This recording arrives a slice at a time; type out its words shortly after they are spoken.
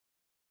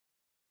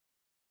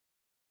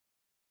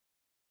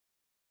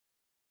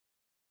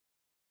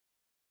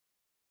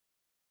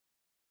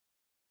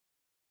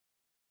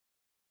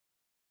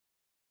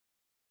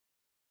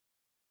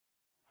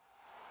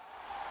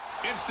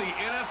It's the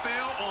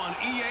NFL on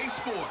EA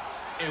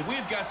Sports, and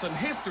we've got some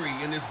history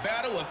in this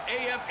battle of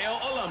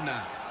AFL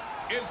alumni.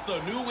 It's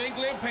the New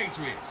England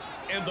Patriots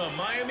and the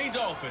Miami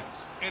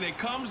Dolphins, and it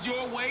comes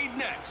your way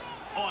next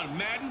on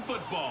Madden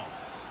Football.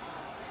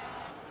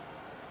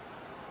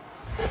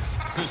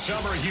 The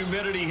summer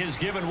humidity has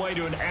given way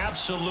to an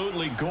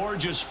absolutely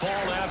gorgeous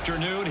fall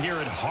afternoon here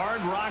at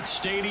Hard Rock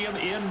Stadium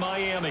in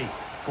Miami.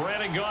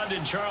 Brandon Gaudin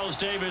and Charles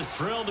Davis,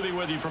 thrilled to be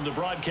with you from the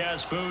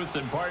broadcast booth.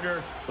 And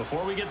partner,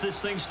 before we get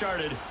this thing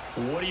started,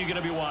 what are you going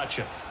to be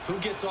watching? Who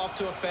gets off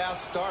to a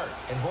fast start?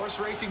 In horse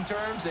racing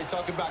terms, they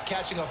talk about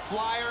catching a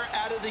flyer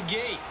out of the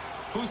gate.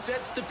 Who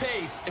sets the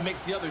pace and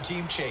makes the other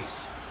team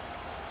chase?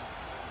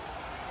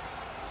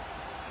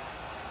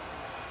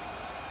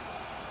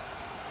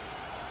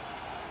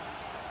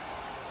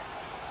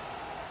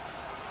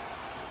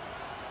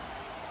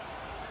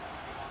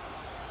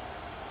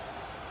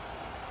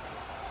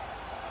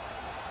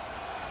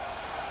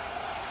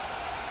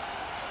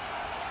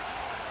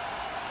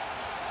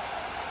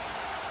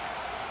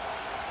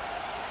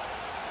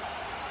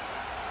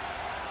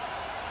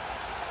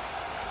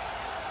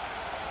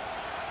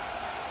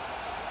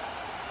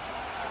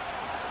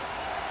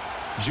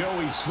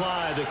 Joey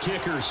Sly, the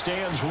kicker,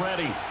 stands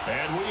ready.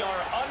 And we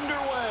are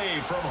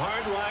underway from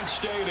Hard Rock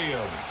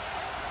Stadium.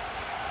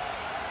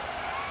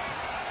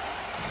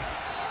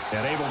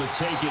 And able to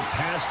take it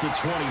past the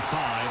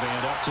 25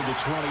 and up to the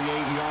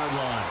 28-yard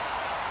line.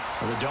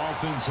 The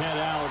Dolphins head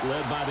out,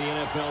 led by the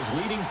NFL's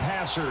leading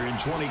passer in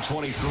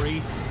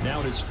 2023.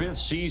 Now in his fifth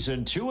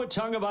season, Tua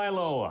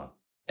Tagovailoa.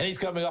 And he's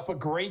coming off a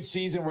great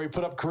season where he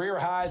put up career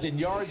highs in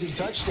yards and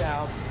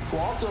touchdowns,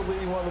 while also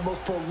leading one of the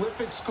most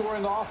prolific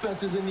scoring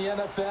offenses in the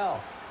NFL.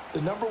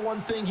 The number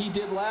one thing he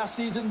did last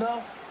season,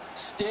 though,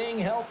 staying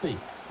healthy.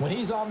 When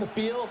he's on the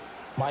field,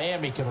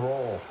 Miami can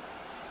roll.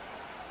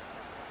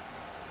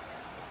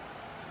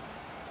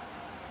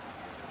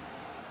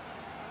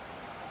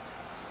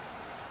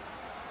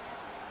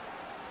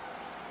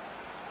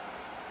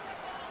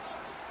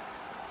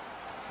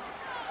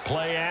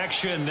 Play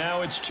action,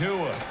 now it's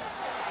Tua.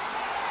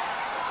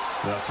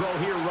 The throw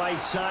here right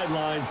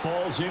sideline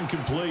falls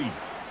incomplete.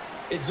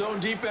 It's zone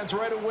defense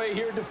right away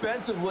here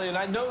defensively, and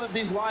I know that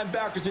these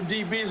linebackers and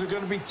DBs are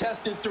going to be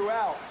tested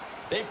throughout.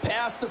 They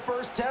passed the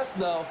first test,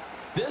 though.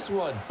 This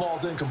one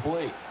falls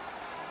incomplete.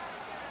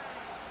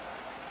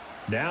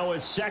 Now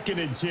it's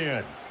 2nd and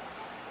 10.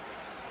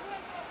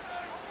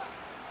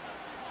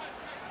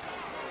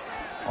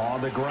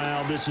 On the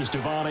ground, this is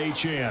Devon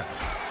Achane.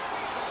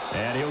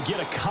 And he'll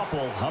get a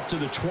couple up to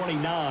the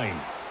 29.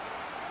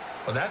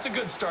 Well, that's a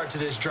good start to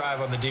this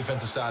drive on the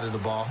defensive side of the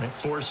ball.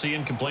 Force the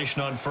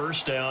incompletion on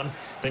first down.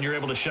 Then you're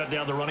able to shut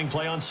down the running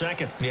play on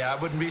second. Yeah, I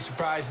wouldn't be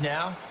surprised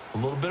now. A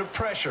little bit of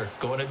pressure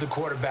going at the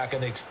quarterback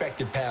in an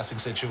expected passing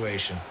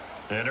situation.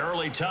 An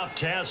early tough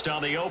test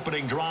on the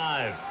opening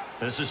drive.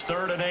 This is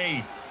 3rd and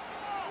 8.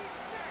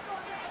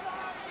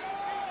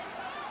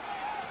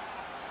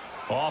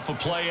 Off of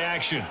play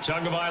action,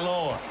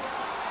 Tagovailoa.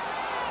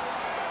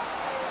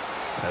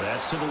 And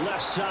that's to the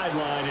left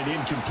sideline and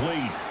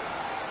incomplete.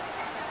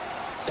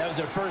 That was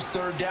their first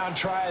 3rd down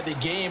try of the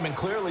game, and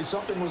clearly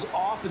something was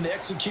off in the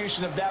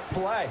execution of that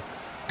play.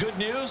 Good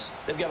news,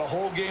 they've got a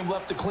whole game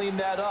left to clean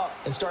that up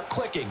and start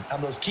clicking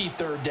on those key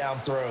 3rd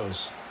down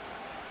throws.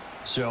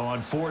 So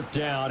on 4th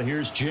down,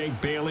 here's Jake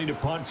Bailey to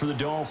punt for the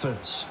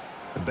Dolphins.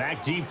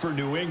 Back deep for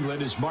New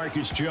England is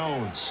Marcus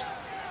Jones.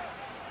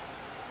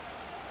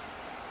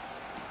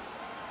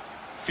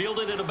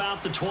 Fielded at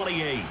about the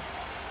 28.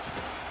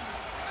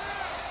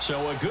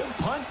 So a good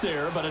punt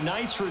there, but a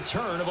nice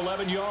return of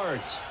 11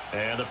 yards.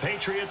 And the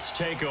Patriots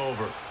take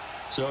over.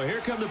 So here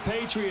come the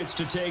Patriots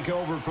to take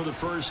over for the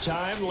first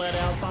time, led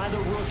out by the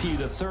rookie,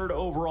 the 3rd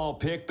overall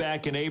pick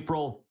back in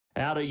April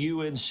out of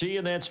UNC,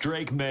 and that's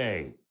Drake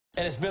May.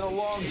 And it's been a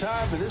long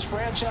time, but this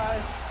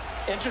franchise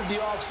entered the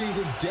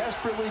offseason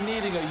desperately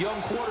needing a young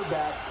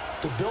quarterback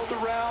to build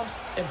around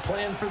and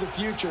plan for the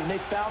future, and they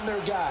found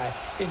their guy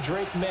in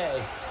Drake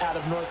May out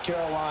of North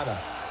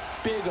Carolina.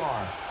 Big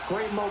arm,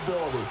 great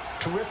mobility,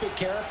 terrific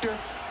character.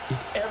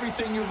 He's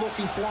everything you're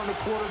looking for in a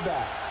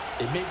quarterback.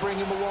 It may bring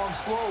him along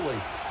slowly,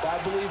 but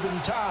I believe in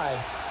time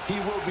he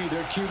will be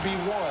their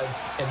QB1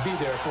 and be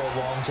there for a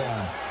long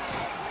time.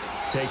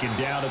 Taken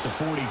down at the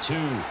 42.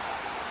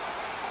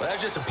 Well,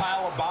 that's just a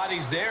pile of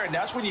bodies there, and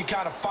that's when you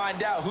kind of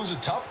find out who's a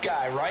tough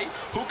guy, right?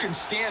 Who can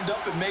stand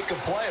up and make a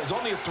play. It was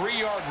only a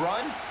 3-yard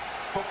run,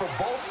 but for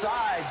both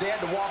sides, they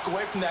had to walk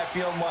away from that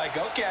feeling like,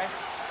 okay,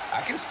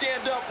 I can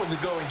stand up when the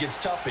going gets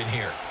tough in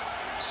here.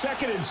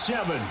 2nd and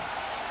 7.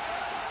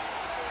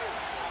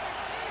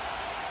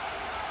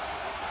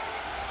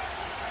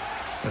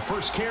 The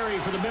first carry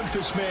for the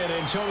Memphis man,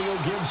 Antonio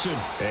Gibson.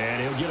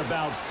 And he'll get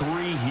about 3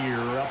 here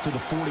up to the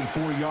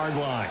 44-yard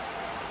line.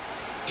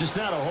 Just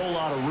not a whole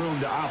lot of room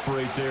to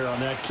operate there on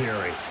that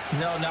carry.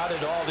 No, not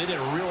at all. They did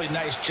a really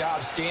nice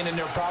job staying in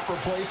their proper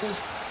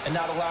places and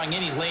not allowing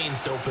any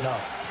lanes to open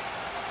up.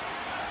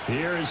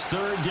 Here is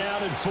 3rd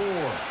down and 4.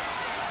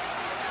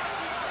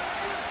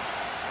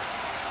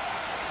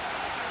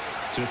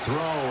 To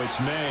throw, it's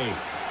May.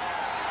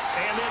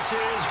 And this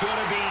is going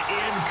to be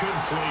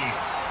incomplete.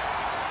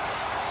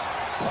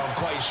 Well, I'm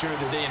quite sure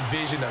that they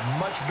envisioned a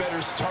much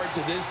better start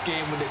to this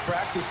game when they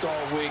practiced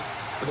all week,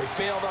 but they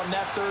failed on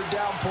that third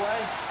down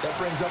play. That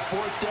brings up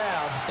fourth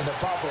down, and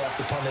they'll probably have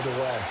to punt it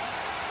away.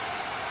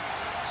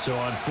 So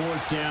on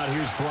fourth down,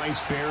 here's Bryce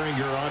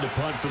Behringer on to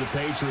punt for the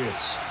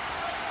Patriots.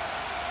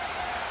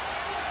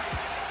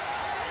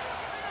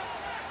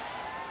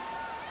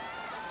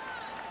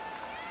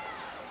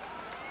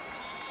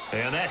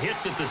 And that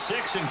hits at the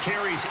 6 and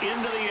carries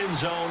into the end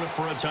zone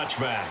for a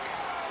touchback.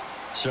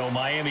 So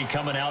Miami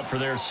coming out for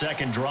their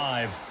second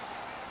drive.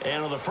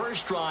 And on the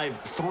first drive,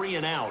 3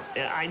 and out.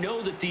 I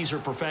know that these are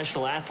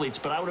professional athletes,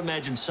 but I would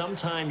imagine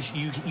sometimes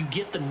you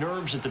get the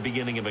nerves at the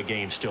beginning of a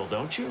game still,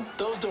 don't you?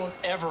 Those don't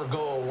ever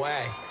go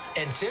away.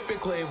 And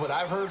typically what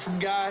I've heard from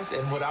guys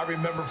and what I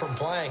remember from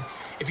playing,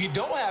 if you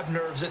don't have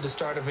nerves at the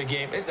start of a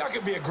game, it's not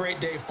going to be a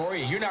great day for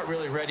you. You're not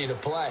really ready to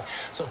play.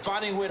 So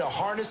finding a way to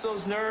harness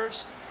those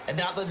nerves and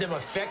not let them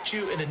affect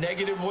you in a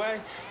negative way,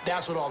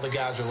 that's what all the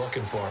guys are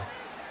looking for.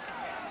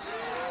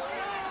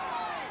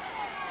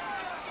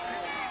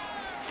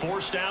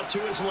 Forced out to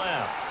his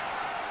left.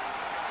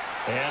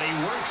 And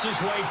he works his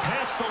way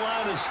past the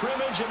line of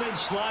scrimmage and then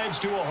slides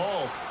to a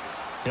halt.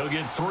 He'll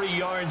get 3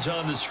 yards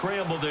on the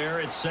scramble there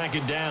at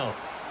second down.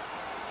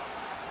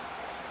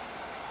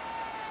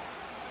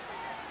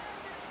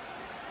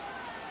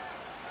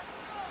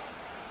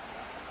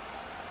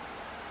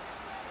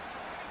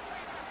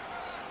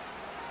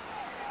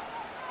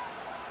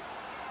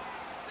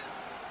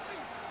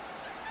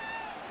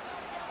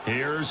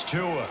 Here's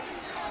Tua.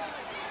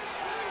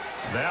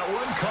 That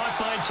one caught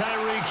by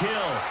Tyreek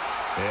Hill.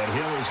 And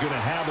Hill is going to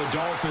have the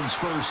Dolphins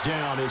first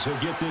down as he'll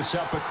get this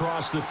up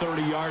across the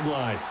 30-yard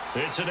line.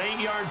 It's an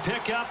 8-yard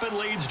pickup and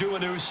leads to a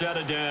new set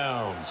of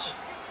downs.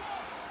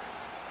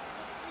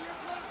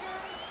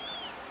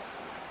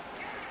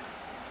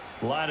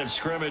 Line of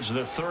scrimmage,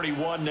 the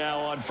 31 now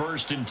on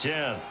 1st and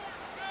 10.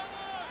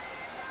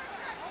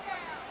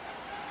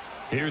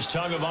 Here's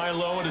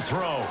Tagovailoa to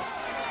throw.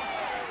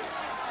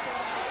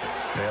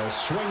 They'll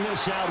swing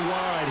this out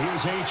wide.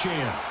 Here's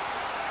Achane.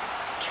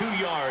 2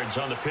 yards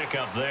on the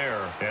pickup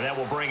there, and that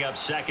will bring up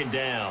second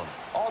down.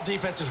 All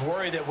defenses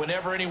worry that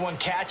whenever anyone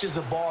catches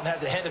the ball and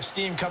has a head of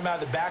steam come out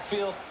of the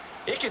backfield,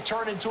 it could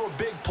turn into a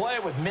big play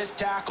with missed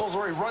tackles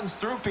or he runs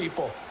through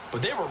people.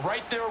 But they were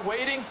right there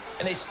waiting,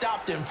 and they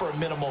stopped him for a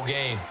minimal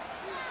gain.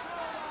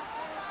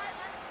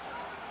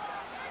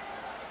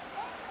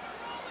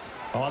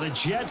 On the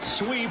Jets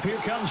sweep, here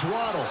comes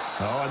Waddle.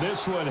 Oh,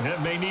 this one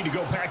may need to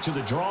go back to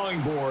the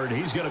drawing board.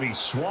 He's going to be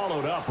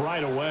swallowed up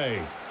right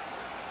away.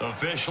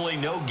 Officially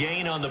no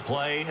gain on the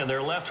play, and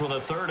they're left with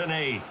a 3rd and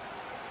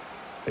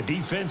 8.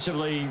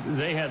 Defensively,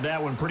 they had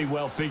that one pretty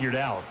well figured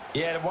out.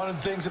 Yeah, and one of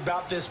the things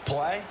about this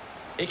play,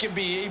 it can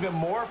be even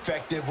more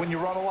effective when you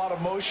run a lot of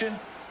motion,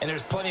 and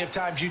there's plenty of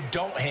times you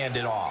don't hand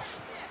it off.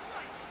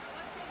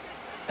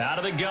 Out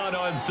of the gun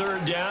on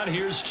 3rd down,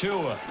 here's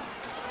Tua.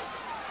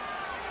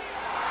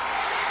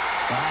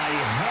 He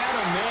had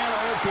a man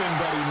open,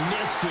 but he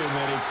missed him,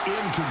 and it's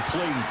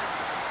incomplete.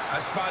 I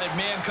spotted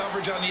man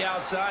coverage on the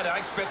outside. I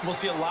expect we'll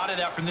see a lot of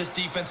that from this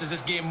defense as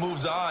this game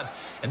moves on.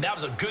 And that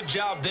was a good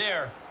job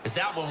there as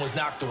that one was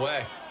knocked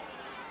away.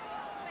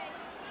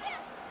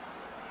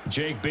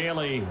 Jake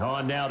Bailey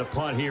on now to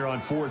punt here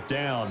on 4th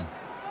down.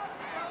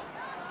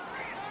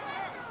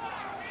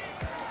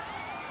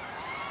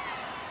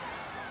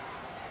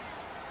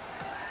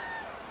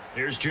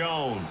 Here's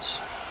Jones.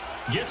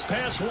 Gets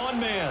past one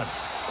man.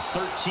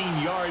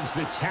 13 yards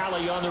the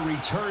tally on the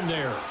return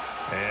there.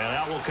 And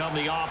that will come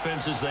the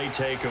offense as they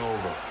take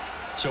over.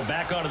 So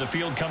back onto the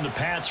field come the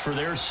Pats for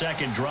their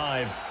second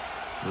drive.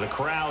 The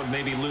crowd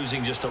may be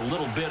losing just a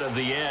little bit of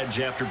the edge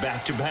after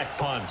back-to-back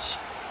punts.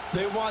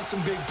 They want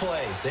some big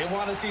plays. They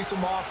want to see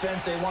some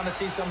offense. They want to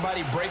see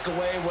somebody break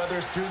away, whether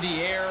it's through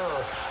the air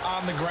or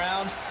on the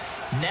ground.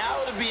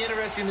 Now it'll be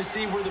interesting to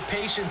see where the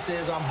patience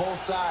is on both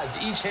sides.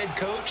 Each head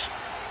coach,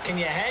 can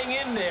you hang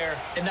in there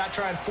and not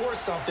try and force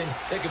something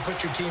that could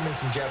put your team in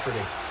some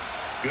jeopardy?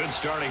 Good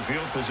starting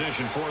field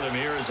position for them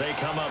here as they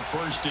come up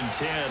 1st and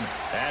 10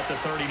 at the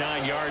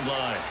 39-yard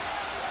line.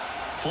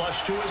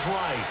 Flush to his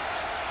right.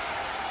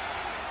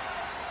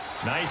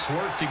 Nice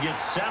work to get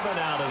 7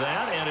 out of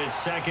that, and it's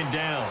second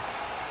down.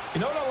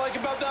 You know what I like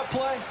about that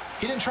play?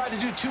 He didn't try to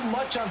do too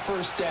much on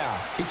 1st down.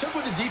 He took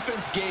what the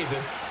defense gave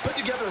him, put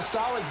together a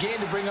solid gain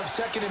to bring up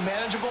 2nd and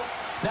manageable.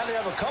 Now they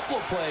have a couple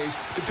of plays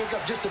to pick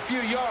up just a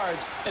few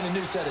yards and a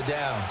new set of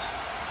downs.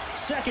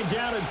 2nd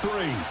down and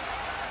 3.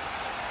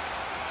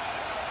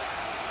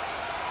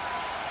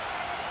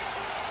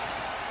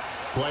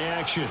 Play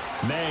action.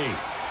 May.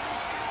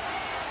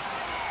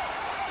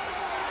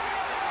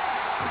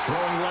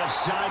 Throwing left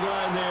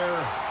sideline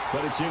there,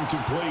 but it's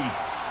incomplete.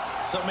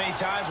 So many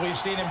times we've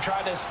seen him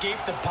try to escape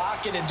the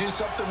pocket and do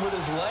something with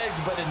his legs,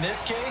 but in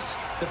this case,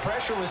 the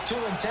pressure was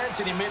too intense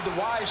and he made the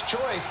wise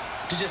choice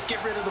to just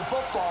get rid of the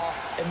football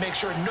and make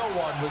sure no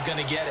one was going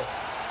to get it.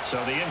 So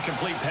the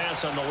incomplete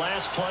pass on the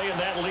last play, and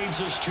that leads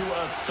us to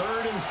a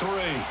 3rd and 3.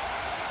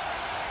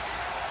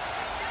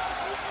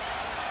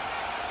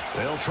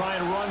 They'll try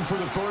and run for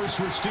the first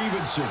with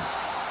Stevenson.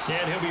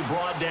 And he'll be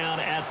brought down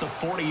at the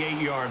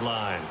 48-yard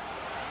line.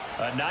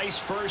 A nice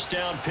first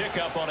down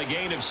pickup on a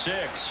gain of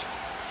 6.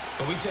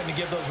 But we tend to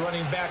give those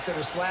running backs that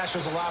are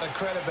slashers a lot of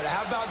credit. But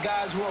how about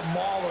guys who are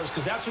maulers?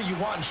 Because that's what you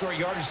want in short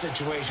yardage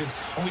situations.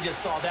 And we just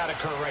saw that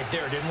occur right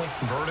there, didn't we?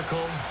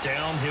 Vertical,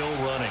 downhill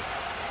running.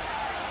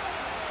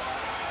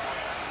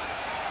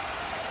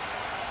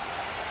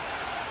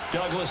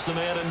 Douglas, the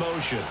man in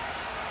motion.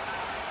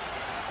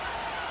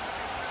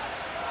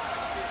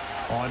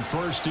 On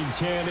 1st and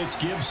 10, it's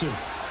Gibson.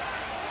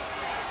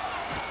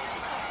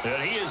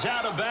 And he is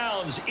out of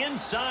bounds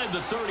inside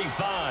the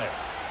 35.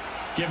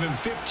 Give him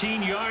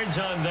 15 yards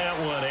on that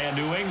one, and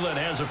New England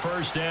has a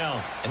first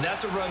down. And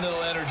that's a run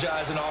that'll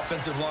energize an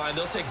offensive line.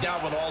 They'll take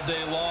that one all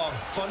day long.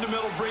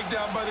 Fundamental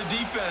breakdown by the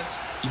defense.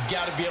 You've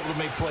got to be able to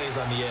make plays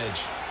on the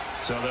edge.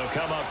 So they'll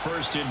come up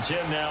 1st and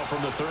 10 now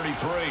from the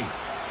 33.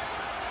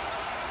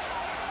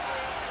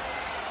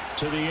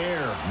 To the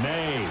air,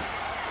 May.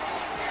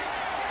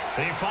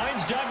 He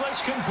finds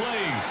Douglas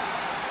complete.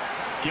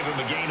 Give him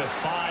a gain of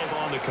 5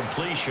 on the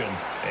completion,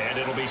 and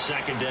it'll be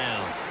 2nd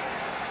down.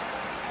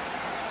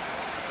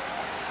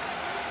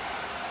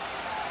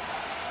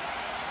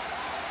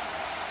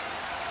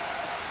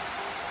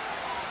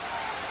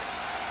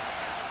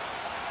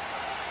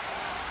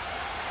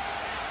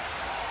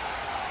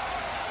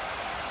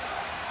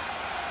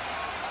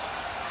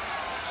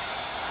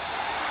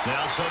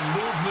 Now some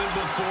movement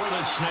before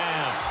the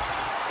snap.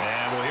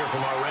 And we'll hear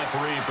from our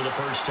referee for the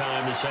first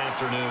time this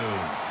afternoon.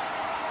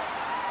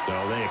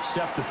 So they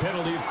accept the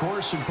penalty, of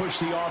course, and push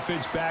the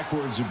offense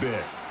backwards a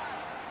bit.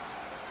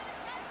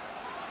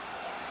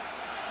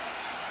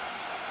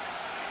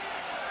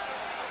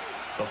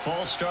 A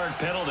false start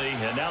penalty,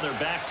 and now they're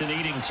back to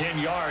needing 10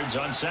 yards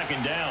on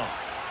 2nd down.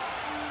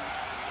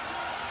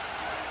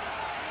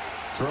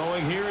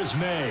 Throwing here is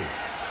May.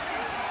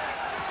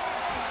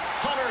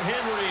 Hunter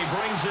Henry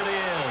brings it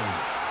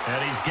in.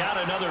 And he's got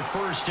another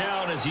first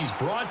down as he's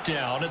brought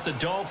down at the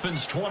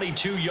Dolphins'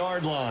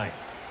 22-yard line.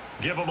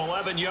 Give him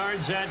 11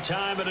 yards that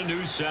time and a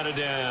new set of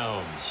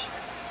downs.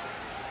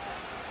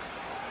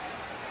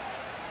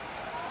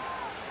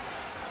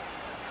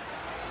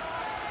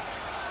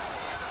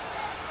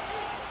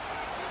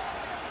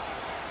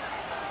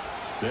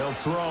 They'll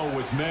throw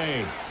with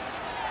May.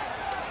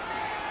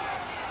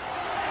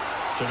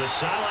 To the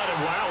sideline,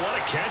 and wow, what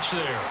a catch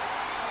there.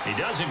 He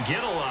doesn't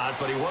get a lot,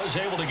 but he was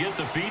able to get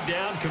the feet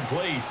down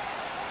complete.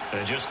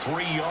 And just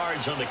 3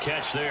 yards on the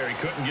catch there. He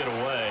couldn't get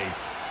away.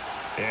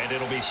 And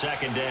it'll be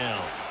 2nd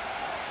down.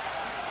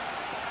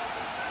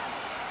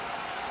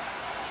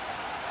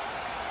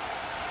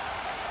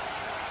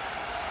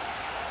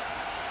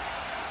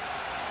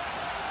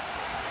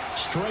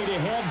 Straight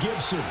ahead,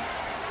 Gibson.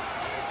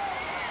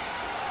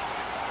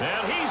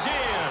 And he's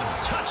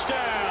in.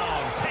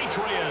 Touchdown,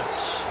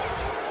 Patriots.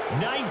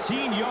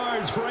 19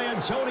 yards for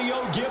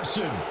Antonio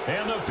Gibson.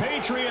 And the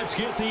Patriots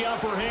get the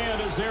upper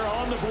hand as they're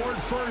on the board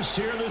first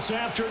here this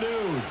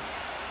afternoon.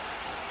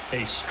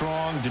 A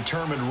strong,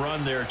 determined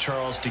run there,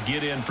 Charles, to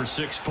get in for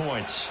 6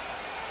 points.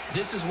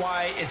 This is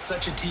why it's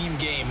such a team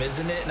game,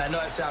 isn't it? And I know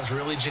that sounds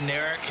really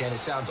generic and it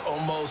sounds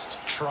almost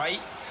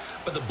trite,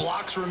 but the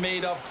blocks were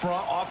made up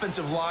front,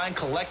 offensive line,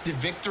 collective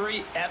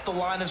victory at the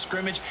line of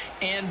scrimmage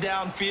and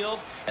downfield.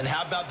 And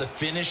how about the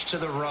finish to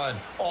the run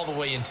all the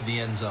way into the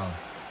end zone?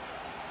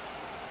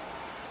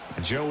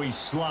 Joey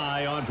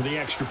Sly on for the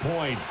extra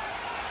point.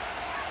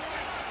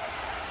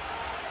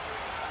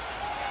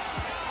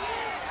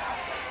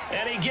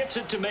 And he gets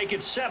it to make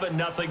it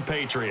 7-0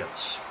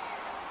 Patriots.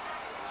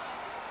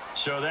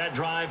 So that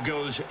drive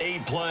goes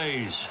 8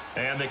 plays.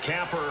 And the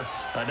capper,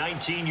 a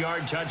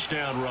 19-yard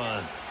touchdown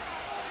run.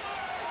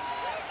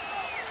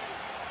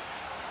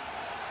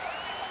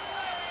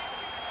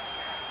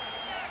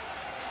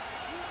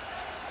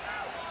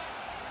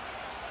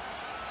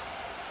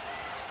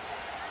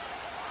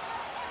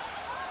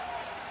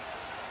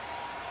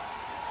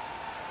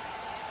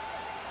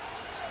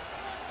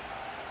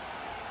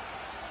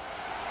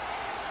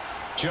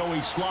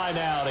 Joey Sly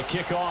now to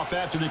kick off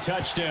after the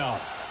touchdown.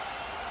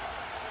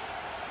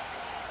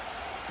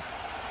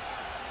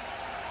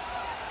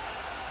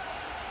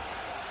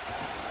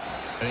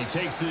 And he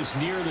takes this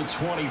near the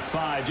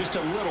 25, just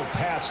a little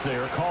pass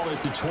there, call it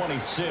the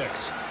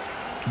 26.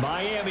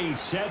 Miami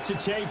set to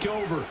take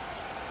over.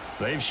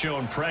 They've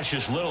shown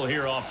precious little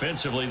here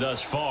offensively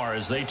thus far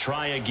as they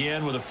try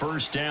again with a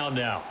first down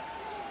now.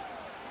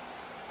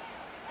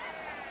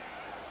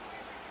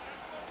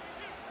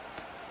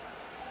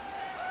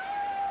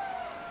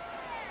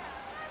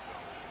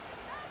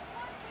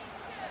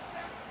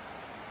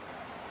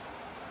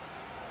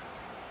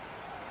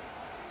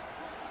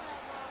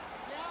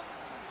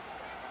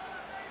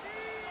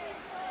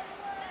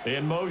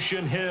 In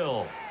motion,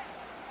 Hill.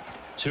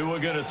 Tua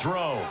going to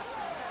throw.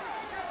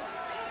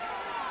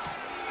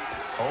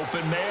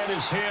 Open man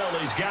is Hill.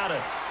 He's got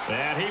it.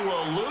 And he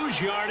will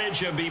lose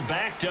yardage and be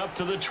backed up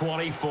to the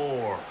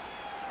 24.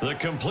 The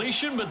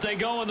completion, but they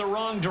go in the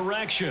wrong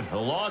direction. A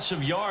loss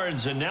of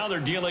yards, and now they're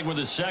dealing with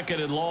a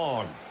 2nd and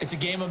long. It's a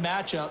game of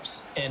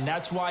matchups, and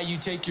that's why you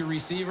take your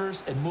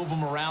receivers and move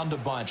them around a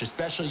bunch,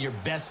 especially your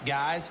best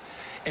guys.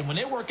 And when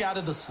they work out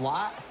of the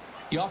slot,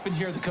 you often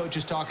hear the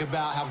coaches talk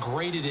about how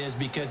great it is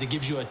because it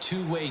gives you a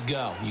two-way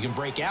go. You can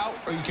break out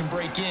or you can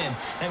break in.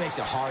 That makes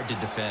it hard to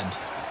defend.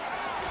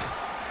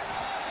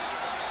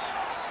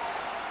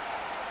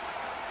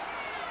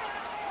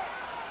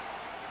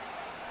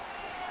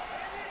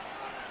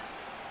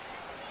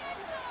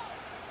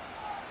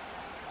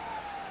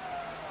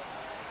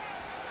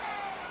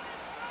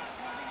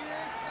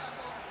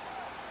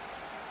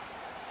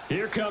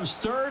 Here comes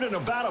 3rd and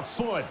about a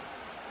foot.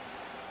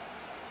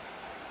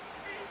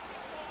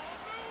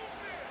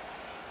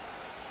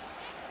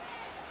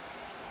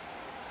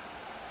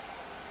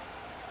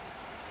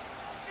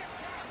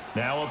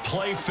 Now a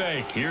play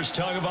fake. Here's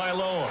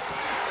Tagovailoa.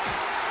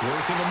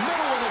 Work in the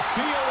middle of the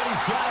field, and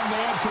he's got a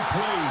man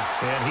complete.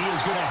 And he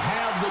is going to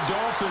have the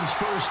Dolphins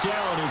first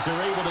down as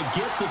they're able to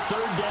get the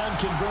 3rd down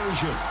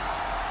conversion.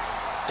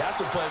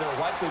 That's a play that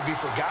will likely be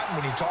forgotten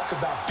when you talk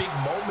about big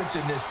moments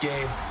in this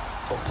game.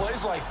 But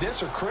plays like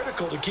this are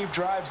critical to keep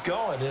drives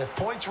going. And if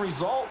points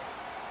result,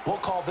 we'll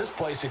call this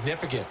play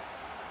significant.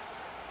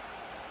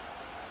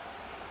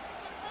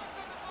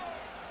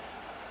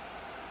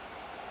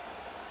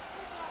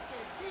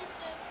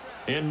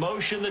 In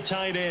motion, the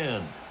tight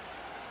end.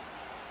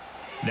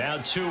 Now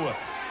Tua.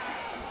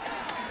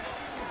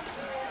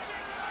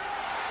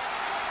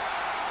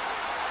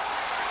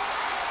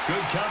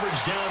 Good coverage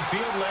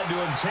downfield led to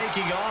him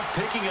taking off,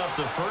 picking up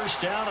the first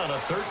down on a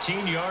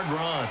 13-yard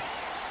run.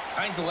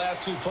 I think the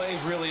last 2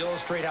 plays really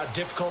illustrate how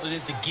difficult it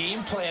is to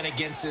game plan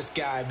against this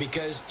guy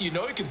because you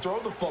know he can throw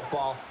the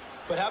football,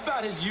 but how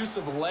about his use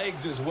of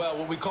legs as well?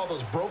 What we call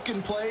those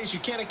broken plays, you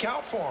can't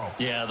account for them.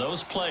 Yeah,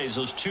 those plays,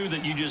 those 2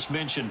 that you just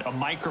mentioned, a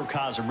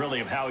microcosm really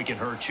of how he can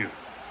hurt you.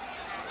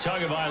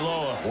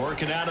 Tagovailoa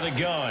working out of the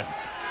gun.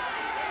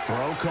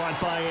 Throw caught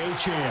by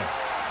Achane.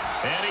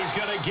 And he's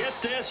going to get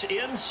this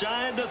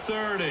inside the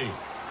 30.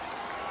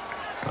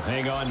 Well,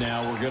 hang on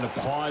now. We're going to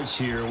pause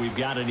here. We've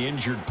got an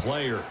injured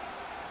player.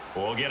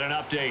 We'll get an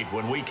update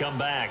when we come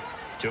back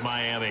to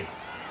Miami.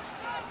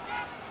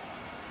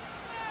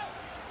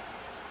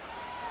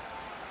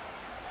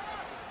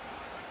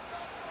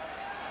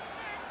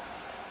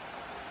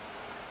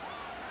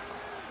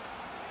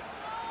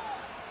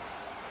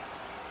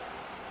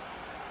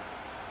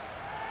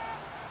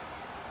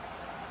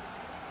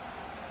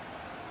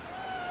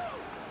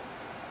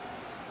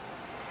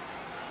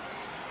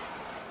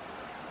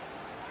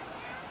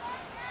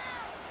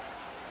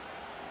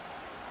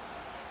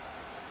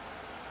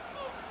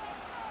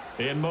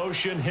 In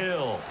motion,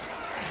 Hill.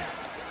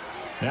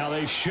 Now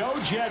they show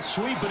jet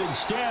sweep, but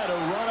instead a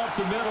run up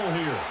the middle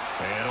here.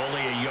 And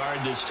only a yard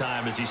this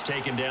time as he's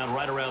taken down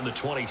right around the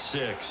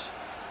 26.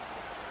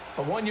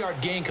 A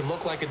 1-yard gain can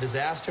look like a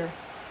disaster,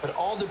 but it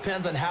all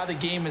depends on how the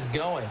game is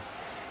going.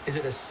 Is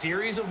it a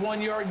series of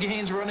 1-yard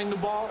gains running the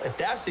ball? If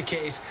that's the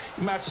case,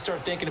 you might have to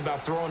start thinking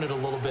about throwing it a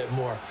little bit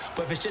more.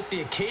 But if it's just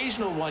the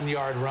occasional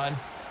 1-yard run,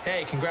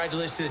 hey,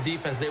 congratulations to the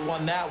defense. They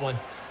won that one.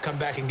 Come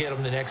back and get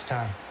them the next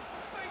time.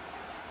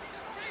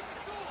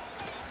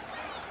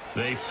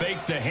 They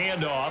fake the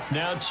handoff.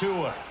 Now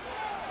Tua.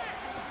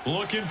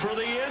 Looking for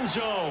the end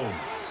zone.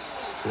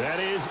 That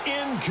is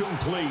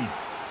incomplete.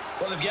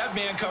 Well, they've got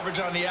man coverage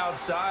on the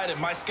outside, and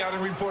my scouting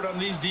report on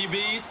these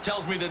DBs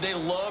tells me that they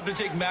love to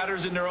take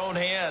matters in their own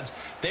hands.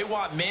 They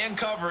want man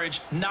coverage,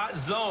 not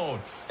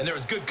zone. And there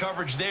was good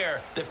coverage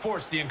there that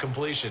forced the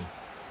incompletion.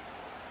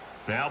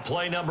 Now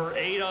play number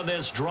 8 on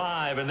this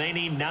drive, and they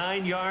need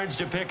 9 yards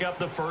to pick up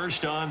the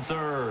first on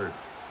 3rd.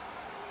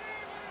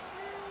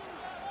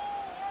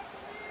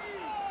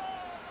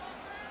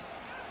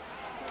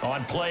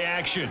 On play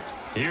action,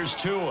 here's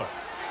Tua.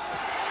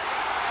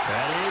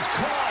 That is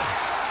caught.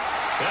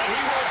 And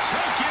he will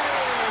take it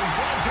in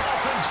for a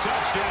Dolphins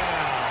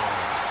touchdown.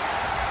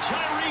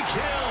 Tyreek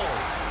Hill,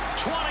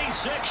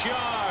 26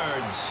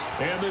 yards.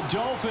 And the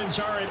Dolphins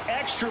are an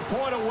extra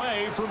point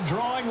away from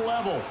drawing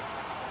level.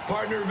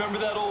 Partner, remember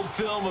that old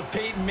film of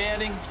Peyton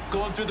Manning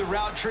going through the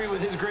route tree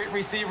with his great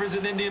receivers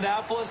in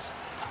Indianapolis?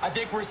 I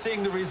think we're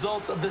seeing the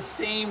results of the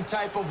same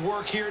type of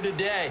work here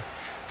today.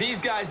 These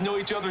guys know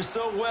each other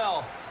so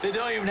well, they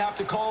don't even have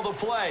to call the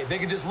play. They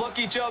can just look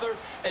each other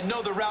and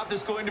know the route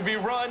that's going to be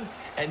run,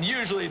 and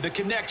usually the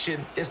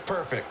connection is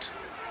perfect.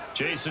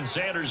 Jason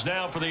Sanders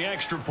now for the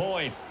extra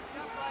point.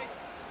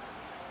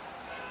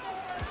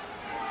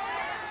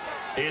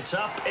 It's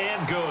up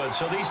and good.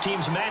 So these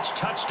teams match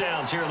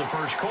touchdowns here in the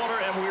first quarter,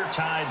 and we're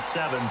tied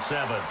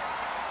 7-7.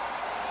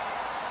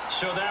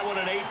 So that one,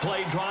 an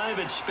 8-play drive.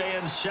 It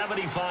spans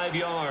 75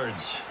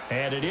 yards.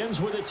 And it ends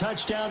with a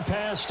touchdown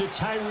pass to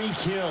Tyreek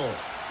Hill.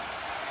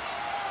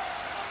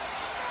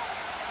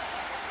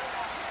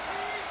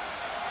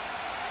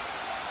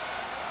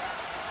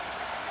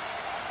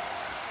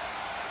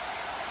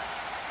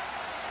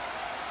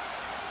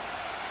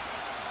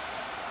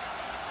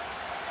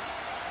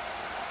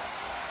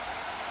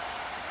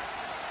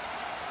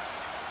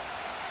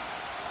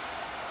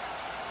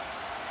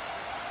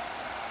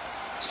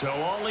 So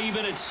all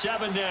even at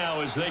 7 now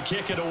as they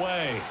kick it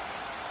away.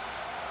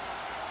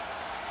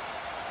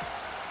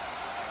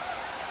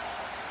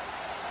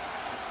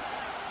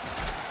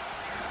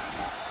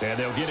 And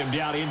they'll get him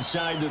down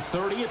inside the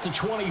 30 at the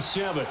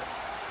 27.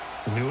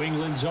 New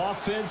England's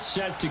offense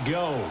set to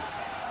go.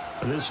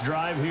 This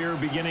drive here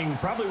beginning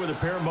probably with a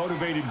pair of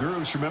motivated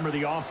groups. Remember,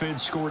 the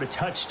offense scored a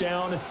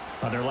touchdown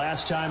on their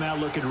last time out.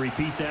 Looking to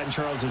repeat that in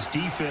Charles's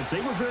defense. They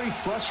were very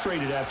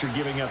frustrated after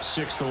giving up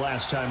 6 the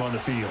last time on the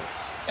field.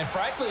 And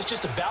frankly, it's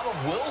just a battle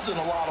of wills in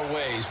a lot of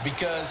ways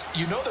because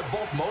you know they're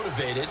both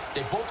motivated.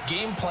 They both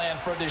game plan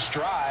for this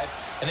drive,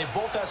 and they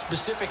both have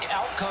specific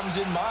outcomes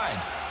in mind.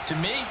 To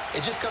me,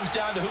 it just comes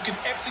down to who can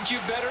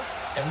execute better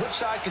and which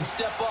side can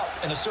step up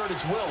and assert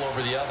its will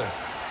over the other.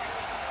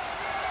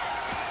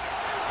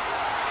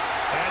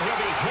 And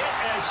he'll be hit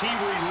as he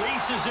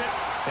releases it,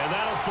 and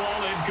that'll fall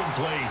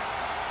incomplete.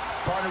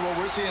 Partner, what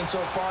we're seeing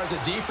so far is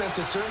a defense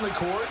that's certainly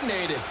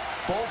coordinated.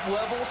 Both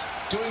levels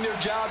doing their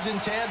jobs in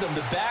tandem.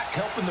 The back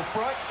helping the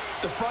front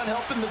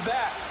helping the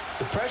back.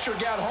 The pressure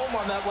got home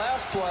on that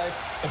last play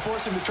and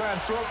forced him to try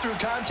and throw through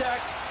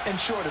contact and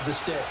short of the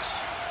sticks.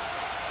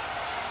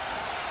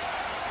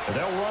 And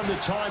they'll run the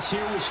toss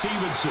here with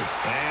Stevenson.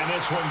 And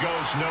this one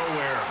goes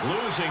nowhere.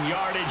 Losing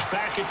yardage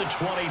back at the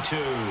 22.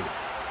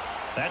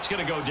 That's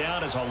going to go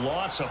down as a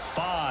loss of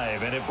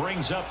 5, and it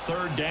brings up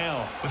 3rd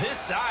down. With his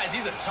size,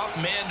 he's a tough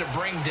man to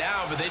bring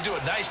down, but they do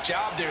a nice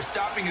job there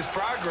stopping his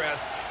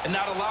progress and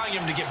not allowing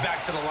him to get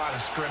back to the line of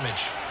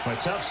scrimmage. A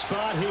tough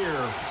spot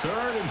here,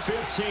 3rd and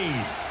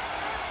 15.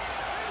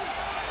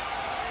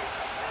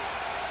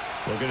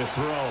 Looking to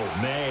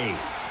throw, May.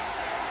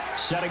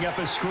 Setting up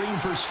a screen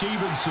for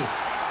Stevenson.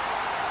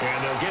 And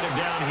they'll get him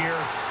down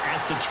here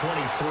at the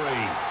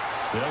 23.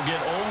 They'll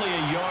get only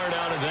a yard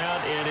out of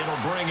that, and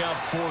it'll bring up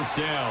 4th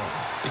down.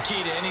 The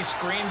key to any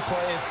screen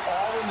play is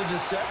all in the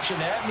deception.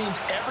 That means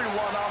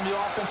everyone on the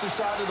offensive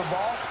side of the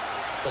ball,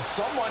 but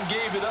someone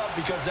gave it up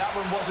because that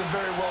one wasn't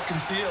very well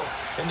concealed.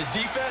 And the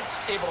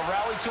defense able to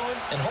rally to him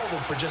and hold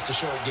him for just a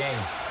short gain.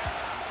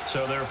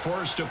 So they're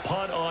forced to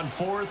punt on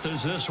 4th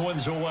as this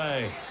one's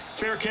away.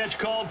 Fair catch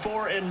called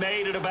for and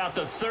made at about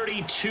the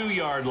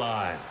 32-yard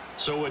line.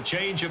 So a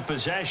change of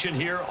possession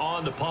here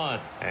on the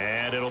punt.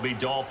 And it'll be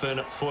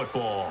Dolphin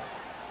football.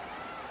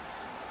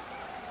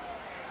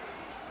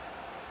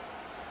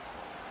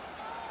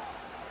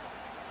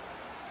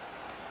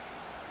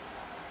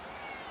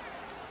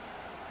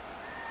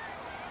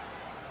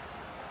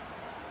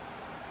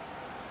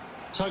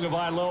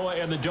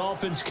 Tagovailoa and the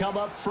Dolphins come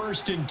up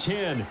 1st and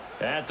 10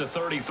 at the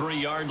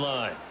 33-yard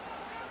line.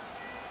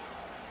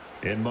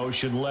 In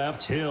motion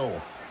left,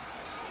 Hill.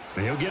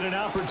 He'll get an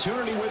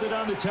opportunity with it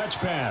on the touch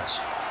pass.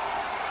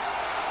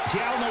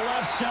 Down the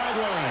left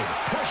sideline,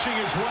 pushing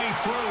his way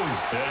through.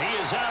 And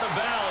he is out of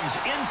bounds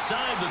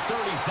inside the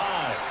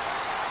 35.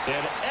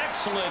 An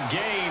excellent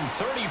gain,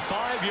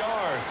 35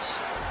 yards.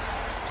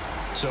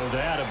 So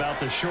that about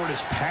the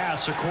shortest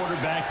pass a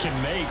quarterback can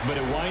make, but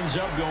it winds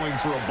up going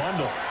for a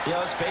bundle. Yeah,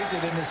 let's face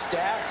it, in the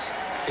stats,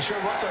 it sure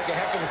looks like a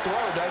heck of a throw,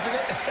 doesn't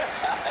it?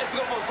 It's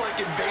almost like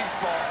in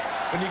baseball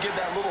when you get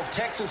that little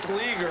Texas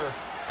leaguer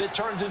that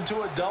turns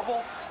into a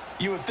double.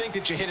 You would think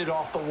that you hit it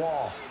off the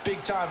wall.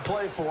 Big-time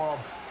play for him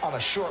on a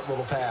short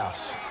little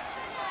pass.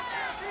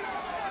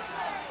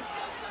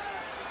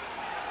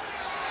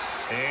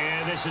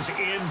 And this is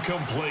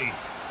incomplete.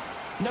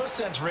 No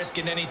sense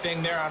risking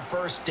anything there on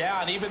 1st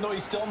down. Even though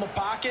he's still in the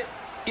pocket,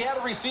 he had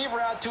a receiver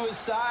out to his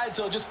side,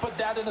 so just put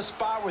that in a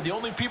spot where the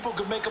only people who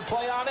could make a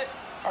play on it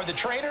are the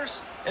trainers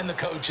and the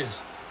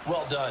coaches.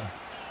 Well done.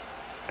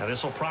 And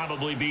this will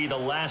probably be the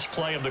last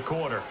play of the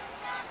quarter.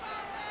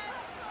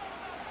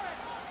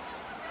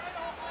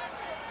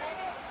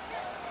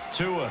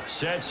 Tua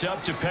sets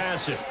up to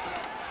pass it.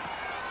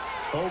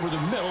 Over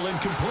the middle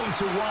and complete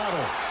to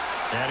Waddle.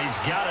 And he's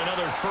got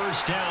another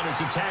 1st down as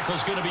the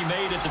tackle's going to be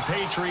made at the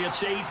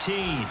Patriots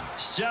 18.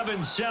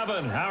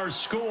 7-7, our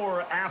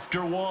score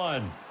after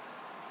 1.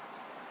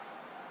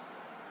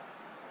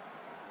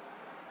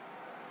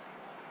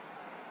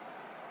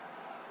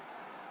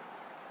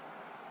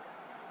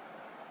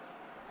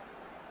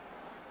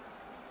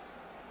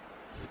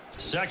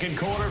 Second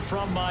quarter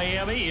from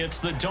Miami. It's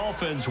the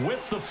Dolphins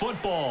with the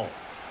football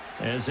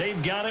as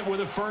they've got it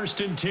with a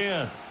 1st and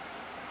 10.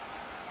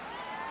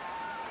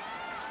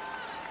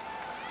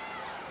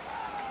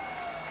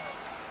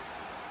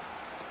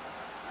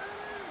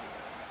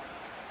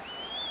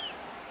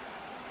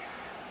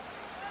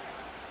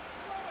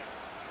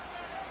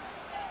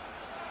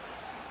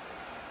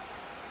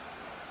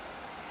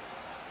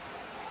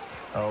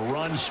 A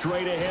run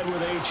straight ahead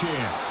with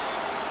Achane.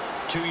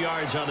 2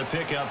 yards on the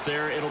pickup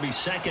there. It'll be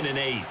 2nd and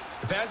 8.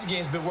 The passing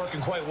game's been working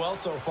quite well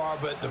so far,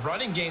 but the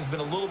running game's been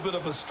a little bit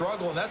of a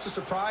struggle, and that's a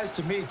surprise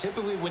to me.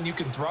 Typically, when you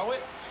can throw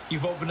it,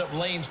 you've opened up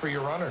lanes for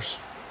your runners.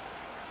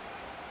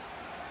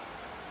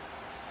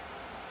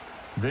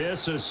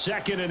 This is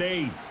 2nd and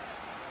 8.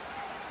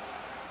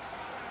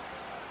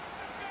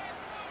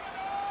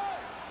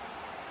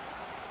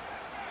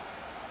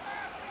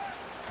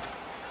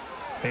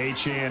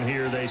 Achane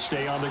here. They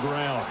stay on the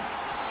ground.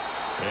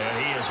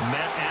 And he is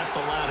met at the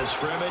line of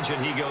scrimmage,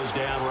 and he goes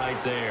down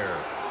right there.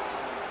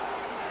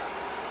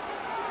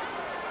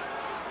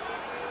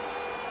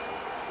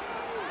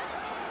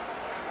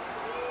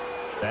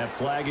 That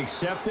flag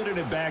accepted, and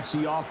it backs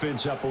the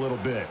offense up a little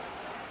bit.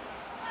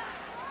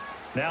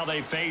 Now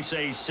they face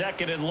a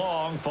 2nd and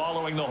long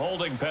following the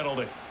holding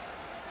penalty.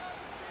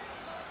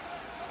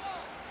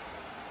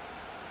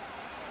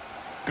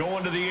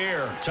 Going to the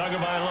air,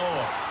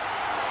 Tagovailoa.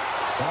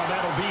 Oh,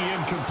 that'll be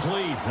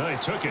incomplete. He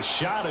took a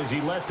shot as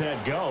he let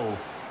that go,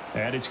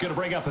 and it's going to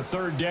bring up a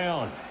 3rd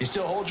down. You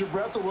still hold your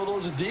breath a little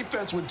as a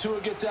defense when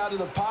Tua gets out of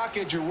the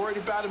pocket. You're worried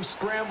about him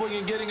scrambling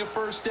and getting a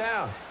 1st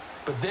down.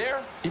 But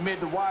there, he made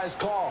the wise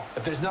call.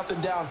 If there's nothing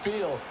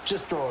downfield,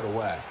 just throw it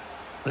away.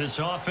 This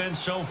offense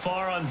so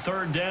far on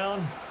 3rd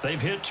down,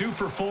 they've hit 2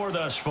 for 4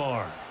 thus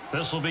far.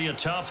 This will be a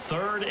tough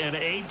 3rd and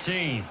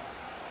 18.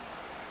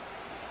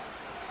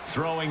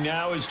 Throwing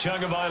now is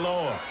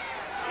Tagovailoa.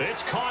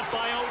 It's caught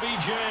by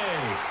OBJ.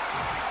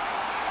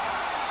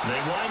 They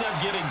wind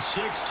up getting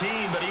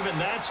 16, but even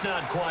that's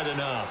not quite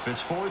enough.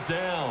 It's 4th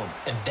down.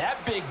 And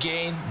that big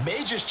gain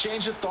may just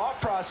change the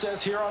thought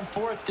process here on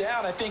 4th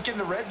down. I think in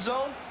the red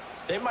zone,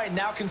 they might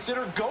now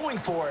consider going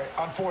for it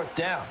on 4th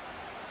down.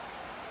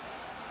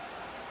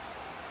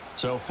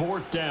 So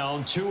 4th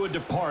down, Tua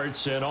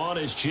departs, and on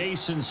is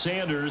Jason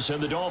Sanders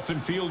and the Dolphin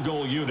field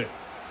goal unit.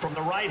 From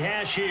the right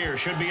hash here,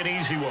 should be an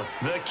easy one.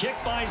 The kick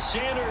by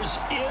Sanders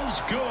is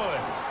good,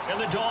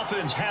 and the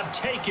Dolphins have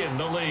taken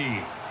the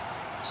lead.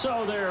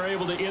 So they're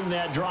able to end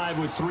that drive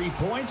with 3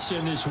 points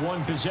in this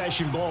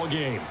one-possession ball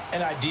game.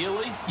 And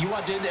ideally, you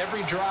want to end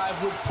every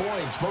drive with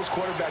points. Most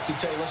quarterbacks would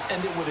tell you, let's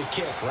end it with a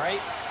kick, right?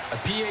 A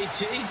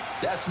PAT,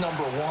 that's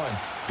number 1.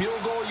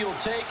 Field goal you'll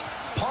take.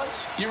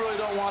 Punts, you really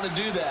don't want to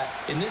do that.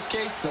 In this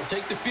case, they'll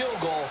take the field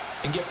goal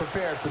and get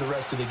prepared for the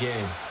rest of the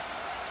game.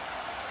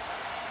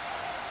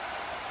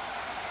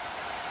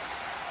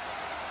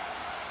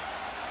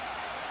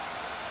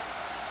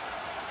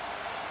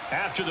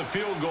 After the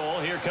field goal,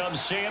 here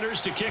comes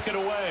Sanders to kick it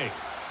away.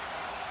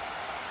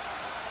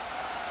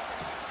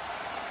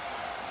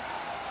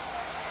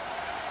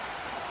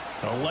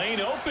 The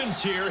lane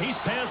opens here. He's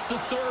past the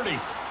 30.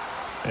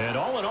 And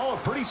all in all, a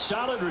pretty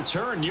solid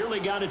return. Nearly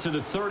got it to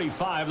the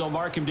 35. They'll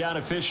mark him down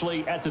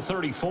officially at the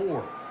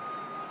 34.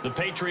 The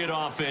Patriot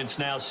offense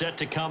now set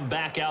to come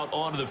back out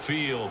onto the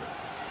field.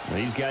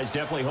 These guys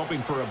definitely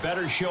hoping for a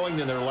better showing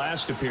than their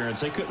last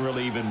appearance. They couldn't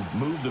really even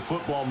move the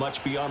football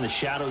much beyond the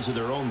shadows of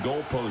their own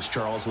goalpost,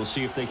 Charles. We'll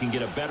see if they can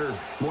get a better,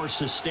 more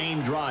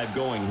sustained drive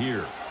going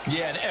here.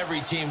 Yeah, and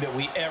every team that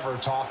we ever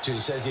talk to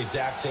says the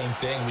exact same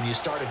thing. When you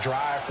start a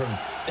drive from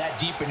that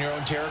deep in your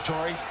own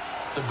territory,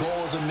 the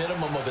goal is a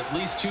minimum of at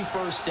least 2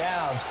 first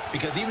downs,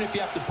 because even if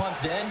you have to punt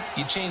then,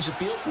 you change the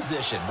field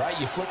position, right?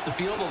 You flip the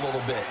field a little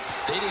bit.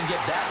 They didn't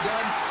get that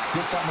done.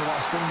 This time they want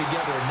to string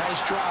together a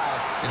nice drive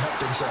and help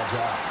themselves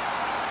out.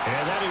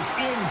 And that is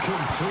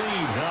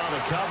incomplete. Oh,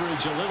 the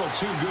coverage a little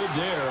too good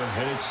there,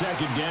 and it's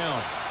 2nd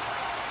down.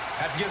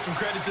 Have to give some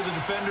credit to the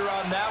defender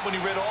on that when he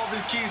read all of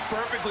his keys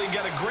perfectly and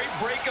got a great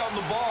break on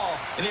the ball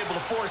and able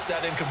to force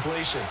that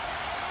incompletion.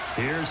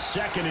 Here's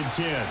 2nd and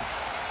 10.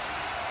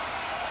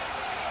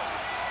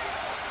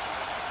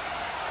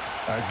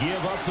 A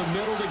give up the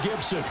middle to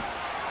Gibson.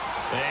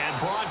 And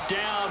brought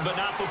down, but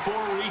not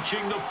before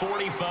reaching the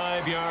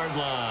 45-yard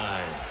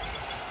line.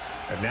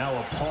 And now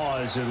a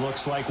pause. It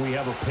looks like we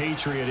have a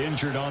Patriot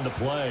injured on the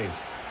play.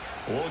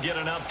 We'll get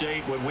an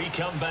update when we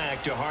come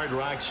back to Hard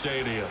Rock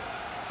Stadium.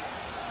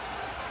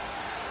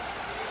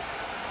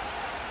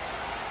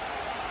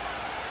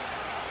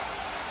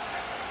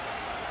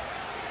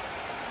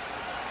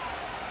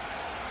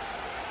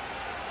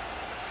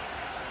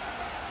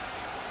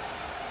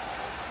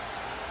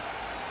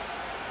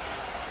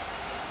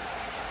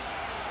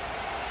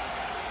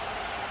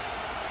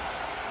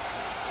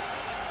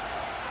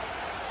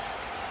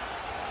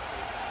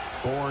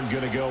 Bourne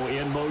going to go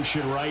in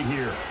motion right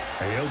here.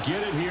 And he'll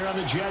get it here on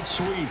the jet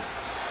sweep.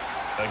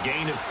 A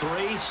gain of 3,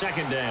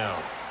 2nd down.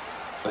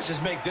 Let's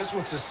just make this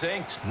one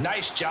succinct.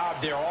 Nice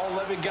job there. All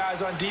 11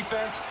 guys on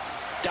defense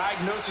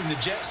diagnosing the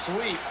jet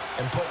sweep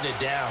and putting it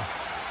down.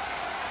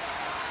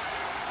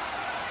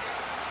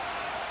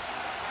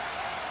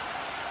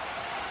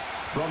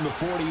 From the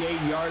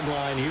 48-yard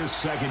line, here's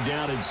 2nd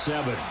down and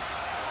 7.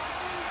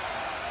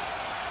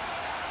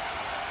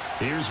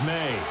 Here's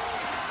May.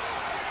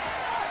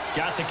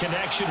 Got the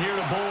connection here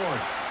to Bourne.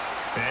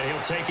 And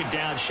he'll take it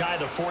down shy of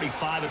the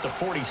 45 at the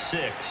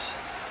 46.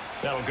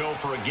 That'll go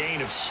for a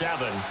gain of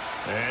 7.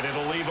 And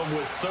it'll leave him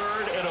with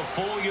 3rd and a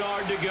full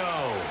yard to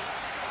go.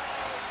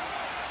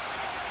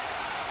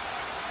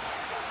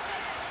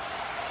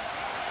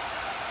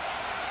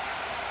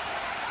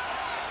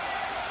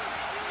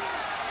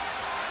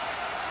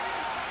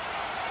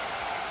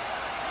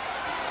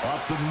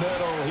 Up the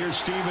middle, here's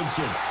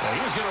Stevenson.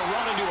 And he's going to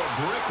run into a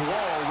brick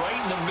wall right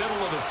in the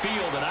middle of the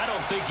field, and I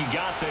don't think he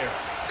got there.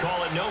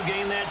 Call it no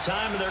gain that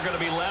time, and they're going to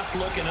be left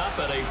looking up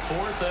at a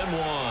 4th and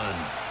 1.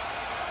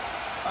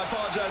 I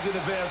apologize in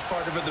advance,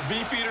 partner, but the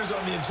beefeaters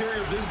on the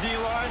interior of this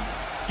D-line,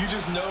 You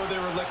just know they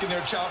were licking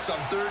their chops on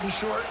 3rd and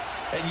short.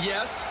 And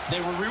yes, they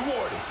were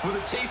rewarded with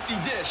a tasty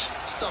dish,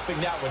 stuffing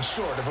that one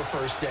short of a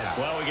first down.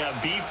 Well, we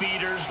got beef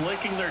eaters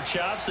licking their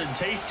chops and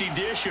tasty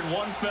dish in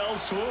one fell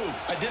swoop.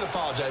 I did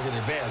apologize in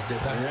advance,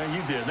 didn't I? Yeah,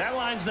 you did. That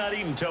line's not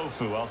eating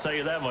tofu, I'll tell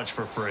you that much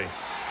for free.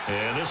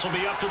 And this will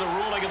be up to the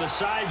ruling of the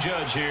side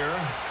judge here.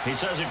 He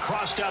says it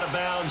crossed out of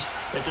bounds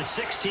at the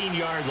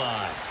 16-yard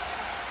line.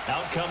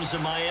 Out comes the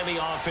Miami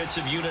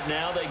offensive unit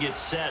now. They get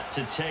set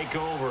to take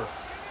over.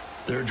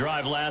 Their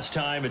drive last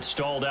time, it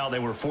stalled out. They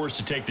were forced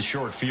to take the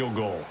short field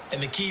goal.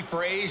 And the key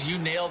phrase, you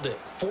nailed it,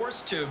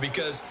 forced to,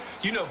 because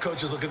you know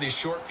coaches look at these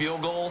short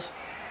field goals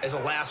as a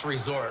last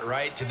resort,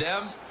 right? To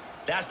them,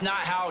 that's not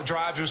how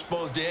drives are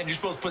supposed to end. You're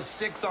supposed to put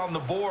 6 on the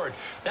board.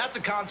 That's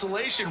a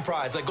consolation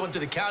prize, like going to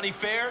the county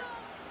fair.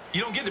 You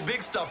don't get the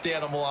big stuffed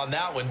animal on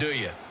that one, do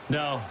you?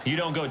 No, you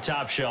don't go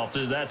top shelf.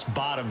 That's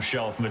bottom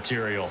shelf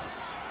material.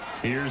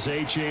 Here's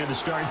Achane to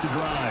start the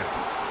drive.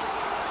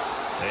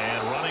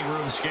 And running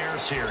room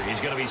scarce here. He's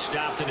going to be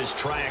stopped in his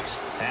tracks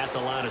at the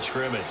line of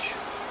scrimmage.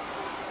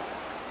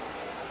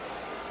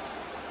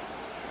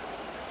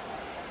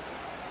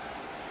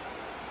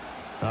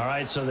 All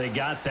right, so they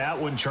got that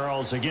one,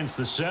 Charles, against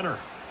the center.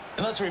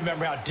 And let's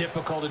remember how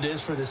difficult it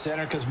is for the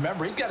center, because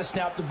remember, he's got to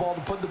snap the ball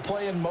to put the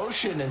play in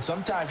motion, and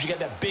sometimes you got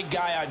that big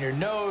guy on your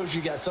nose.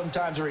 You got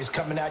sometimes where he's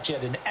coming at you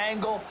at an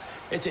angle.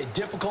 It's a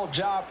difficult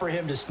job for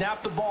him to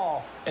snap the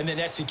ball and then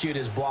execute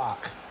his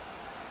block.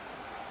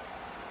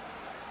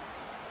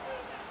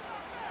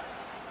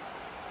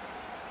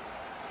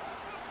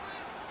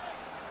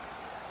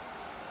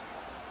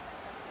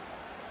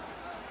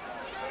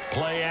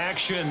 Play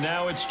action,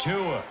 now it's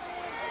Tua.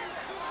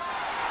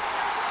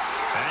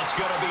 That's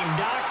going to be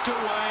knocked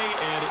away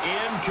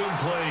and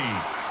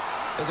incomplete.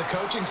 As a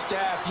coaching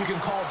staff, you can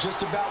call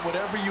just about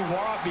whatever you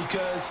want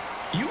because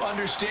you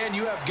understand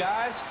you have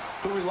guys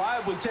who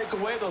reliably take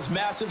away those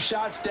massive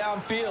shots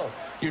downfield.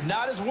 You're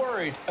not as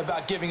worried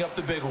about giving up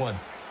the big one.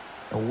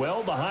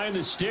 Well behind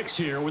the sticks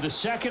here with a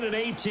 2nd and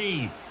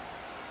 18.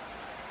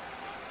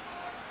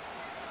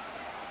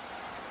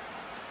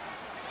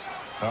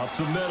 Up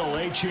the middle,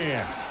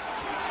 Achane.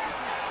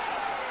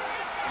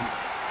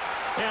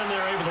 And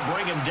they're able to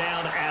bring him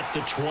down at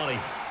the 20.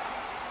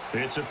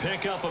 It's a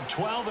pickup of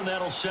 12, and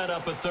that'll set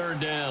up a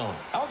 3rd down.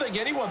 I don't think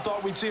anyone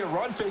thought we'd see a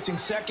run facing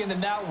 2nd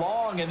and that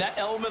long, and that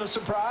element of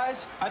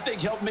surprise, I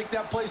think, helped make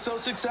that play so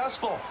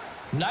successful.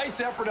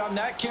 Nice effort on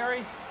that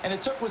carry, and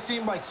it took what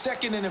seemed like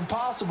 2nd and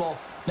impossible,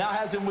 now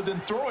has him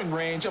within throwing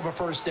range of a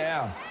 1st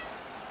down.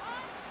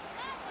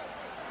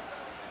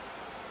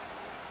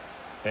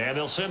 And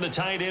they'll send the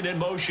tight end in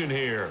motion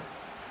here.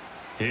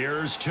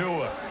 Here's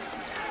Tua.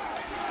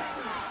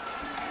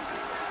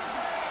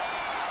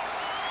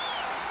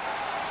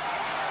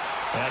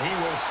 And he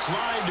will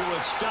slide to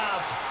a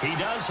stop. He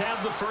does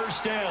have the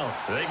 1st down.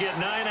 They get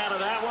 9 out of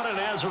that one, and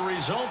as a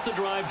result, the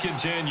drive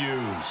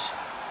continues.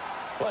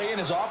 Well, he and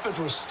his offense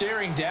were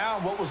staring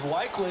down what was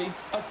likely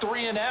a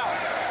 3 and out.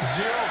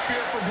 Zero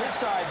fear from his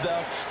side,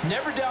 though.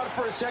 Never doubted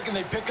for a second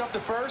they pick up the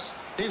 1st.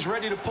 He's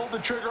ready to pull the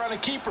trigger on a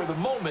keeper the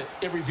moment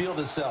it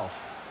revealed itself.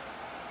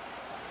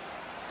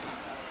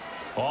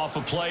 Off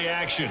of play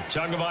action,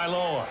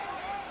 Tagovailoa.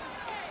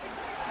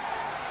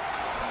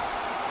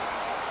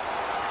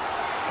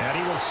 And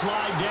he will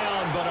slide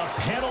down, but a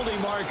penalty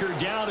marker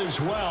down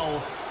as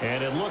well.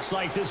 And it looks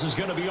like this is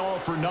going to be all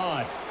for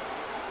naught.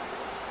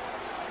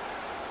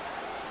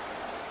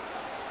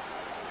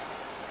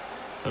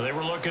 They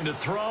were looking to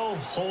throw,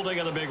 holding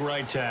on the big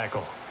right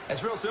tackle.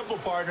 That's real simple,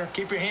 partner.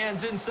 Keep your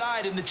hands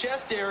inside in the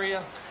chest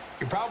area.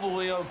 You're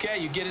probably okay.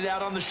 You get it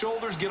out on the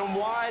shoulders, get them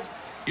wide.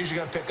 Usually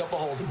going to pick up a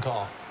holding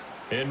call.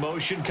 In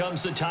motion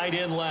comes the tight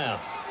end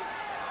left.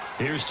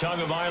 Here's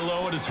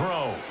Tagovailoa to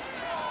throw.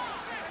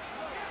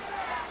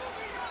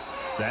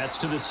 That's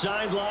to the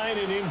sideline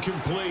and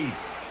incomplete.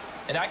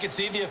 And I can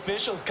see the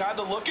officials kind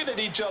of looking at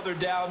each other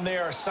down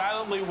there,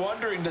 silently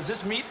wondering, does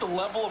this meet the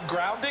level of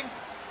grounding?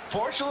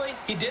 Fortunately,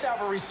 he did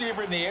have a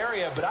receiver in the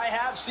area, but I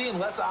have seen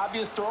less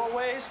obvious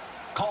throwaways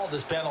called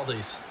as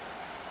penalties.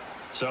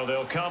 So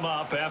they'll come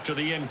up after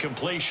the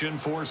incompletion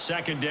for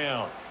 2nd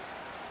down.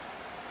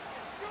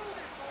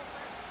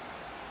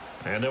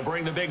 And they'll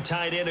bring the big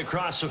tight end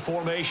across the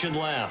formation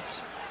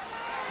left.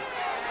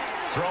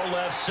 Throw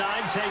left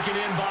side, taken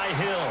in by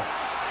Hill.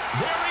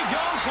 There he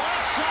goes,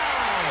 left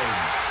side.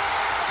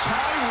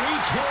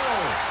 Tyreek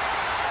Hill.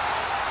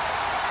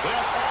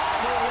 Went all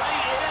the way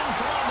in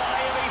for a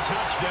Miami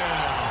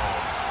touchdown.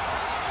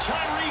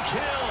 Tyreek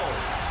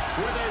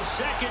Hill with his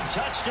 2nd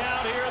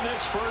touchdown here in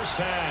this 1st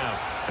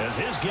half, as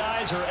his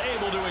guys are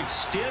able to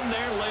extend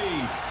their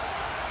lead.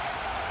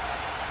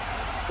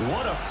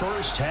 What a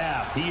 1st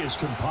half he is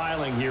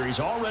compiling here.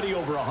 He's already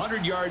over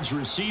 100 yards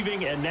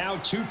receiving and now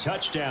 2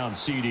 touchdowns,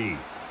 CD.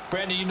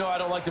 Brandon, you know I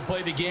don't like to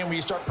play the game where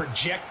you start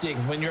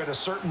projecting when you're at a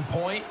certain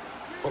point.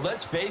 But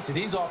let's face it,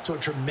 he's off to a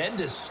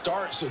tremendous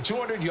start. So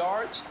 200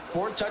 yards,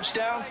 4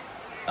 touchdowns.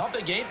 I don't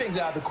think anything's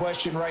out of the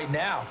question right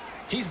now.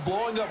 He's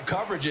blowing up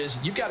coverages.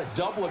 You've got to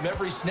double him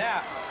every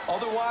snap.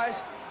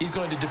 Otherwise, he's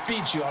going to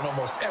defeat you on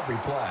almost every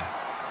play.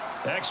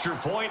 Extra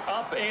point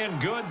up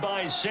and good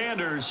by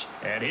Sanders,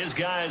 and his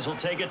guys will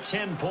take a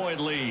 10-point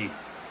lead.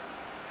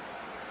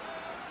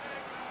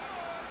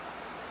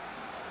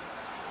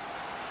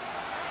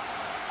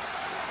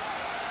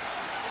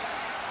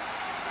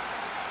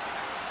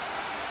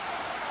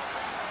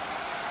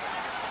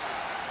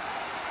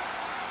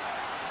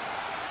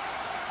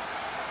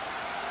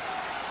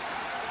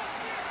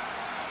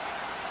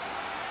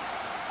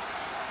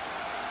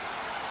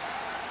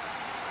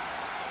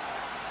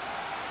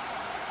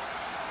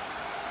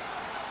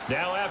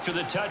 Now after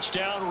the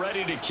touchdown,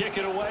 ready to kick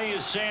it away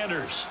is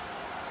Sanders.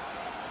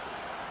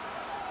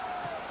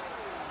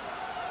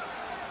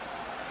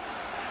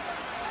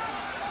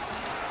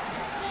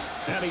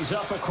 And he's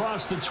up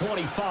across the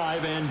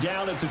 25 and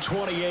down at the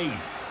 28.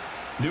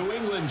 New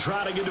England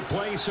trying to get a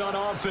place on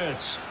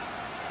offense.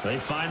 They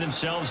find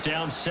themselves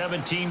down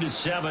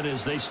 17-7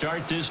 as they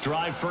start this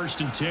drive, 1st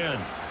and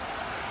 10.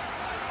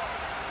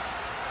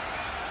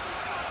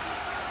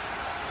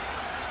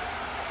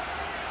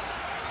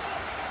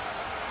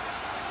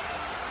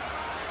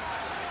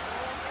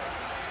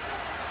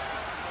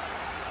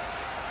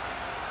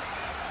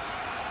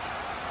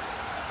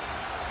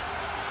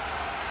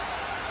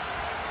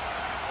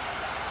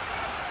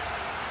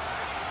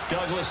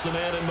 Douglas, the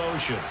man in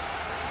motion.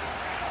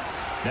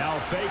 Now a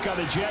fake on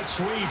the jet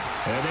sweep,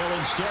 and they'll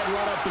instead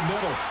run up the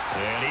middle.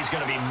 And he's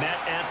going to be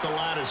met at the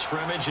line of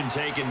scrimmage and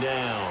taken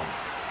down.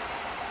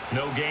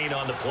 No gain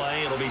on the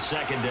play. It'll be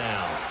 2nd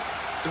down.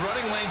 The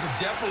running lanes have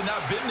definitely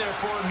not been there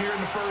for him here in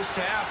the first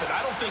half, and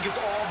I don't think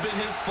it's all been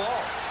his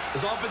fault.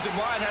 His offensive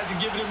line hasn't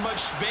given him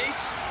much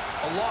space.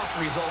 A loss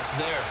results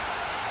there.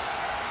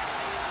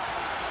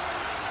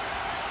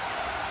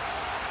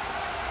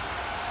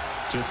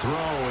 To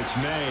throw, it's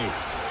May.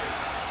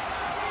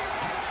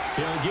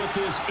 He'll get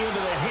this into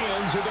the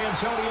hands of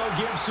Antonio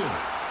Gibson.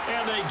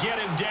 And they get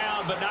him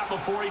down, but not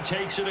before he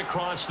takes it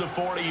across the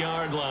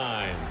 40-yard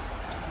line.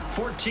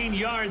 14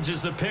 yards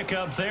is the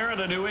pickup there, and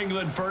a New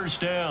England 1st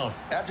down.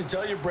 I have to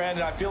tell you,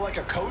 Brandon, I feel like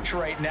a coach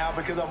right now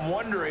because I'm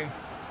wondering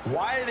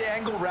why the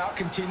angle route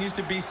continues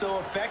to be so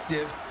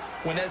effective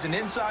when, as an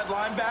inside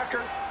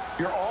linebacker,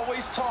 you're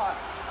always taught,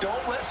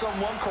 don't let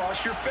someone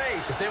cross your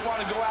face. If they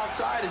want to go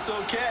outside, it's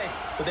okay.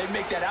 But they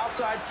make that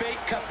outside fake,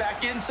 cut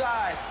back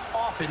inside,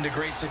 often to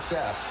great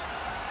success.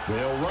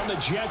 They'll run the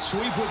jet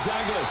sweep with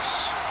Douglas.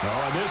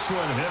 Oh, and this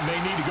one, it may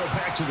need to go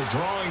back to the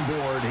drawing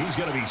board. He's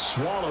going to be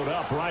swallowed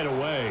up right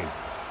away.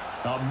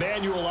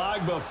 Emmanuel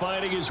Ogbah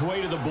finding his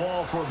way to the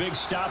ball for a big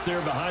stop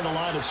there behind the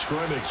line of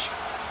scrimmage.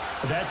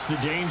 That's the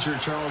danger,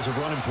 Charles, of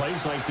running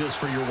plays like this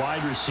for your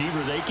wide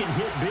receiver. They can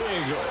hit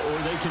big or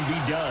they can be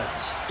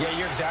duds. Yeah,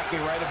 you're exactly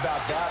right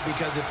about that,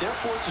 because if they're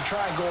forced to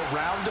try and go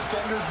around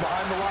defenders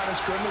behind the line of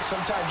scrimmage,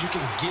 sometimes you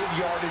can give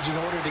yardage in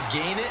order to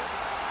gain it.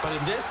 But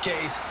in this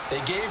case,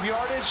 they gave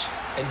yardage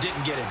and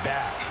didn't get it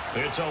back.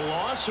 It's a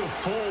loss of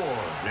 4.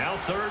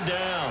 Now 3rd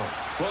down.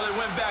 Well, they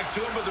went back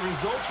to him, but the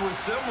results were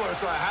similar,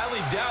 so I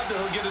highly doubt that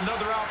he'll get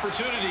another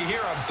opportunity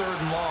here on 3rd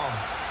and long.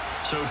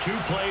 So 2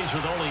 plays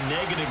with only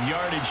negative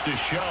yardage to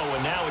show,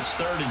 and now it's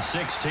 3rd and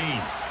 16.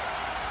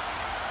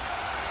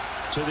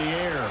 To the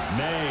air,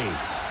 May.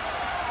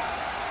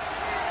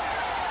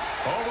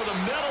 Over the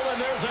middle,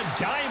 and there's a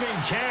diving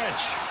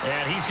catch.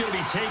 And he's going to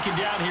be taken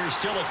down here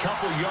still a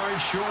couple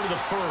yards short of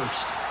the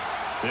 1st.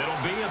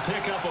 It'll be a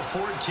pickup of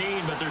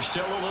 14, but they're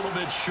still a little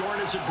bit short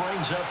as it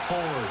brings up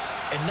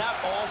 4th. And not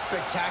all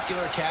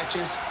spectacular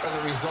catches are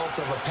the result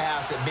of a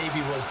pass that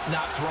maybe was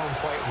not thrown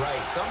quite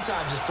right.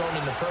 Sometimes it's thrown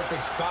in the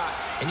perfect spot,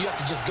 and you have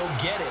to just go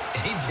get it.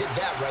 And he did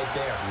that right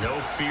there. No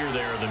fear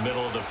there in the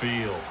middle of the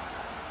field.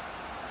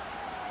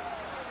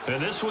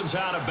 And this one's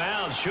out of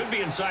bounds. Should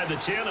be inside the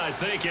 10, I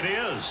think it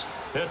is.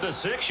 At the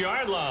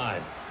 6-yard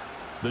line.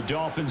 The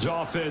Dolphins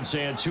offense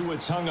and Tua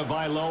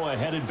Tagovailoa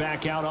headed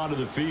back out onto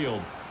the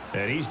field.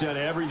 And he's done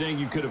everything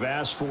you could have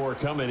asked for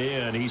coming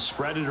in. He's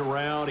spread it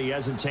around. He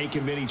hasn't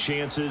taken many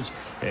chances.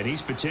 And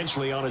he's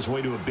potentially on his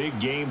way to a big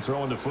game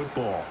throwing the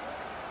football.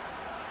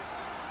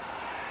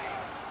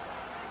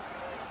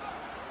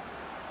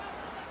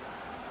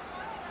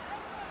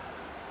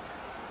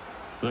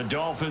 The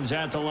Dolphins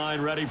at the line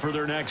ready for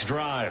their next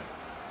drive.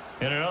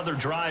 And another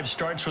drive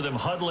starts with them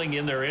huddling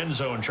in their end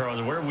zone,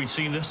 Charles. Where have we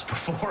seen this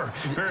before?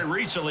 Very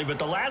recently, but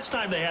the last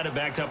time they had it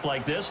backed up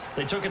like this,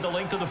 they took it the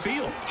length of the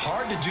field.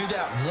 Hard to do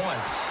that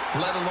once,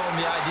 let alone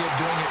the idea of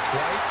doing it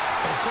twice.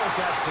 But, of course,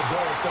 that's the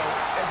goal. So,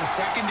 as a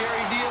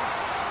secondary deal,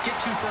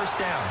 get 2 first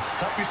downs.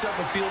 Help yourself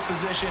with field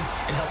position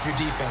and help your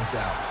defense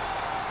out.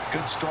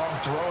 Good, strong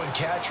throw and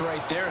catch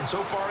right there. And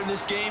so far in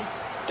this game,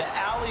 the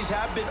alleys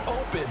have been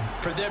open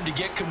for them to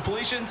get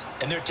completions,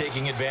 and they're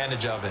taking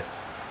advantage of it.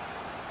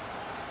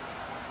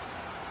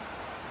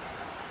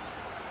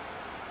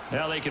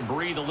 Now they can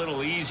breathe a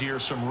little easier,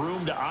 some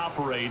room to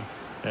operate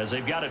as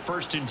they've got it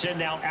 1st and 10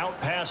 now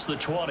out past the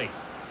 20.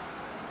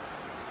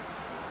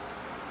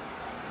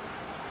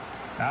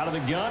 Out of the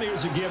gun,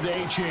 here's a give to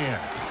Achane.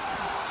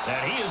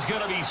 And he is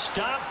going to be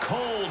stopped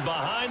cold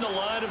behind the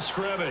line of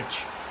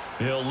scrimmage.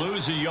 He'll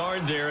lose a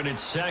yard there, and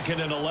it's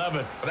 2nd and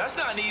 11. Well, that's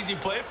not an easy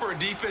play for a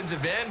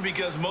defensive end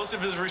because most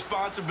of his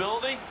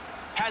responsibility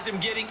has him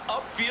getting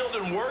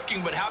upfield and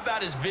working, but how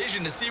about his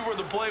vision to see where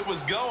the play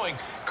was going,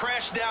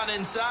 crashed down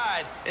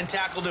inside, and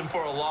tackled him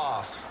for a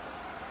loss.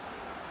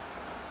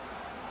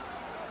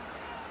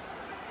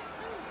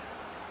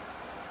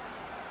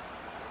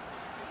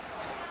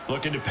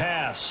 Looking to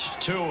pass.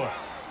 Tua.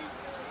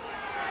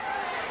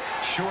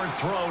 Short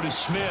throw to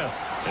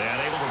Smith.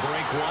 And able to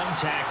break one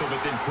tackle,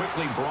 but then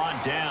quickly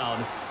brought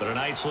down. But a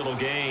nice little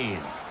gain.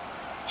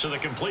 So the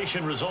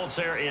completion results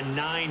there in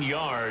 9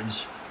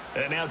 yards.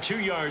 And now 2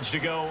 yards to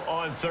go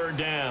on 3rd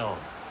down.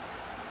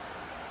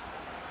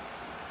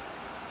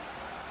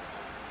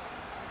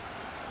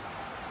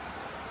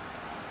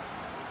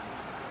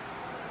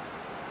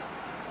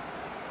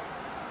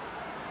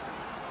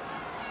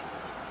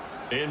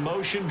 In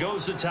motion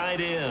goes the tight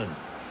end.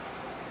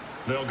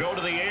 They'll go to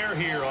the air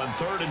here on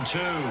 3rd and 2.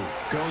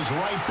 Goes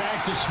right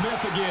back to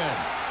Smith again.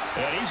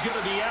 And he's going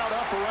to be out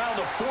up around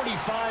the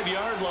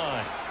 45-yard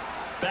line.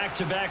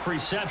 Back-to-back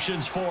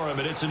receptions for him,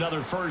 and it's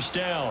another 1st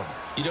down.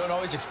 You don't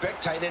always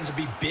expect tight ends to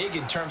be big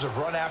in terms of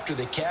run after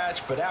the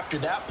catch, but after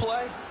that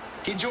play,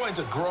 he joins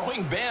a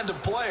growing band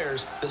of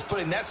players that's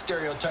putting that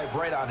stereotype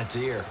right on its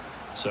ear.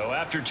 So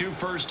after 2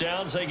 first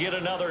downs, they get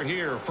another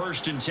here.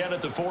 1st and 10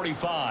 at the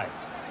 45.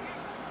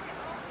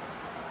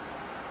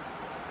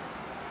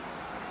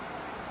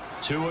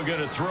 Tua going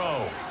to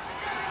throw.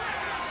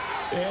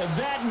 And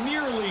that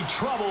nearly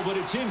trouble, but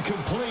it's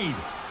incomplete.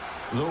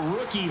 The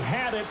rookie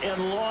had it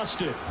and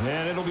lost it,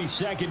 and it'll be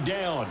 2nd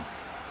down.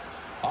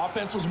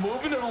 Offense was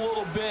moving it a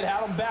little bit,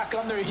 had them back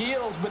on their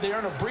heels, but they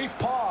earned a brief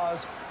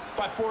pause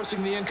by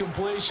forcing the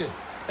incompletion.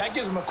 That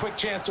gives them a quick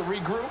chance to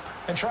regroup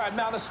and try and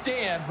mount a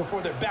stand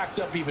before they're backed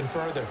up even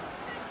further.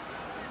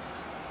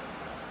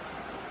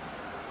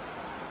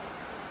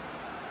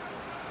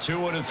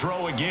 Tua to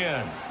throw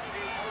again.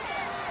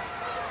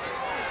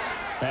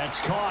 That's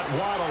caught.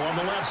 Waddle on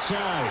the left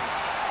side.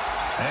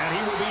 And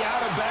he will be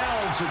out of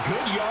bounds. A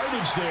good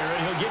yardage there,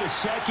 and he'll get a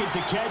second to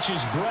catch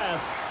his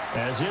breath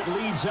as it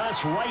leads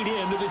us right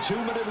into the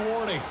 2-minute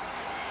warning.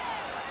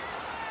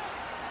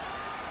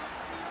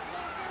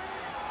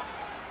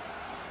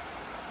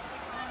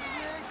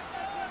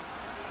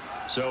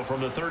 So from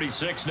the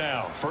 36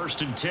 now,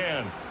 1st and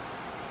 10.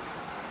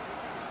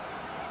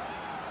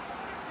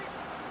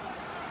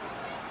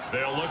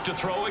 They'll look to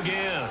throw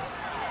again.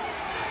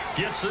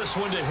 Gets this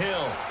one to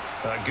Hill.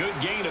 A good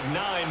gain of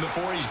 9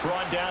 before he's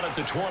brought down at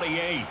the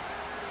 28.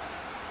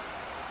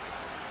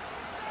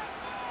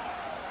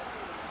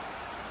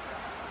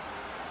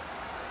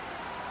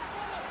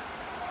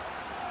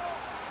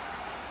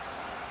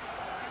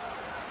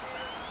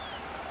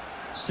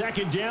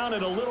 Second down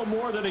and a little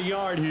more than a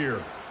yard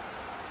here.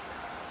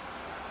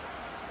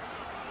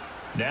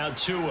 Now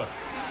Tua.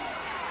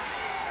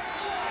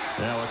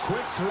 Now a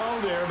quick throw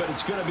there, but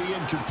it's going to be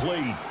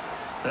incomplete.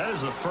 That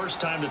is the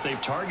first time that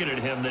they've targeted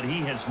him that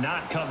he has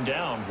not come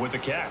down with a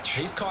catch.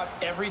 He's caught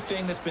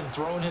everything that's been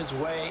thrown his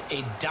way.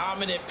 A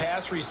dominant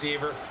pass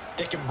receiver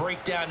that can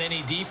break down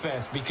any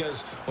defense,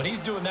 because when he's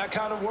doing that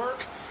kind of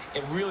work,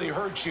 it really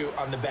hurts you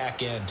on the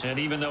back end. And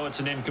even though it's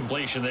an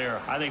incompletion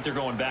there, I think they're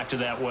going back to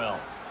that well.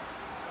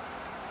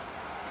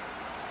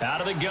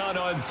 Out of the gun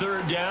on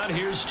 3rd down,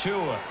 here's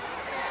Tua.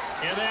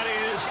 And that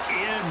is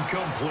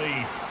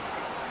incomplete.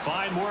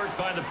 Fine work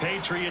by the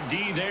Patriot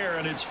D there,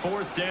 and it's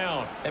 4th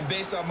down. And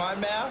based on my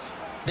math,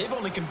 they've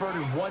only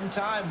converted 1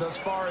 time thus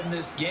far in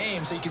this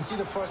game, so you can see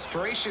the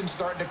frustration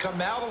starting to come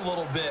out a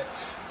little bit.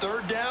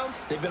 3rd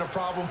downs, they've been a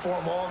problem for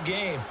them all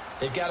game.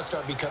 They've got to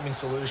start becoming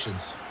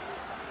solutions.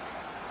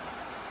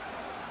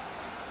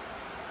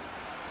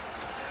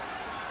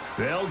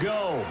 They'll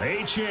go.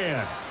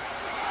 H.N.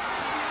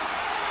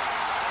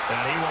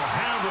 And he will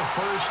have a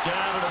 1st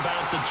down at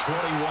about the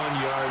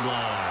 21-yard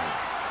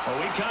line. Well,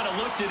 we kind of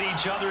looked at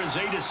each other as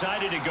they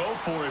decided to go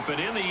for it, but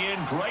in the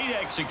end, great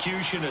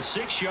execution, a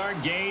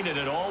 6-yard gain, and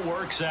it all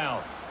works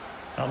out.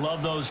 I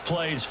love those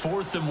plays.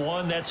 4th and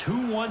 1, that's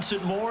who wants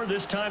it more,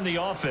 this time the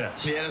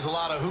offense. Yeah, there's a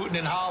lot of hooting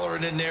and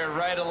hollering in there,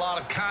 right? A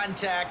lot of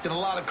contact and a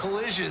lot of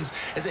collisions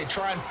as they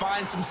try and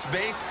find some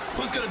space.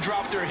 Who's going to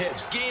drop their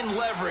hips, gain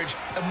leverage,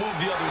 and move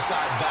the other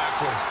side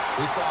backwards?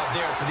 We saw it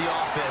there for the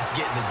offense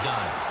getting it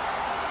done.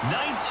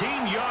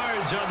 19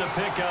 yards on the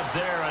pickup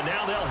there, and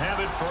now they'll have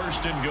it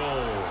 1st and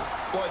goal.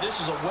 Boy,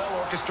 this is a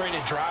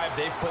well-orchestrated drive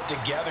they've put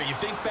together. You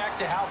think back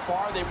to how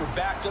far they were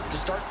backed up to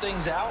start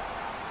things out,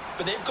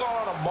 but they've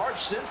gone on a march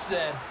since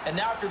then, and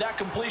now after that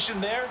completion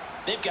there,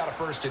 they've got a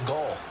 1st and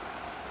goal.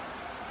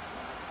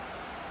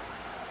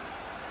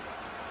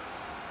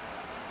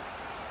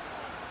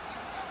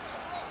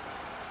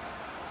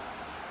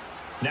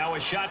 Now a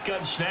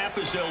shotgun snap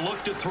as they'll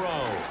look to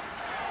throw.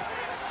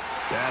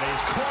 That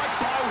is caught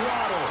by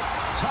Waddle.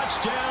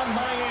 Touchdown,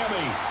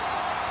 Miami.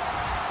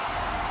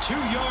 2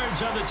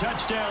 yards on the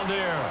touchdown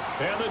there.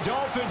 And the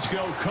Dolphins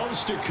go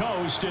coast to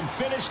coast and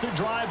finish the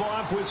drive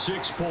off with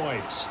 6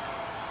 points.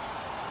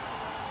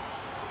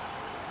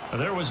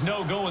 There was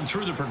no going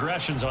through the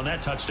progressions on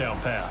that touchdown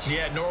pass.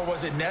 Yeah, nor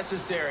was it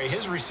necessary.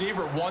 His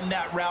receiver won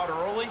that route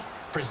early,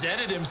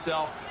 presented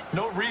himself.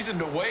 No reason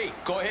to wait.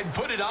 Go ahead and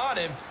put it on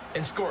him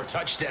and score a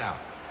touchdown.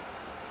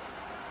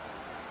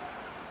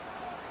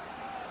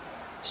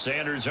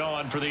 Sanders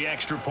on for the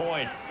extra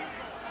point.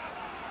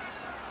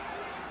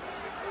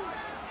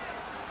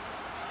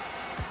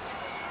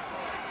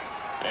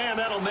 And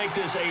that'll make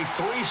this a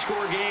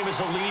 3-score game as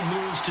the lead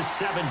moves to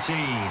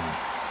 17.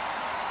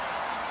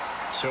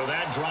 So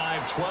that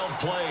drive, 12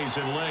 plays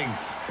in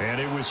length. And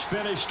it was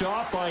finished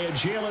off by a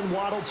Jalen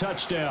Waddle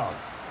touchdown.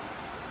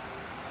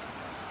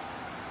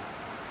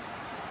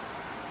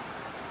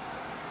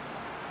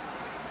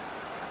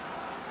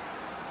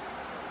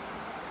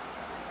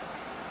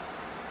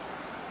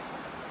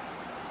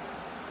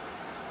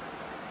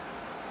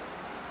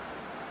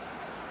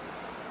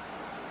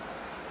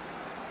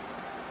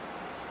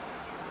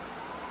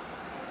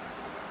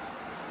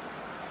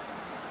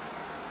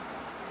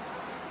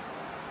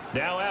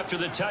 Now after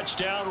the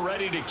touchdown,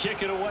 ready to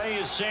kick it away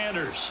is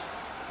Sanders.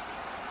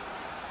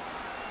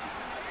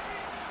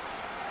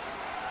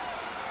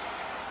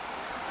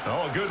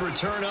 Oh, a good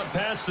return up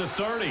past the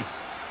 30.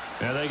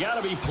 And they got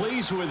to be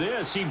pleased with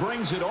this. He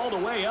brings it all the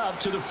way up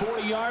to the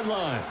 40-yard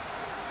line.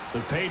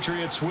 The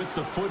Patriots with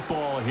the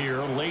football here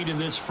late in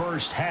this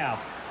first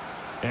half.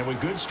 And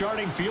with good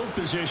starting field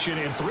position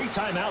and 3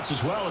 timeouts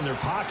as well in their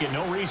pocket,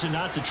 no reason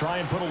not to try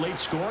and put a late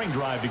scoring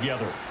drive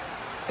together.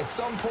 At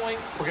some point,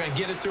 we're going to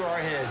get it through our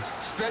heads.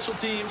 Special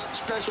teams,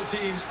 special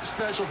teams,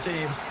 special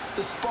teams.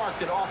 The spark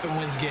that often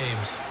wins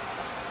games.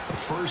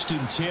 1st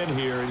and 10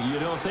 here. You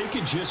know, if they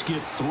could just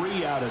get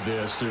 3 out of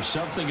this, there's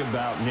something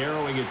about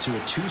narrowing it to a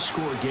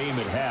 2-score game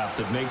at half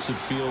that makes it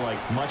feel like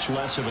much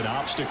less of an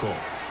obstacle.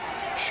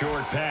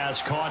 Short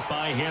pass caught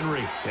by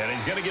Henry. And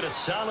he's going to get a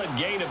solid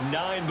gain of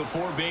 9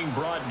 before being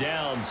brought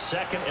down.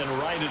 2nd and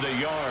right at a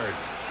yard.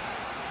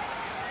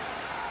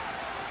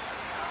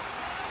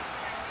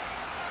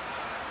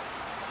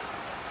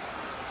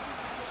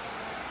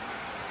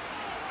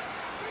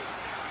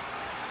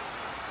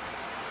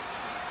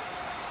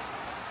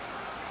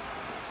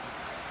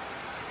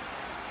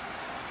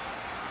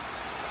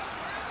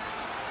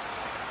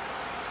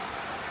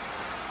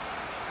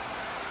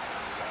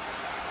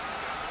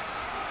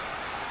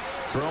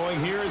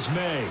 Throwing here is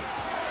May.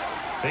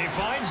 He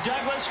finds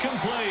Douglas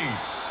complete.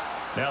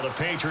 Now the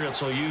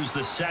Patriots will use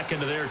the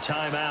 2nd of their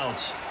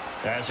timeouts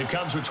as it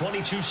comes with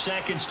 22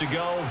 seconds to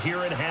go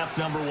here in half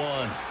number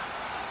 1.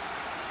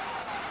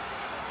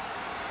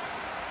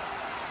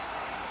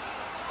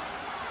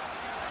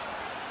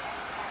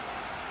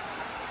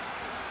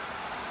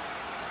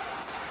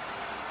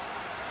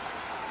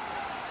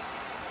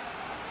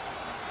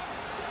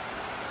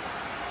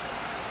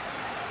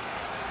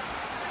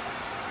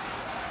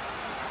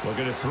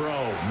 Looking to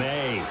throw.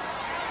 May.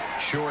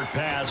 Short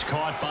pass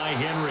caught by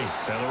Henry.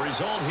 And the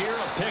result here,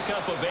 a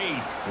pickup of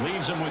 8.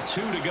 Leaves them with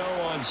 2 to go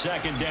on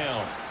 2nd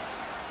down.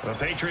 The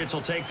Patriots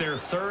will take their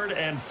 3rd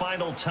and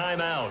final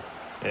timeout.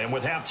 And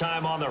with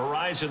halftime on the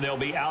horizon, they'll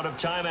be out of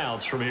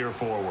timeouts from here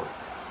forward.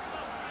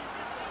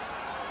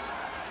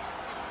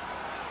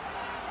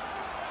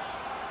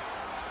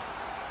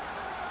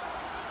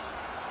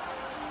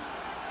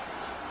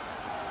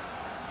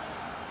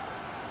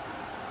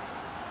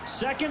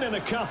 Second and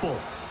a couple.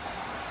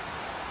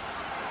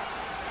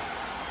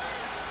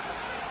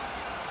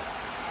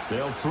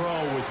 They'll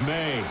throw with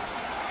May.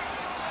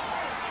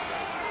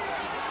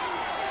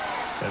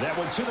 And that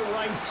one to the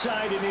right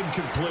side and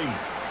incomplete.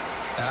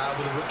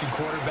 With a rookie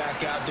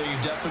quarterback out there,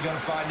 you're definitely going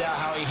to find out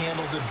how he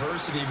handles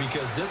adversity,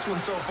 because this one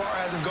so far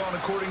hasn't gone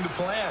according to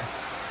plan.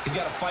 He's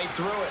got to fight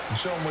through it and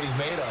show him what he's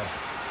made of.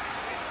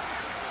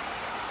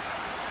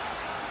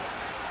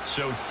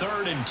 So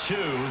 3rd and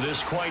 2.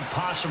 This quite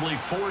possibly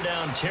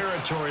 4-down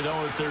territory,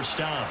 though, if they're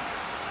stopped.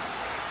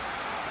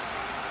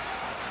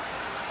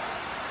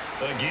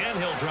 Again,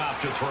 he'll drop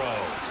to throw.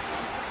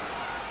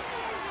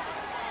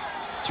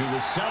 To the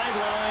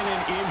sideline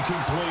and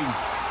incomplete.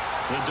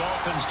 The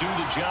Dolphins do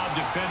the job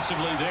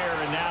defensively there,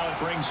 and now it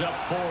brings up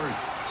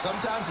 4th.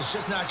 Sometimes it's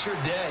just not your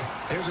day.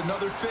 There's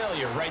another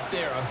failure right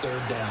there on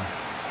 3rd down.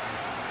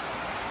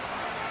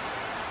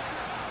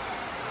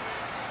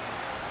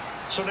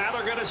 So now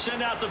they're going to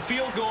send out the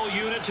field goal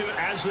unit to,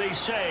 as they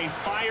say,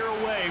 fire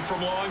away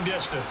from long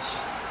distance.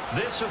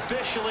 This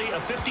officially a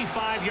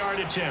 55-yard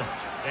attempt.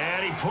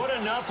 And he put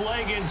enough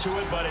leg into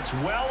it, but it's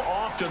well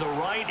off to the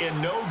right and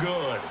no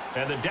good.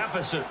 And the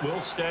deficit will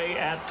stay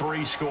at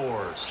 3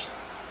 scores.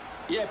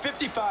 Yeah,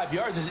 55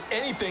 yards is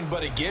anything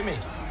but a gimme.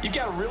 You've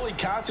got to really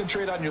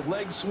concentrate on your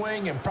leg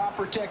swing and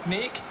proper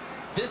technique.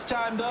 This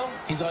time, though,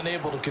 he's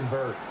unable to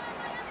convert.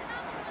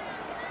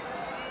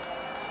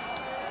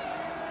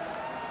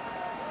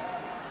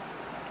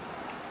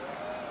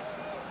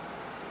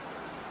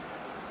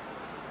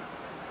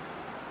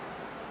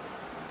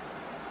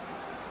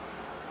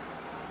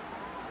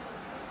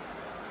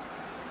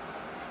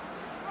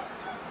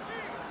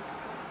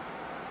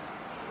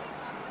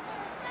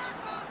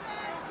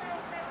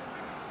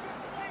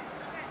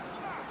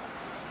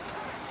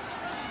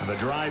 The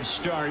drive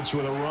starts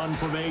with a run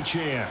from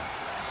Achane.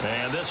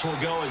 And this will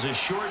go as a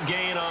short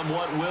gain on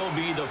what will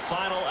be the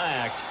final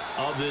act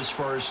of this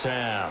first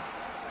half.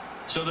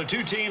 So the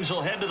two teams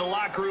will head to the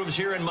locker rooms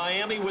here in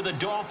Miami with the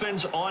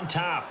Dolphins on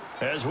top.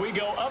 As we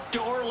go up to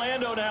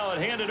Orlando now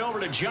and hand it over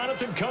to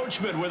Jonathan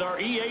Coachman with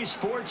our EA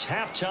Sports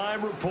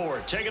Halftime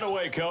Report. Take it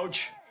away,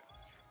 Coach.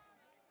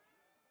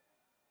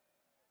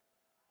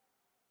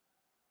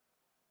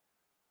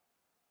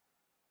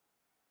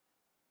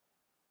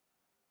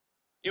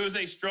 It was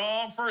a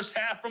strong first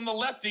half from the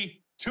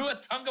lefty,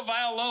 Tua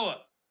Tagovailoa.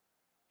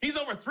 He's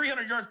over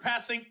 300 yards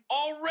passing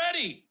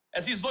already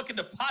as he's looking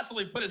to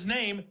possibly put his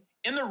name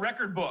in the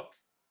record book.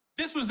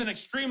 This was an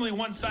extremely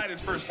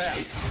one-sided first half.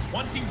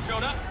 One team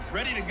showed up,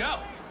 ready to go.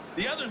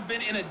 The other's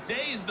been in a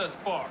daze thus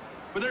far,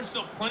 but there's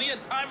still plenty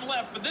of time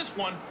left for this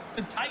one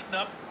to tighten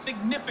up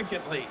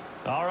significantly.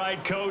 All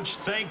right, Coach,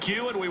 thank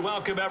you, and we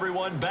welcome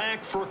everyone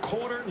back for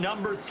quarter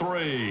number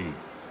 3.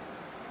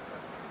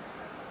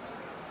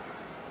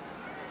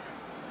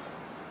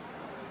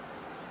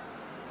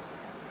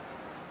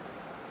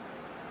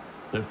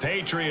 The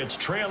Patriots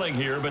trailing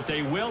here, but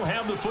they will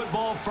have the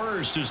football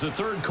first as the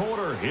third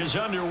quarter is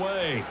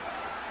underway.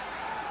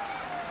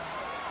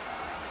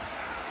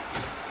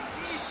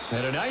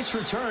 And a nice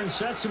return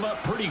sets them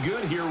up pretty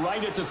good here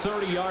right at the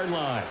 30-yard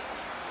line.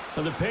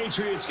 And the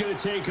Patriots going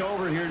to take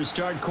over here to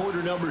start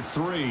quarter number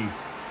 3.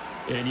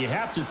 And you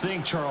have to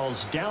think,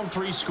 Charles, down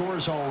 3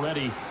 scores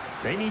already.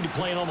 They need to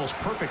play an almost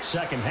perfect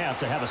second half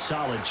to have a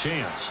solid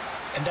chance.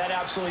 And that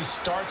absolutely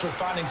starts with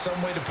finding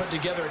some way to put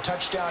together a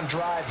touchdown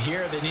drive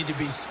here. They need to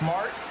be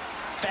smart,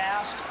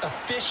 fast,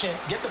 efficient,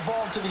 get the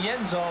ball into the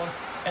end zone,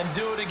 and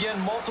do it again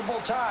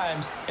multiple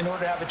times in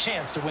order to have a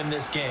chance to win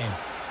this game.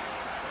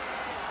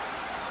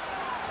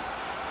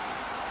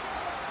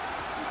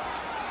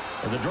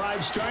 And the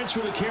drive starts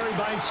with a carry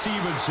by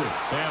Stevenson.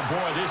 And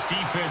boy, this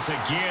defense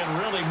again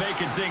really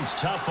making things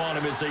tough on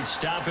him as they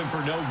stop him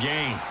for no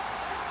gain.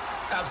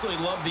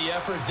 Absolutely love the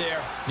effort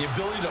there. The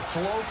ability to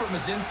flow from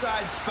his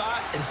inside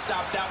spot and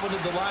stop that one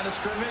at the line of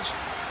scrimmage.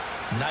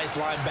 Nice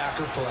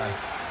linebacker play.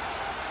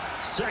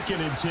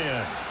 2nd and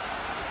 10.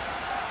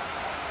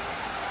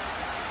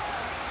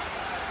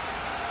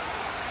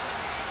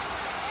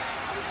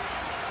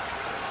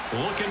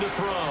 Looking to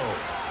throw.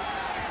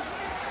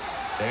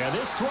 And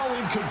this throw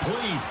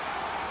incomplete.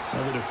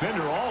 Now the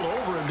defender all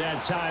over him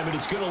that time, and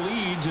it's going to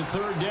lead to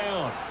 3rd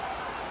down.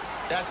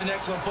 That's an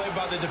excellent play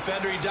by the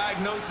defender. He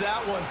diagnosed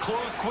that one,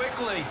 closed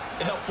quickly,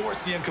 and helped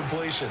force the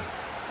incompletion.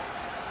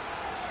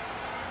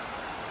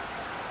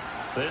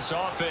 This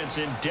offense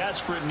in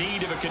desperate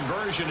need of a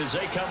conversion as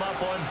they come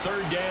up on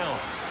 3rd down.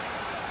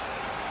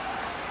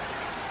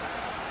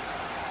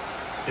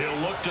 He'll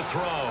look to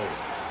throw.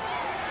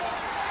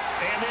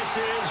 And this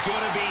is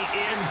going to be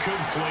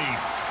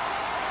incomplete.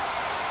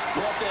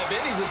 Well, if they have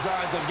any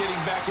designs of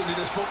getting back into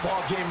this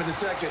football game in the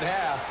second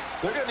half,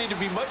 they're going to need to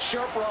be much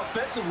sharper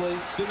offensively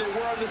than they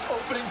were on this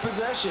opening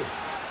possession.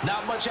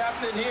 Not much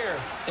happening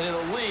here, and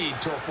it'll lead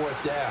to a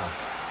 4th down.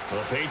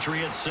 The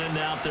Patriots send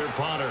out their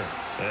punter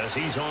as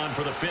he's on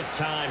for the 5th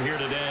time here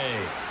today.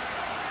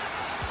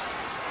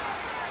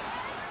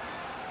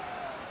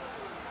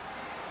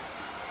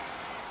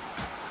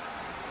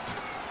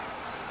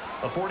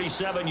 A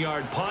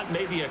 47-yard punt,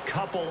 maybe a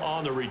couple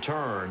on the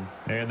return.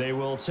 And they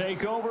will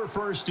take over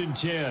 1st and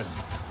 10.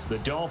 The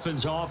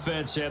Dolphins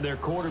offense and their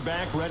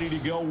quarterback ready to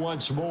go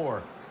once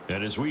more.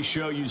 And as we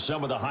show you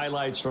some of the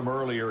highlights from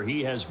earlier,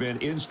 he has been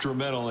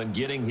instrumental in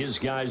getting his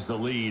guys the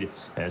lead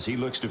as he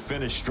looks to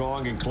finish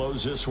strong and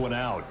close this one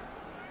out.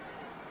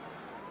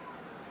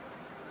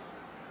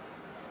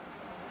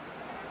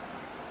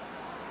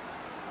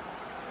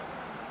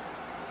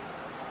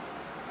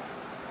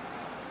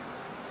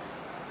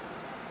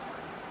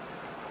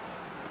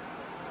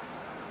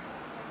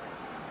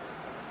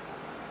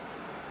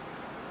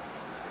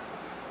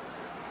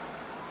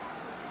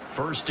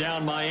 First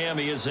down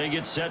Miami as they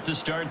get set to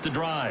start the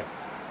drive.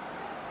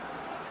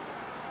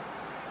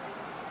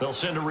 They'll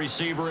send a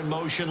receiver in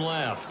motion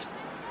left.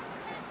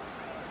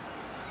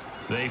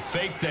 They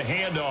fake the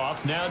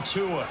handoff. Now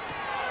Tua.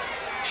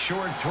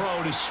 Short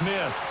throw to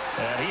Smith.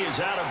 And he is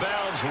out of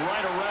bounds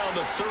right around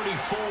the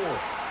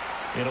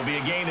 34. It'll be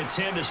a gain of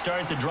 10 to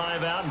start the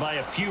drive out by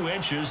a few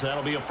inches.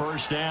 That'll be a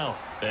 1st down.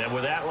 And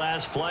with that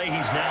last play,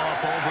 he's now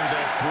up over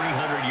that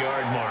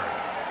 300-yard mark.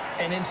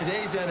 And in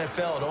today's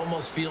NFL, it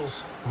almost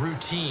feels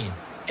routine.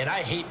 And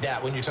I hate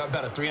that when you talk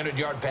about a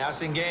 300-yard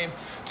passing game.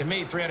 To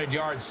me, 300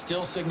 yards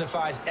still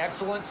signifies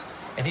excellence,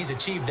 and he's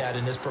achieved that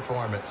in this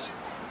performance.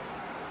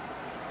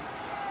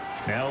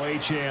 Now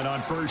Achane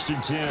on 1st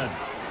and 10.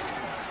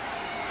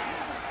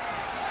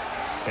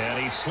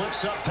 And he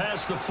slips up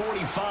past the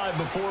 45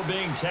 before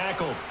being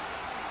tackled.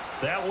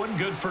 That one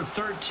good for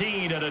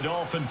 13 and a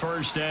Dolphin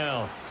 1st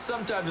down.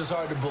 Sometimes it's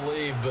hard to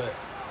believe, but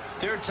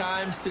there are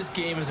times this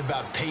game is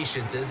about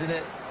patience, isn't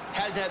it?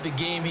 Has had the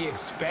game he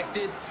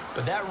expected,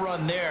 But that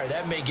run there,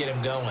 that may get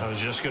him going. I was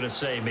just going to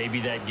say,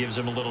 maybe that gives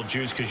him a little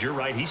juice because you're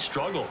right. He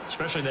struggled,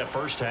 especially in that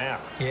first half.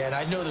 Yeah, and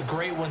I know the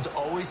great ones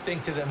always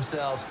think to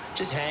themselves,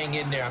 just hang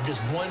in there. I'm just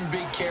one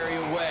big carry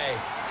away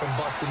from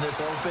busting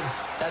this open.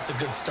 That's a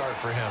good start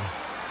for him.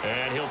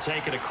 And he'll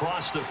take it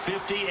across the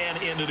 50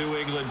 and into New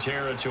England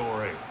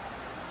territory.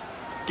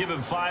 Give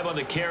him 5 on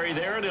the carry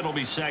there, and it'll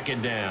be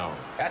second down.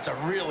 That's a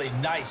really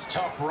nice,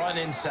 tough run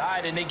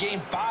inside, and they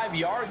gained 5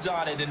 yards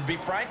on it. And to be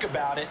frank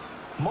about it,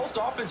 most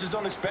offenses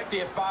don't expect to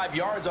get 5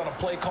 yards on a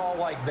play call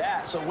like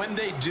that. So when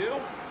they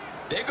do,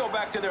 they go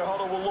back to their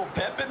huddle with a little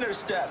pep in their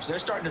steps. They're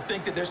starting to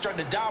think that they're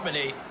starting to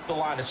dominate the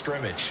line of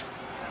scrimmage.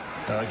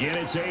 Again,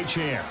 it's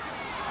Achane.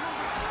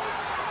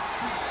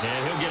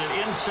 And he'll get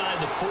it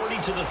inside the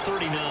 40 to the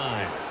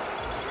 39.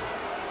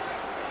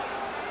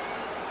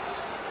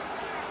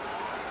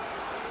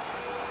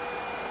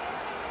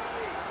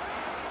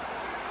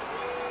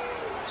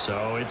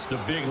 So it's the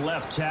big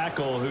left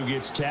tackle who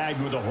gets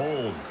tagged with a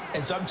hold.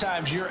 And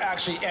sometimes you're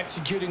actually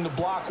executing the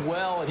block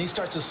well, and he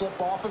starts to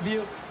slip off of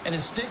you, and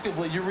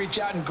instinctively you reach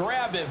out and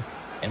grab him.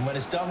 And when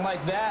it's done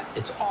like that,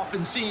 it's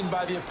often seen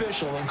by the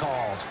official and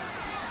called.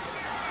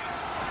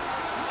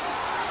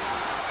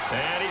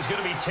 And he's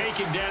going to be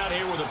taken down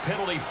here with a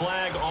penalty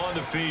flag on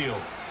the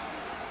field.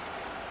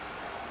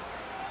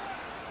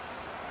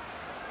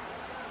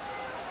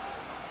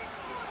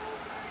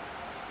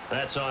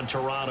 That's on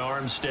Teron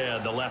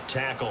Armstead, the left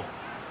tackle.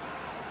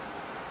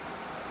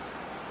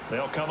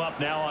 They'll come up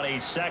now on a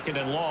 2nd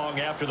and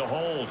long after the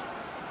hold.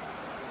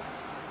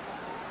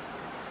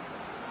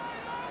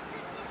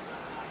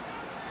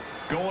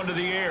 Going to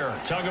the air,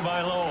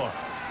 Tagovailoa.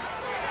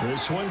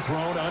 This one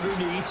thrown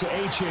underneath to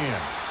Achane.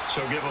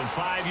 So give him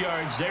 5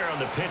 yards there on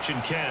the pitch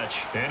and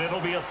catch. And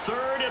it'll be a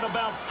 3rd and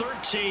about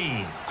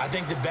 13. I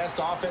think the best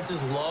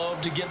offenses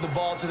love to get the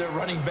ball to their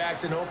running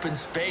backs in open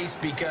space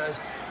because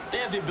they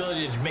have the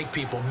ability to make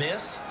people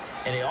miss,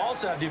 and they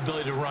also have the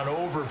ability to run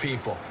over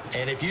people.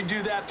 And if you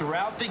do that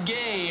throughout the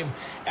game,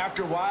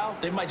 after a while,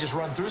 they might just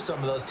run through some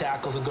of those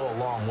tackles and go a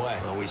long way.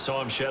 Well, we saw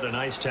him shed a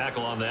nice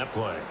tackle on that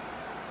play.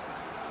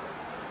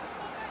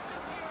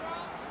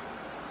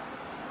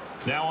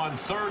 Now on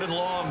 3rd and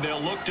long, they'll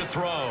look to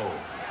throw.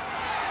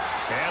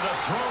 And the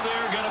throw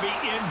there going to be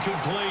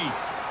incomplete.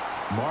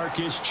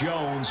 Marcus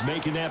Jones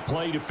making that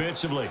play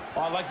defensively.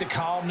 I like the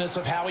calmness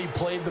of how he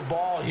played the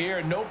ball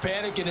here. No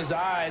panic in his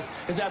eyes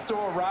as that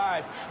throw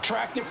arrived.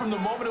 Tracked it from the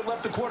moment it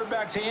left the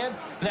quarterback's hand,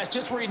 and that's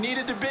just where he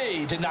needed to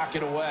be to knock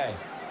it away.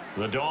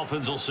 The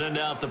Dolphins will send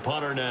out the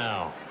punter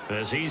now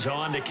as he's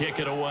on to kick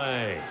it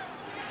away.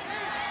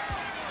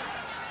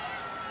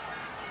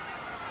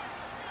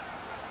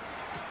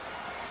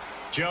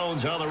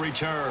 Jones on the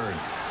return.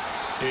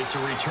 It's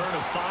a return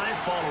of 5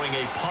 following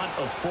a punt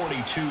of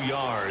 42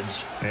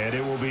 yards. And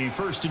it will be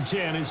 1st and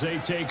 10 as they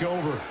take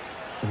over.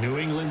 New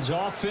England's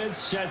offense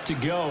set to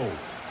go.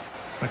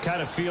 I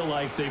kind of feel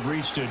like they've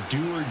reached a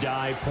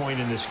do-or-die point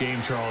in this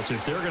game, Charles.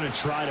 If they're going to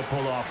try to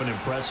pull off an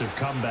impressive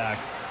comeback,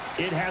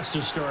 it has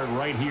to start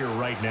right here,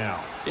 right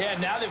now. Yeah,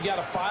 now they've got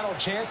a final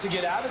chance to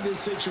get out of this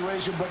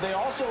situation, but they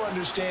also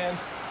understand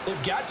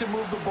they've got to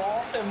move the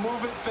ball and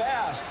move it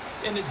fast.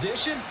 In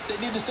addition, they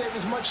need to save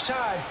as much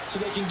time so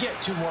they can get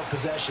 2 more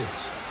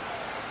possessions.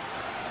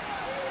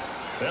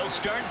 They'll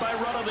start by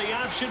running the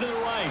option to the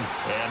right.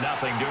 And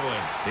nothing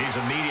doing. He's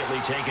immediately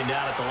taken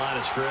down at the line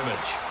of scrimmage.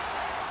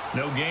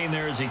 No gain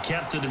there as he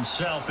kept it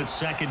himself. It's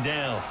 2nd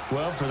down.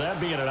 Well, for that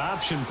being an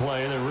option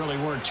play, there really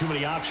weren't too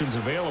many options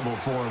available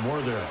for him,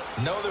 were there?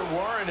 No, there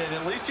weren't, and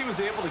at least he was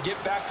able to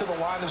get back to the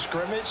line of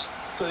scrimmage,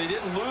 so they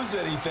didn't lose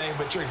anything,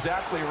 but you're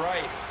exactly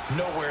right.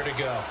 Nowhere to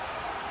go.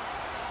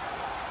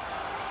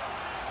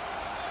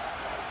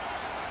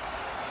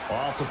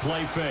 Off the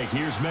play fake.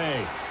 Here's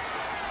May.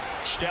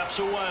 Steps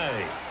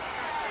away.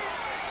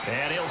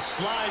 And he'll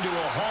slide to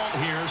a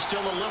halt here.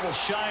 Still a little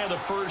shy of the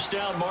 1st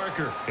down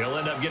marker. He'll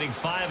end up getting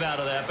 5 out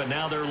of that, but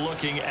now they're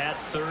looking at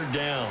 3rd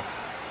down.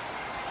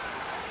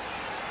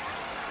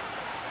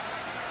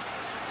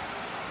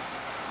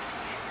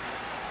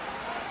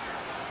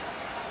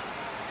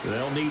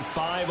 They'll need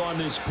 5 on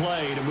this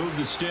play to move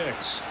the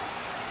sticks.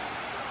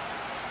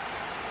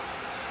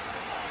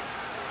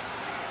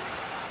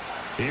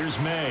 Here's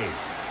May.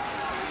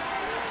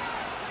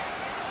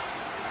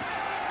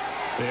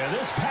 And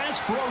this pass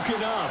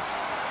broken up.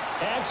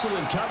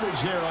 Excellent coverage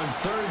there on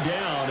 3rd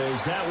down,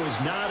 as that was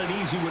not an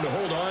easy one to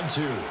hold on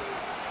to.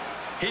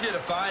 He did a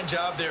fine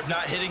job there of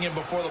not hitting him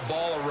before the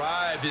ball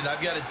arrived, and I've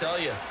got to tell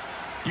you,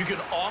 you can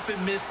often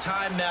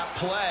mistime that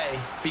play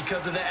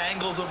because of the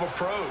angles of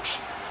approach.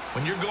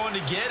 When you're going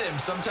to get him,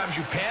 sometimes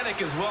you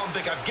panic as well and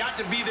think, I've got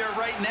to be there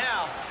right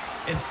now.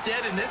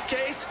 Instead, in this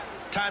case,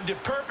 timed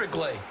it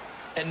perfectly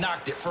and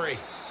knocked it free.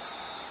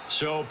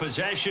 So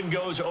possession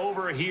goes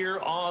over here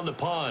on the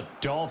punt.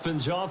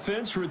 Dolphins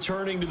offense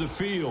returning to the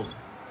field.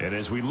 And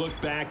as we look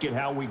back at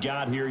how we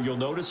got here, you'll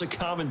notice a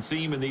common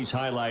theme in these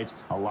highlights.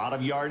 A lot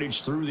of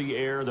yardage through the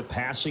air. The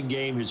passing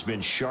game has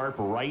been sharp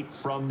right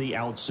from the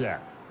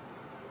outset.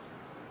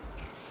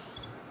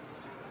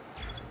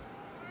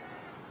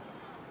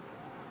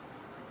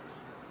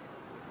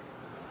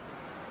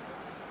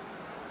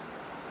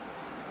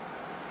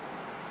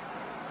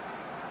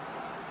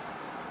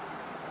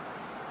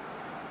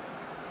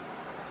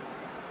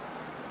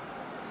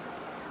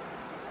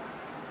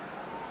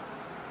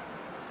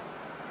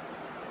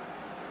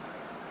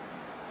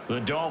 The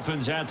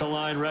Dolphins at the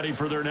line ready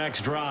for their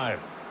next drive.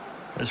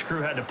 This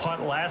crew had to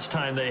punt last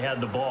time they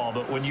had the ball,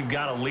 but when you've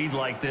got a lead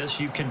like this,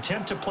 you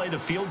content to play the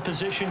field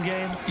position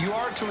game? You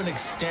are to an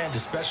extent,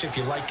 especially if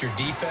you like your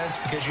defense,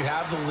 because you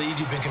have the lead,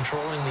 you've been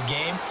controlling the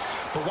game.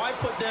 But why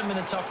put them in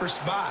a tougher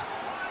spot?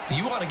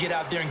 You want to get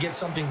out there and get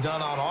something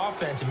done on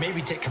offense and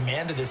maybe take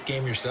command of this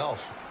game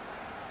yourself.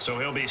 So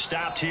he'll be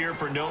stopped here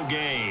for no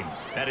gain.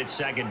 And it's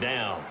second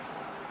down.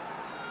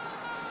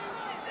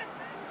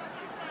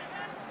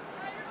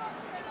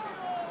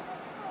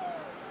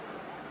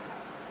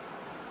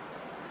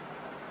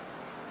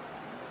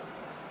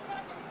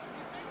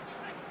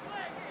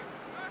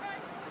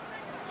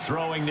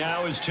 Throwing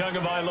now is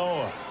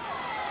Tagovailoa.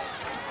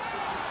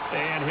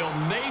 And he'll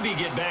maybe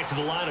get back to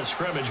the line of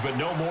scrimmage, but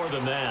no more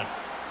than that.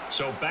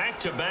 So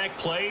back-to-back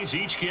plays,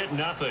 each get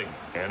nothing.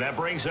 And that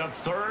brings up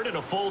third and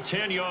a full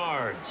 10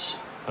 yards.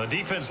 The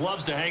defense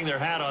loves to hang their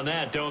hat on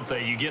that, don't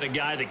they? You get a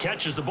guy that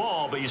catches the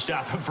ball, but you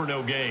stop him for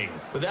no gain.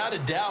 Without a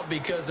doubt,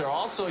 because they're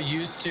also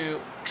used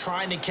to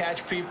trying to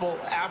catch people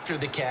after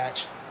the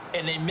catch,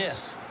 and they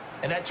miss.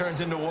 And that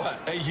turns into what?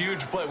 A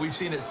huge play. We've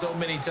seen it so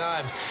many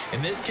times.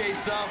 In this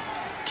case, though,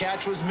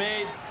 catch was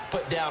made,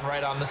 put down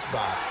right on the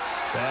spot.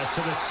 Pass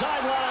to the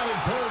sideline and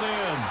pulled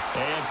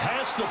in. And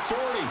past the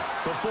 40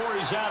 before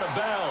he's out of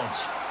bounds.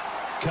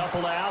 Couple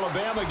of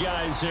Alabama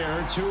guys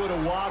there. Two and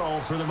a Waddle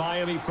for the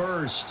Miami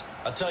first.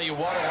 I'll tell you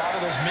what, a lot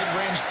of those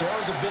mid-range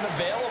throws have been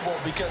available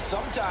because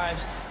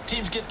sometimes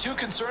teams get too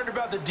concerned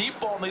about the deep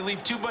ball and they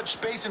leave too much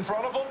space in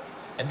front of them.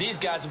 And these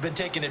guys have been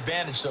taking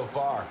advantage so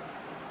far.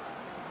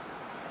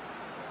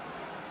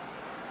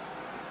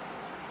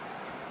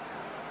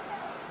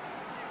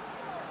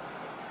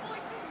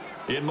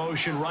 In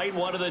motion right,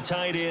 one of the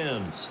tight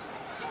ends.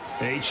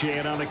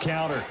 Achane on the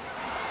counter.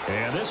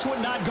 And this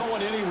one not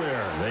going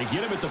anywhere. They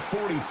get him at the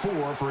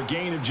 44 for a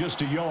gain of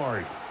just a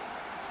yard.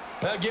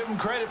 Well, give them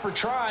credit for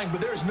trying,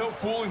 but there's no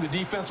fooling the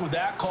defense with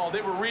that call.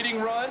 They were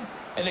reading run,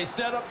 and they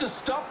set up to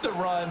stop the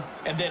run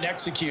and then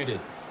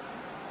executed.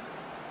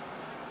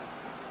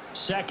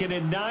 2nd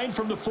and 9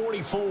 from the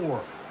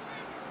 44.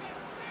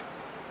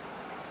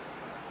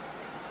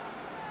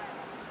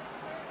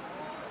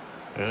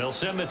 And they'll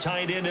send the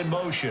tight end in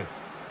motion.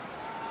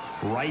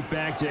 Right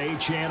back to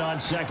Achane on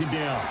 2nd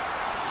down.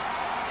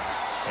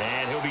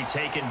 And he'll be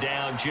taken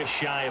down just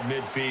shy of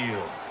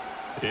midfield.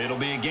 It'll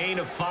be a gain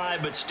of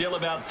 5, but still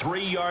about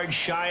 3 yards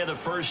shy of the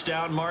first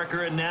down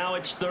marker, and now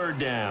it's 3rd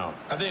down.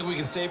 I think we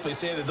can safely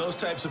say that those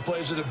types of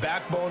plays are the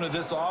backbone of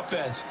this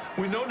offense.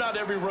 We know not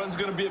every run's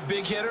going to be a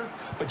big hitter,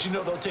 but you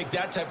know they'll take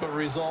that type of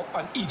result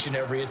on each and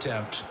every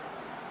attempt.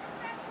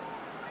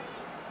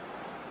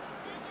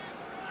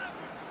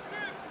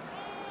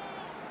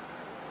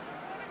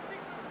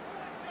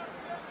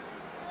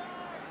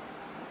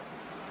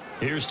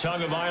 Here's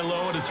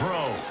Tagovailoa to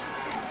throw.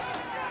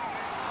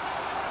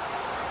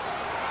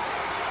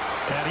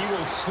 And he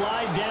will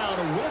slide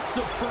down with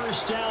the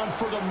first down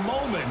for the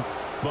moment,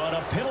 but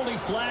a penalty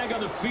flag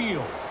on the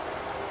field.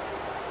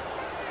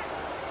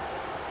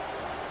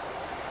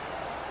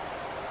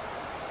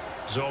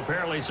 So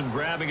apparently some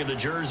grabbing of the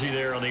jersey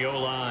there on the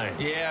O-line.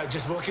 Yeah,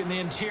 just look in the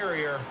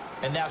interior,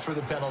 and that's where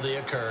the penalty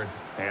occurred.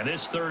 And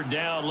this 3rd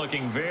down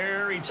looking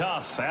very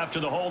tough after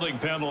the holding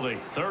penalty.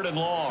 3rd and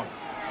long.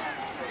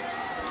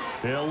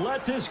 They'll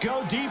let this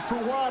go deep for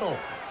Waddle.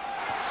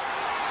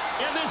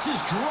 And this is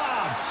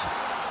dropped.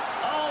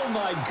 Oh,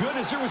 my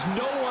goodness. There was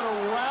no one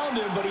around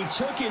him, but he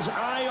took his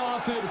eye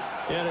off it,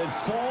 and it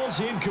falls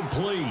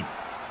incomplete.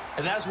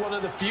 And that's one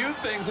of the few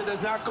things that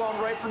has not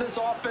gone right for this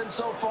offense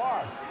so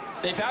far.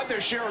 They've had their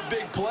share of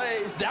big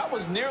plays. That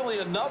was nearly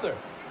another.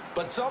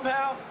 But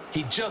somehow,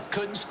 he just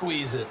couldn't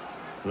squeeze it.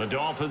 The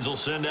Dolphins will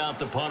send out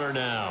the punter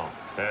now,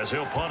 as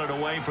he'll punt it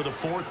away for the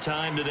 4th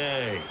time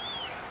today.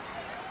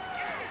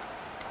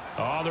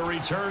 On the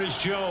return is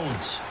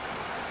Jones.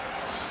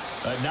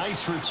 A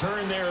nice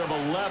return there of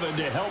 11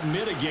 to help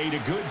mitigate a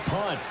good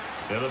punt.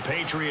 And the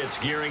Patriots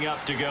gearing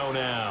up to go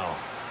now.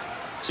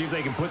 See if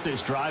they can put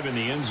this drive in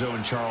the end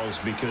zone, Charles,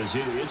 because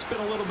it's been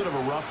a little bit of a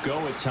rough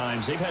go at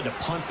times. They've had to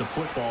punt the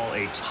football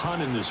a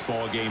ton in this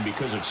ball game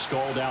because of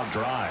stalled-out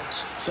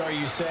drives. So are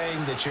you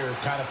saying that you're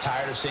kind of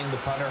tired of seeing the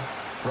punter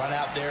run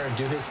out there and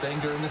do his thing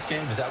during this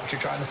game? Is that what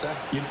you're trying to say?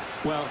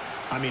 Well,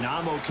 I mean,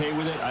 I'm okay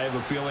with it. I have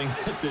a feeling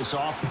that this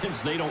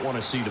offense, they don't want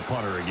to see the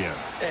punter again.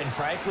 And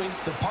frankly,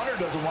 the punter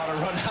doesn't want to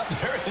run out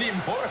there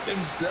anymore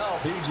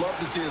himself. He'd love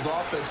to see his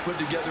offense put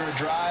together a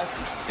drive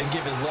and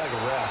give his leg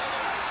a rest.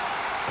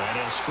 And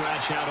he'll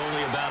scratch out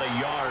only about a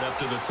yard up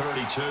to the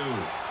 32.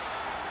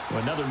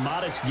 Well, another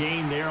modest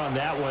gain there on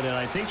that one. And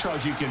I think,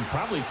 Charles, you can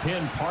probably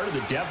pin part of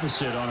the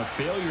deficit on a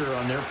failure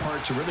on their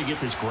part to really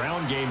get this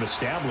ground game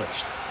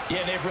established.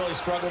 Yeah, they've really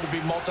struggled to be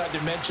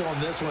multidimensional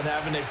in this one,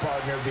 haven't they,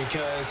 partner?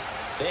 Because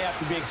they have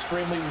to be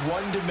extremely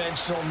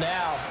one-dimensional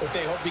now if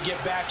they hope to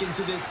get back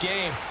into this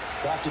game.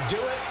 They'll have to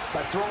do it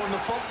by throwing the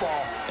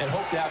football and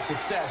hope to have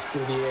success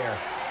through the air.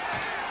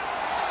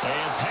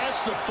 And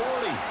past the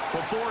 40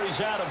 before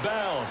he's out of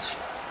bounds.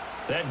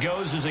 That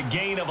goes as a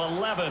gain of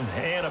 11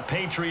 and a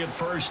Patriot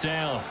first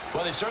down.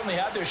 Well, they certainly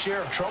had their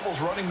share of troubles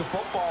running the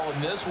football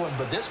in this one,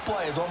 but this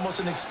play is almost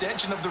an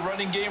extension of the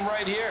running game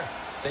right here.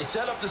 They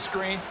set up the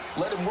screen,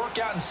 let him work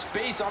out in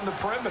space on the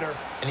perimeter,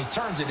 and he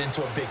turns it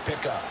into a big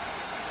pickup.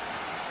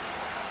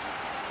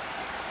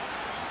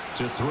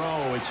 To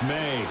throw, it's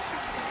May.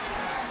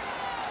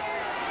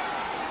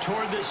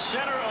 Toward the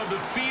center of the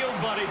field,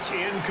 but it's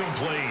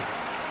incomplete.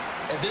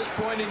 At this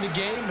point in the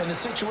game, in the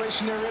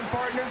situation they're in,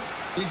 partner,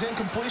 these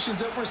incompletions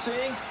that we're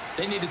seeing,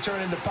 they need to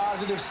turn into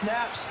positive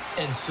snaps,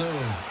 and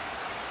soon.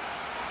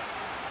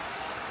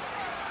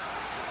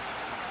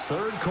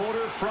 Third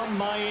quarter from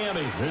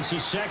Miami. This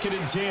is 2nd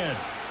and 10.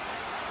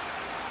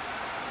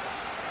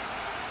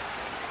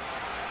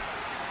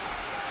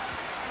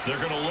 They're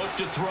going to look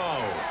to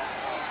throw.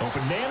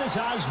 Open man is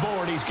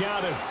Osborne. He's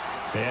got it.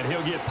 And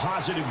he'll get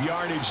positive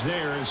yardage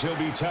there as he'll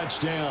be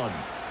touchdown.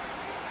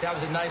 That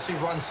was a nicely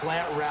run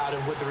slant route,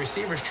 and what the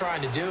receiver's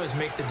trying to do is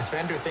make the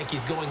defender think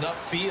he's going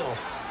upfield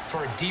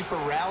for a deeper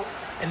route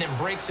and then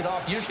breaks it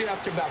off, usually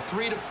after about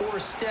 3 to 4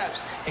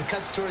 steps, and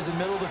cuts towards the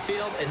middle of the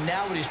field. And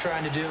now what he's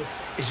trying to do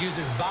is use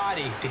his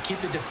body to keep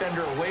the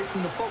defender away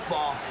from the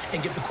football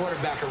and give the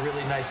quarterback a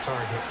really nice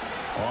target.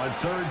 On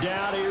third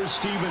down, here's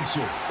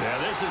Stevenson. Yeah,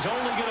 this is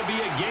only going to be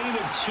a gain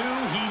of 2.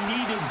 He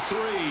needed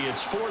 3.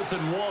 It's 4th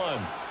and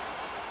 1.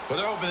 Well,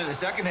 they're hoping that the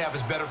second half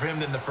is better for him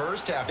than the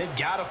first half. They've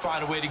got to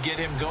find a way to get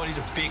him going. He's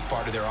a big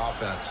part of their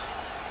offense.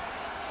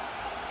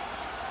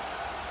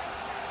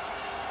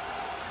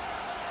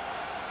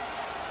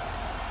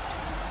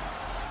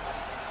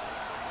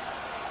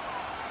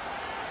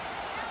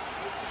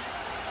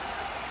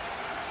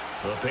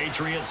 The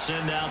Patriots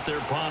send out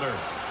their punter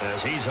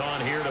as he's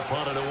on here to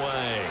punt it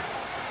away.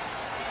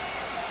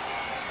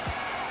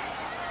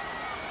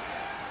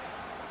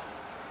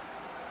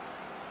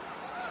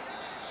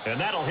 And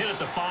that'll hit at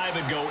the 5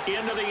 and go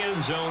into the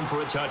end zone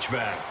for a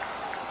touchback.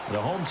 The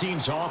home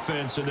team's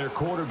offense and their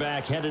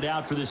quarterback headed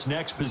out for this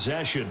next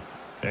possession.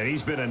 And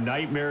he's been a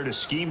nightmare to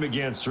scheme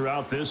against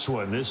throughout this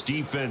one. This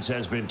defense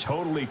has been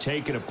totally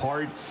taken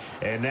apart,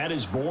 and that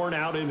is borne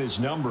out in his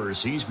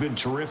numbers. He's been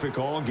terrific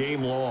all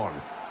game long.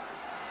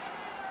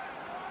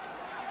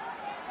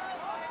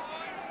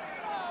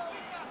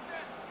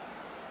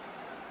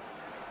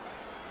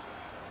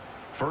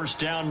 First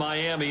down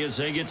Miami as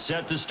they get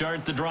set to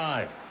start the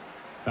drive.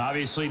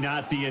 Obviously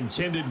not the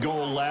intended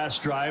goal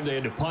last drive. They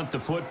had to punt the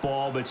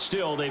football, but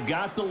still they've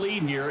got the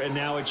lead here, and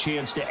now a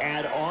chance to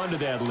add on to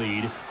that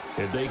lead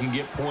if they can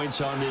get points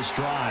on this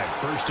drive.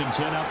 1st and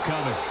 10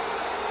 upcoming.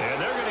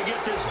 And they're going to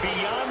get this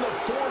beyond the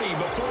 40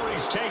 before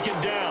he's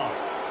taken down.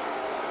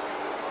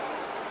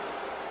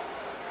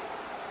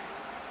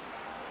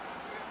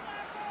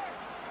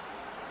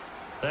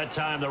 That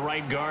time, the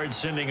right guard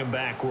sending him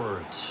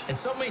backwards. And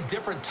so many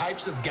different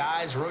types of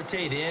guys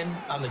rotate in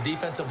on the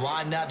defensive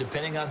line now,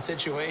 depending on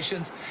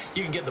situations.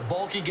 You can get the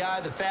bulky guy,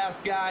 the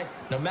fast guy.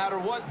 No matter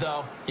what,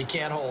 though, you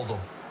can't hold them.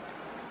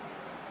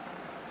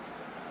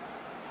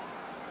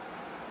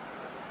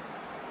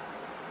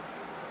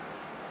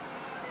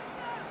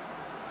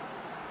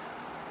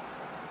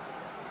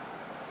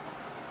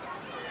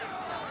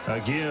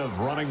 A give,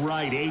 running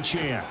right,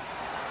 Achane.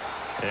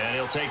 And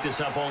he'll take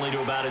this up only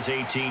to about his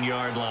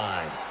 18-yard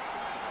line.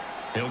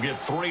 He'll get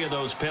 3 of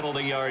those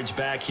penalty yards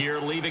back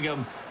here, leaving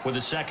him with a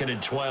 2nd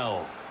and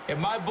 12. In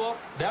my book,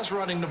 that's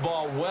running the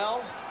ball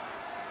well,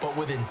 but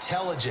with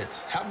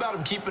intelligence. How about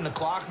him keeping the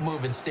clock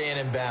moving, staying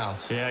in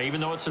bounds? Yeah, even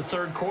though it's the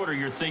third quarter,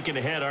 you're thinking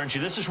ahead, aren't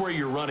you? This is where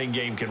your running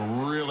game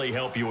can really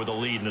help you with a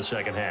lead in the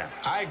second half.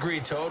 I agree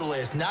totally.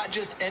 It's not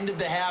just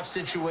end-of-the-half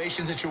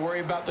situations that you worry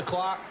about the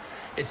clock.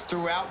 It's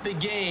throughout the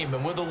game.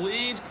 And with a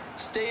lead,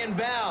 stay in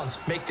bounds.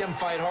 Make them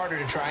fight harder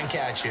to try and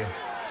catch you.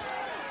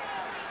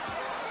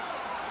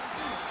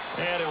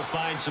 And he'll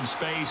find some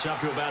space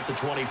up to about the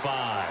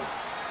 25.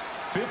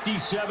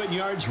 57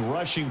 yards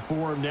rushing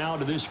for him now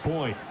to this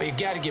point. But you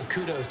got to give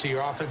kudos to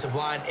your offensive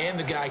line and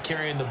the guy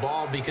carrying the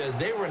ball, because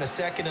they were in a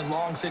 2nd and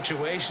long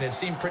situation. It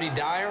seemed pretty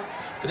dire,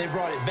 but they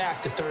brought it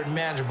back to 3rd and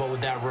manageable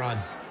with that run.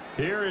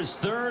 Here is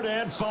 3rd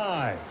and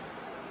 5.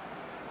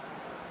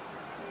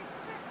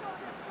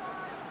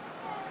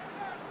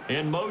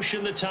 In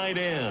motion, the tight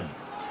end.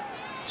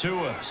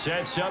 Tua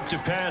sets up to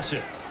pass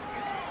it.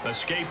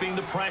 Escaping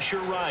the pressure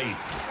right.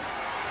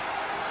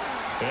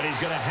 And he's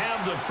going to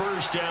have the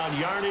first down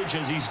yardage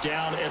as he's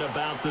down at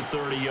about the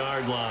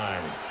 30-yard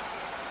line.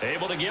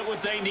 Able to get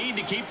what they need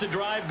to keep the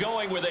drive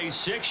going with a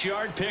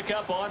 6-yard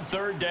pickup on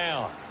 3rd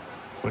down.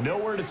 With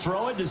nowhere to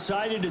throw it,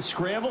 decided to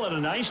scramble, and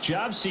a nice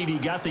job, CD.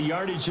 Got the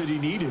yardage that he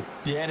needed.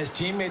 Yeah, and his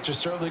teammates are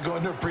certainly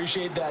going to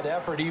appreciate that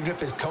effort, even if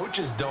his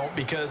coaches don't,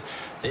 because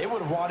they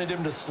would have wanted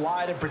him to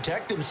slide and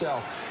protect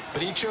himself.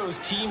 But he chose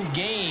team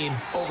gain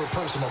over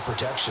personal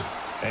protection.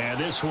 And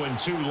this one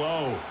too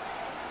low.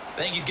 I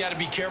think he's got to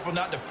be careful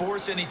not to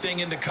force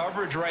anything into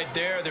coverage right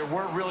there. There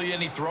weren't really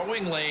any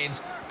throwing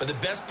lanes, but the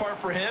best part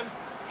for him,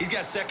 he's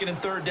got 2nd and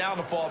 3rd down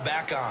to fall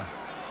back on.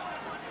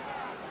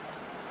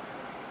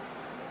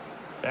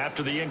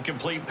 After the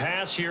incomplete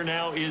pass, here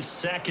now is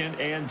 2nd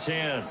and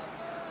 10.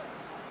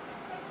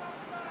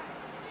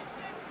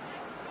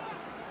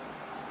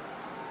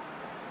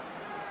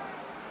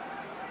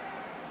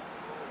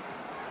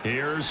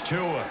 Here's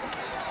Tua.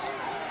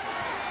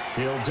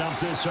 He'll dump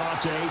this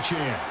off to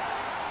Achane.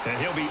 And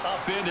he'll be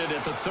upended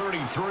at the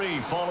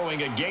 33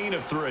 following a gain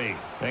of 3.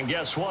 And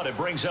guess what? It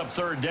brings up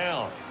third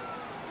down.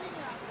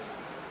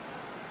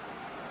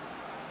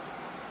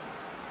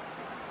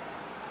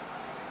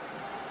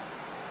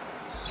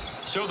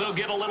 So they'll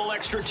get a little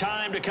extra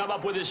time to come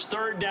up with his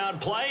third down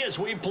play as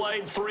we've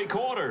played 3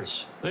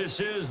 quarters. This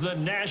is the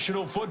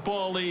National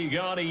Football League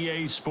on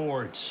EA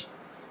Sports.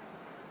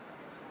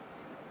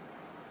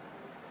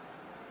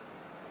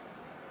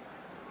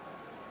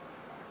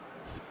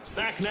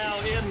 Back now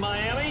in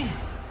Miami.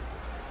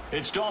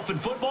 It's Dolphin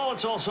football.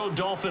 It's also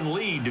Dolphin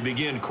lead to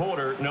begin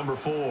quarter number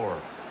 4.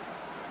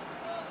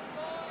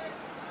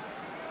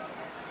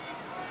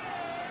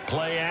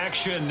 Play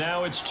action.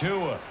 Now it's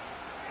Tua.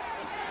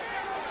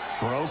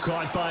 Throw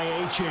caught by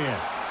Achane.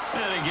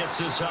 And he gets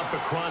this up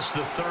across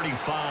the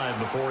 35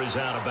 before he's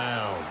out of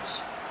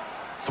bounds.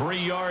 3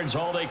 yards,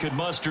 all they could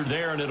muster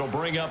there, and it'll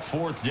bring up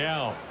fourth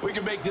down. We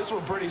can make this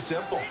one pretty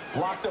simple.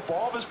 Locked up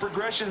all of his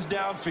progressions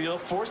downfield,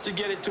 forced to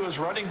get it to his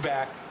running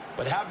back.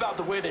 But how about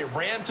the way they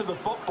ran to the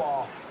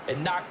football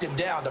and knocked him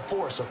down to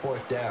force a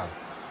fourth down?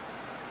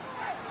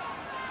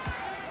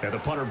 And the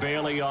punter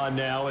Bailey on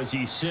now as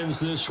he sends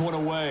this one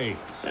away.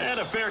 And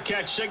a fair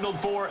catch signaled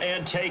for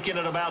and taken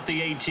at about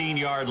the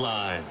 18-yard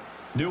line.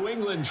 New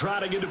England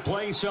trying to get a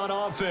place on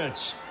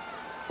offense.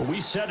 Well,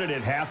 we said it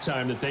at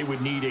halftime that they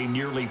would need a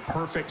nearly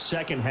perfect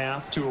second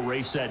half to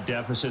erase that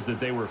deficit that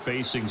they were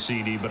facing,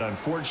 CD. But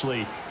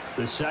unfortunately,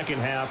 the second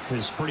half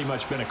has pretty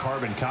much been a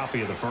carbon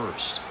copy of the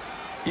first.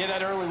 Yeah,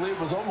 that early lead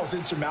was almost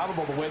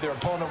insurmountable the way their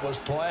opponent was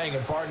playing.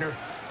 And, partner,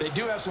 they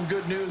do have some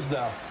good news,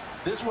 though.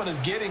 This one is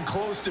getting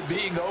close to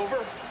being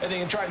over, and they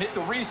can try and hit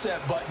the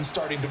reset button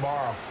starting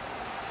tomorrow.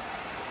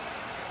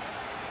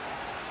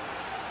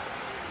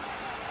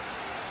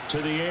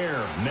 To the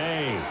air,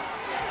 May.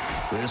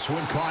 This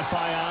one caught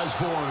by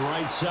Osborne,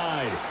 right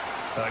side.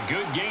 A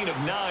good gain of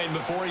 9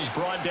 before he's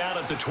brought down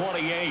at the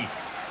 28.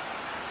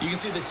 You can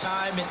see the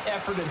time and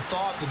effort and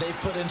thought that they've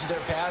put into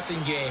their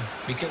passing game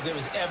because it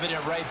was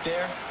evident right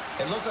there.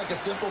 It looks like a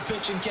simple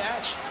pitch and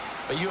catch,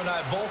 but you and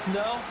I both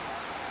know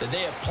that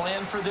they have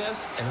planned for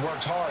this and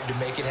worked hard to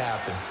make it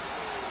happen.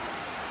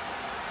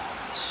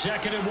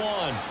 2nd and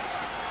 1.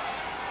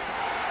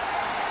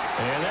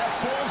 And that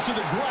falls to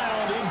the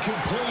ground,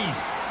 incomplete.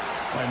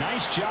 A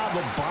nice job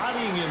of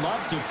bodying him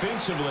up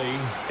defensively,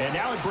 and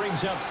now it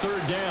brings up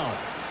third down.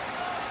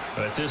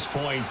 At this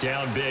point,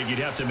 down big, you'd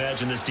have to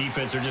imagine this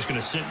defense, they're just going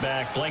to sit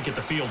back, blanket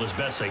the field as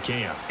best they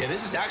can. Yeah,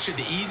 this is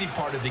actually the easy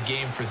part of the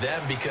game for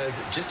them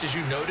because, just as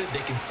you noted, they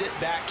can sit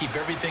back, keep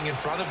everything in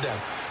front of them.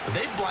 But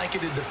they've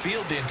blanketed the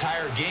field the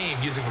entire game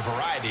using a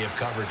variety of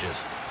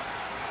coverages.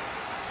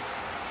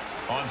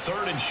 On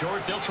 3rd and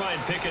short, they'll try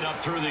and pick it up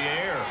through the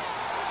air.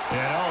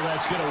 And,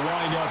 that's going to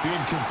wind up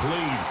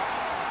incomplete.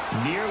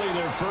 Nearly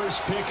their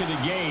first pick of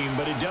the game,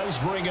 but it does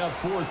bring up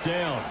fourth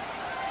down.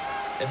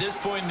 At this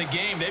point in the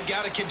game, they've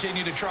got to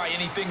continue to try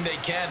anything they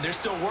can. They're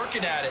still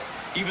working at it,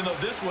 even though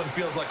this one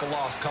feels like a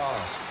lost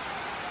cause.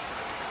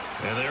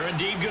 And they're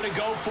indeed going to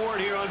go for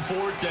it here on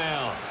fourth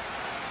down.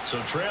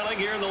 So trailing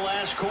here in the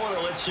last quarter,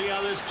 let's see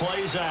how this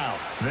plays out.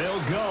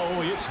 They'll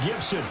go. It's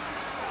Gibson.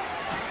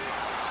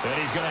 And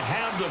he's going to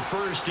have the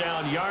first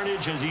down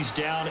yardage as he's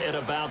down at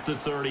about the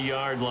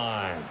 30-yard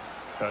line.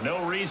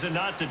 No reason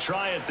not to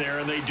try it there,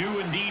 and they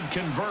do indeed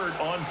convert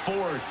on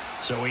 4th.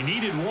 So he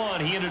needed 1.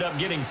 He ended up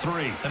getting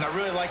 3. And I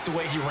really like the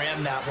way he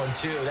ran that one,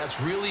 too.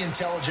 That's really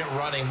intelligent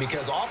running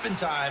because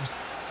oftentimes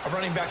a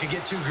running back can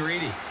get too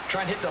greedy.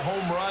 Try and hit the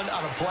home run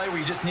on a play where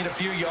you just need a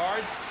few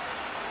yards.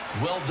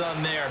 Well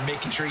done there,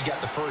 making sure he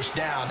got the first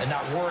down and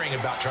not worrying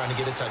about trying to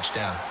get a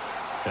touchdown.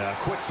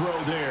 Quick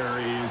throw there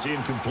is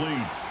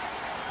incomplete.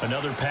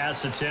 Another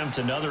pass attempt,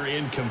 another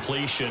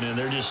incompletion, and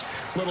they're just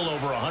a little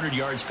over 100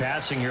 yards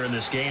passing here in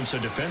this game, so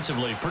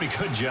defensively, pretty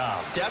good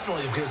job.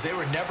 Definitely, because they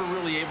were never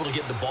really able to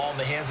get the ball in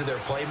the hands of their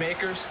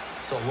playmakers,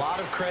 so a lot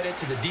of credit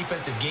to the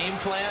defensive game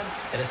plan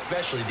and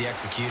especially the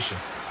execution.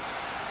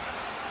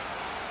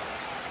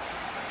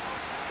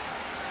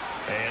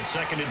 And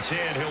 2nd and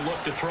 10, he'll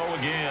look to throw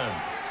again.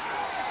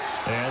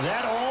 And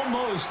that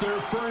almost their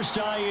first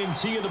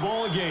INT of the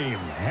ball game.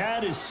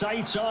 Had his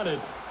sights on it,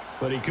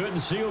 but he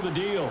couldn't seal the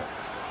deal.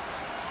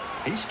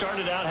 He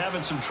started out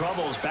having some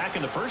troubles back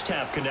in the first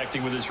half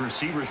connecting with his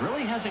receivers.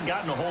 Really hasn't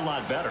gotten a whole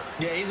lot better.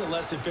 Yeah, he's at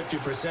less than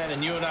 50%,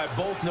 and you and I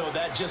both know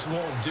that just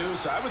won't do.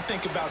 So I would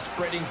think about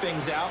spreading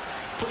things out,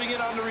 putting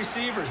it on the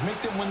receivers,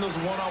 make them win those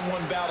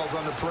one-on-one battles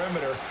on the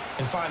perimeter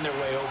and find their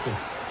way open.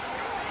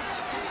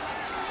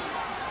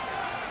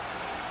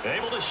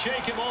 Able to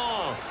shake him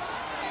off.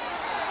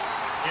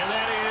 And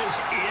that is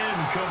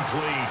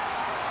incomplete.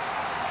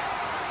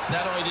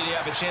 Not only did he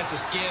have a chance to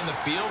scan the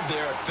field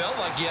there, it felt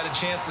like he had a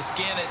chance to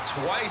scan it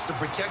twice. The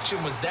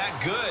protection was that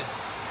good.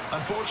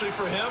 Unfortunately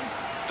for him,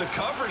 the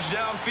coverage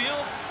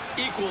downfield,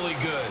 equally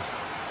good.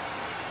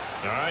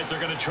 All right, they're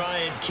going to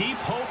try and keep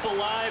hope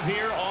alive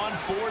here on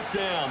fourth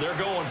down. They're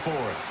going for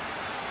it.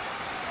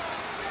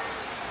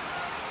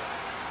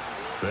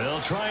 They'll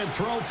try and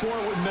throw for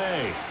it with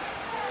May.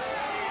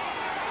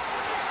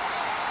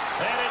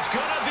 It's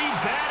going to be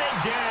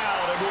batted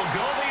down, and we'll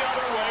go the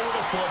other way with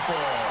the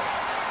football.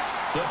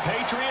 The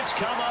Patriots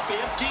come up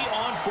empty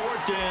on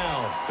 4th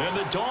down, and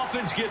the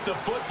Dolphins get the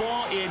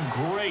football in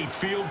great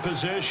field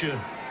position.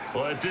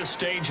 Well, at this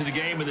stage of the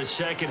game in the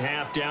second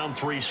half, down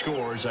 3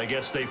 scores, I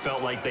guess they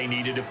felt like they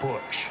needed to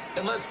push.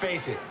 And let's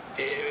face it,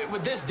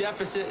 with this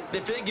deficit,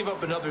 if they give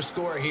up another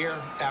score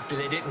here after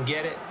they didn't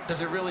get it,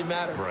 does it really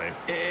matter? Right.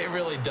 It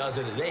really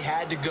doesn't. They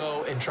had to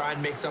go and try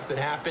and make something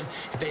happen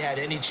if they had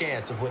any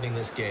chance of winning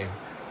this game.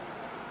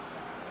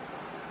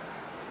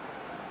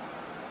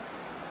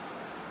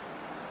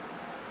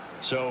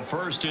 So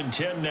 1st and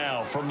 10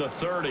 now from the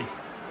 30.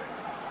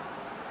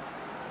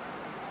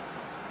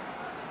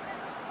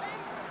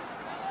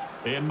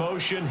 In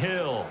motion,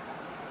 Hill.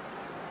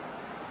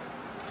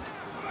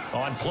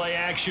 On play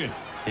action,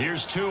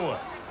 here's Tua.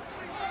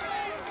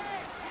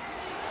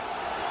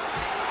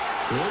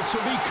 This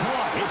will be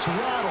caught. It's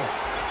Waddle.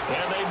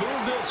 And they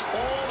move this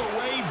all the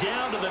way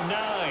down to the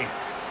 9.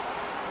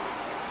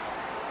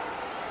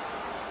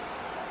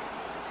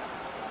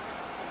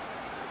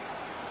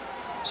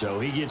 So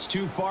he gets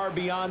too far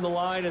beyond the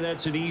line, and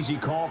that's an easy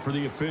call for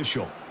the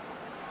official.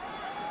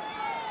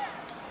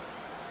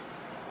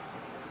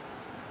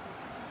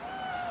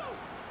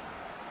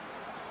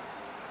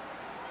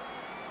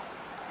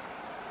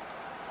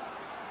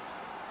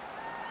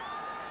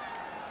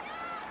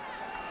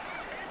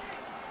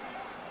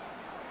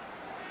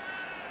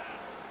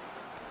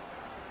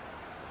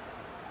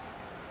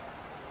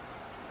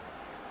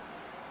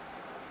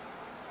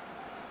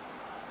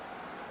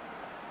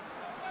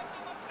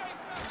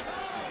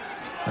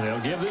 And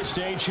they'll give this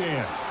to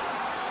Achane.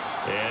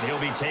 And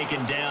he'll be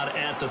taken down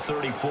at the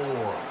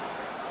 34.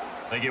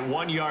 They get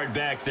 1 yard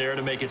back there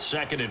to make it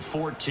 2nd and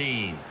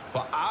 14.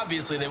 Well,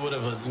 obviously, they would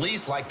have at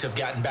least liked to have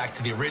gotten back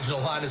to the original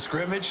line of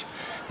scrimmage.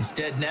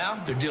 Instead, now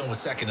they're dealing with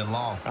 2nd and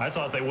long. I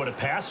thought they would have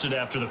passed it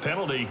after the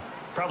penalty.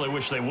 Probably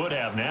wish they would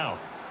have now.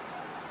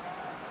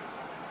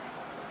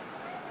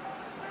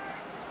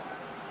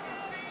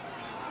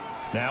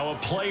 Now a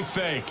play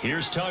fake.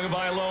 Here's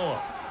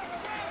Tagovailoa.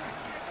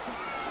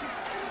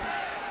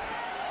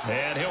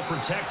 And he'll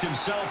protect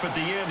himself at the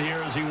end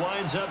here as he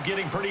winds up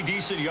getting pretty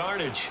decent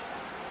yardage.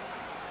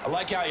 I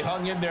like how he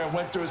hung in there and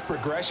went through his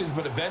progressions,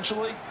 but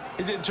eventually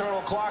his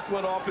internal clock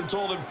went off and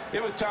told him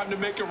it was time to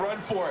make a run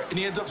for it, and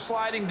he ends up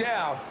sliding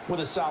down with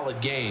a solid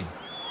gain.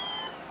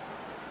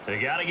 They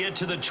got to get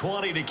to the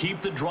 20 to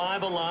keep the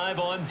drive alive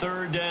on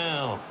 3rd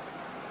down.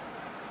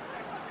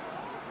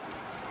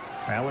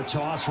 Now a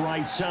toss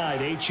right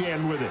side.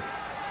 Achane with it.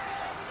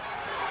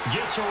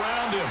 Gets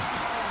around him.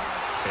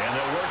 And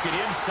they'll work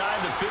it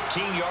inside the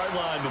 15-yard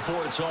line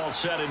before it's all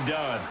said and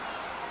done.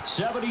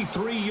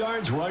 73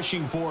 yards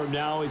rushing for him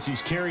now as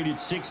he's carried it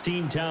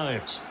 16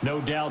 times. No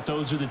doubt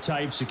those are the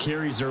types of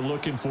carries they're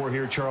looking for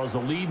here, Charles. The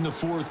lead in the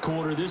 4th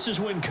quarter. This is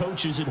when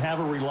coaches that have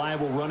a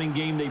reliable running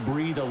game, they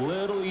breathe a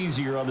little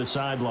easier on the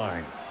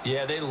sideline.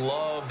 Yeah, they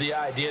love the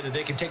idea that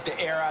they can take the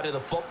air out of the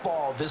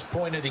football at this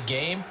point of the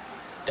game.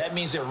 That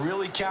means they're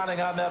really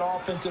counting on that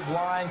offensive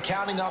line,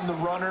 counting on the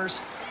runners,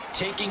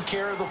 taking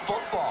care of the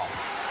football.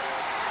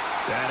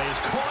 That is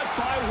caught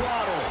by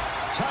Waddle.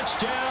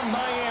 Touchdown,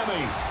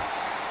 Miami.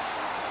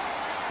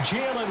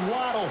 Jalen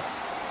Waddle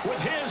with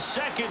his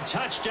 2nd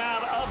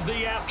touchdown of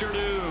the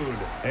afternoon.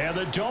 And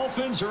the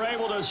Dolphins are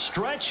able to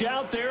stretch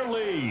out their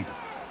lead.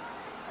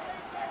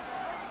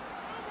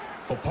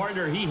 Well,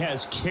 partner, he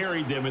has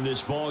carried them in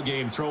this ball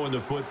game throwing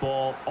the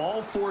football.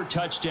 All 4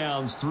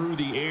 touchdowns through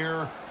the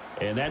air.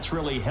 And that's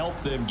really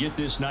helped them get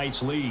this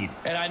nice lead.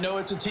 And I know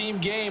it's a team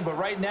game, but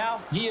right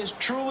now, he is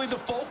truly the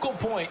focal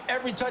point.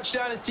 Every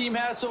touchdown his team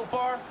has so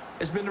far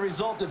has been the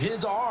result of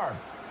his arm.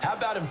 How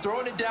about him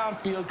throwing it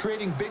downfield,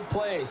 creating big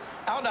plays?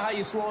 I don't know how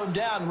you slow him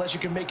down unless you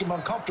can make him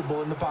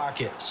uncomfortable in the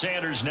pocket.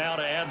 Sanders now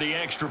to add the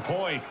extra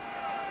point.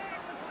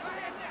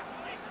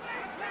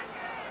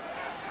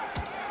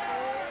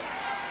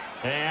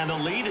 And the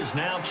lead is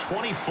now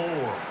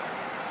 24.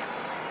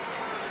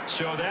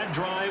 So that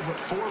drive,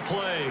 4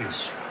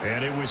 plays.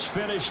 And it was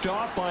finished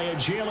off by a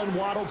Jalen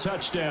Waddle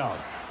touchdown.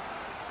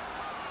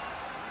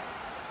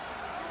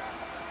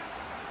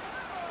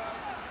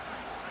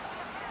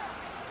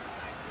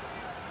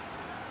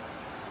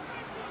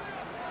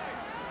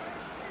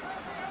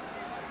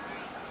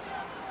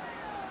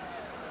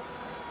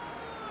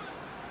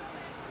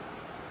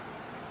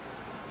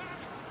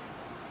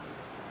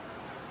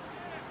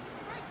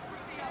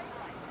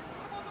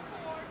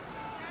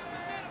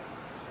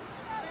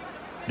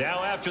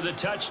 Now after the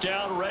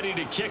touchdown, ready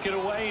to kick it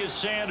away is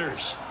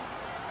Sanders.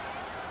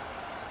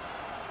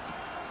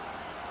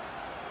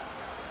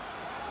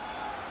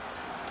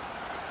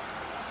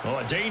 Oh,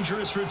 a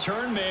dangerous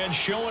return man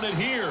showing it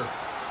here.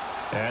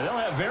 And they'll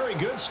have very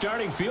good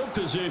starting field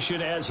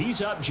position as he's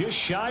up just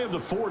shy of the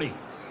 40.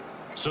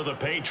 So the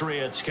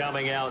Patriots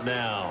coming out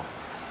now.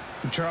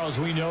 Charles,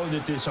 we know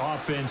that this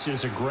offense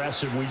is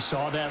aggressive. We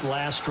saw that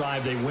last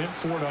drive. They went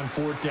for it on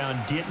 4th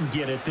down, didn't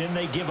get it. Then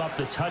they give up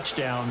the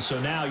touchdown. So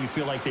now you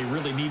feel like they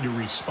really need to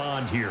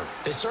respond here.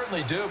 They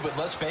certainly do, but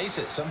let's face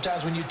it.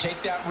 Sometimes when you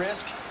take that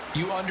risk,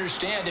 You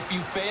understand if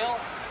you fail,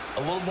 a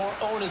little more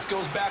onus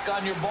goes back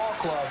on your ball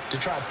club to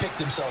try and pick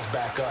themselves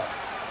back up.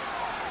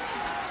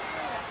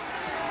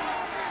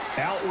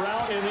 Out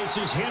route, and this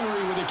is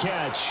Henry with a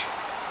catch.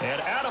 And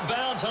out of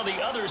bounds on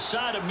the other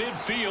side of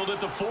midfield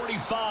at the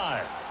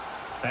 45.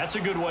 That's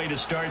a good way to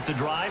start the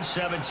drive.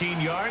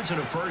 17 yards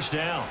and a first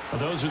down. Well,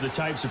 those are the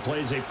types of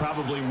plays they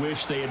probably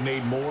wish they had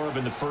made more of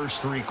in the first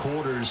 3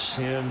 quarters.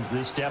 And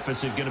this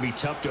deficit going to be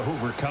tough to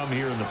overcome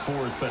here in the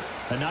 4th. But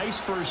a nice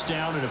first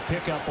down and a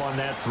pickup on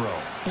that throw.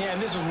 Yeah,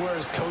 and this is where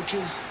as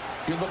coaches,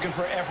 you're looking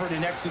for effort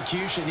and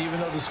execution.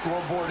 Even though the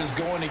scoreboard is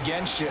going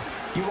against you,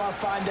 you want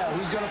to find out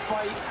who's going to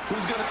fight,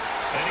 who's going to...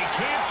 And he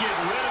can't get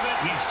rid of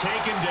it. He's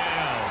taken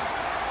down.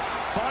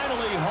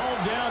 Finally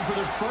hauled down for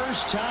the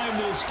first time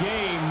this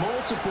game.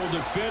 Multiple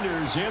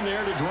defenders in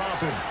there to drop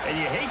him. And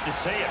you hate to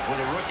say it with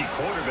a rookie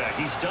quarterback.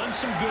 He's done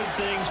some good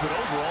things, but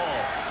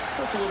overall,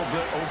 looked a little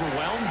bit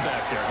overwhelmed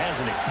back there,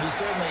 hasn't he? He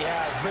certainly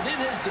has. But in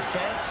his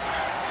defense,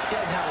 he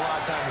hasn't had a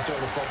lot of time to throw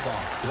the football.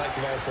 You like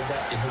the way I said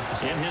that? In his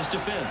defense. In his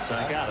defense.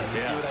 I got it.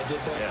 You see what I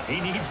did there? Yeah. He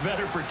needs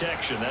better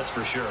protection, that's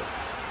for sure.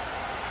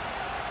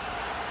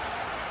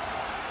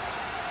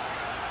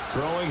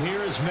 Throwing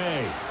here is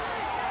May.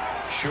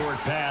 Short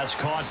pass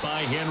caught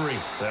by Henry.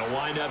 They'll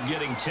wind up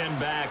getting 10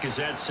 back as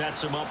that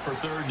sets them up for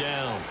 3rd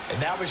down.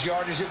 And that was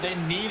yardage that they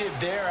needed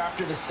there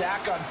after the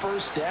sack on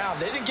 1st down.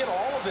 They didn't get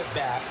all of it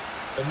back,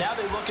 but now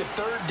they look at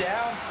 3rd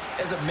down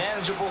as a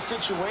manageable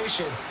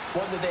situation,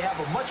 one that they have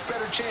a much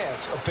better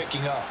chance of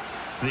picking up.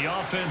 The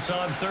offense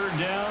on 3rd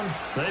down,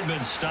 they've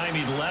been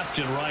stymied left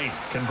and right,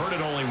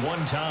 converted only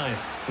 1 time.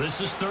 This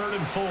is 3rd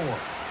and 4.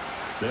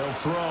 They'll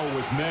throw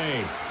with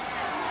May.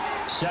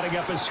 Setting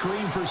up a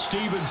screen for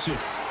Stevenson.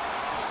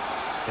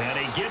 And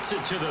he gets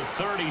it to the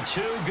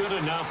 32, good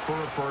enough for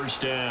a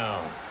first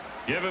down.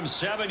 Give him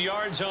 7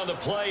 yards on the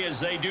play as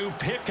they do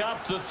pick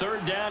up the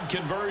 3rd down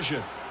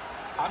conversion.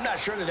 I'm not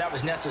sure that that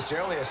was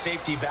necessarily a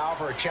safety valve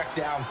or a check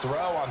down throw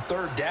on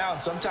 3rd down.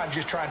 Sometimes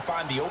just try and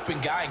find the open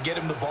guy and get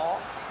him the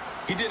ball.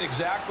 He did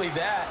exactly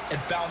that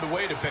and found a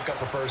way to pick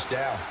up a first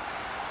down.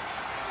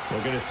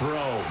 Looking to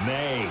throw,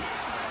 May.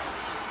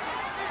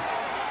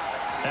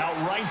 Out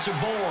right to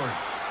Bourne.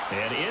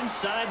 And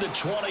inside the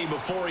 20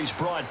 before he's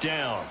brought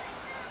down.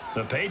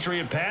 The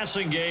Patriot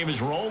passing game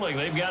is rolling.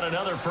 They've got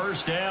another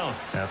first down.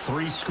 A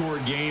 3-score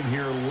game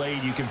here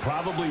late. You can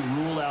probably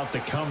rule out the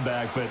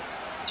comeback, but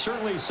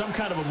certainly some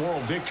kind of a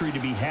moral victory to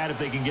be had if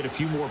they can get a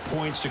few more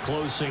points to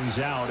close things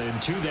out. And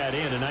to that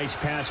end, a nice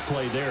pass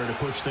play there to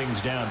push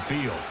things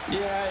downfield.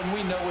 Yeah, and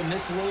we know in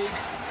this league,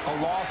 a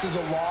loss is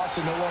a loss,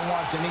 and no one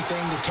wants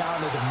anything to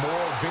count as a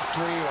moral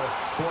victory or,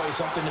 boy,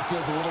 something that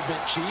feels a little bit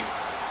cheap.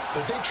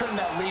 But if they trim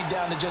that lead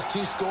down to just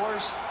 2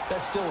 scores,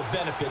 that's still a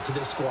benefit to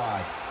this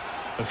squad.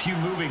 A few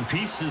moving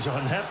pieces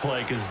on that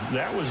play because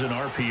that was an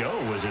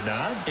RPO, was it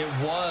not? It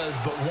was,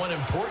 but one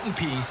important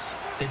piece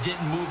that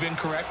didn't move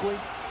incorrectly,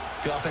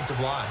 the offensive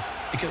line.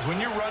 Because when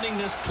you're running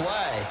this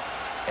play,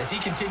 as he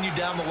continued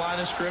down the line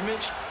of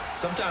scrimmage,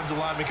 sometimes the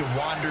lineman can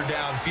wander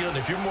downfield. And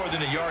if you're more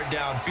than a yard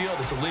downfield,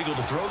 it's illegal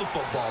to throw the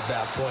football at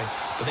that point.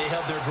 But they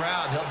held their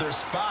ground, held their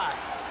spot,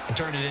 and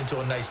turned it into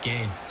a nice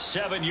gain.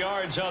 7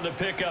 yards on the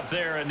pickup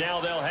there, and now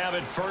they'll have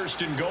it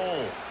 1st and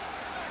goal.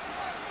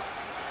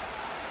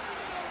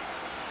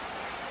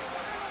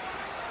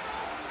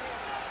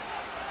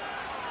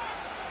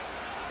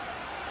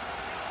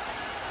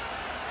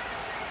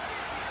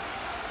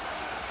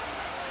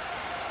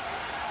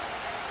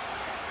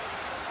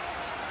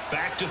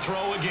 Back to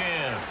throw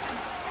again.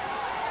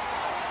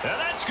 And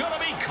that's going to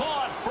be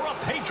caught for a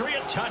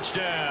Patriot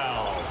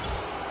touchdown.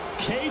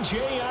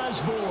 KJ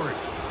Osborne.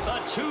 A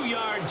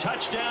 2-yard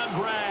touchdown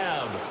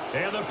grab.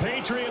 And the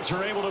Patriots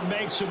are able to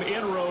make some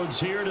inroads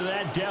here to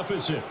that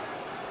deficit.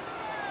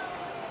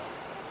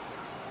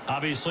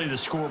 Obviously, the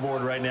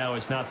scoreboard right now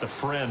is not the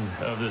friend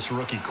of this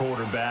rookie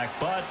quarterback,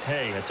 but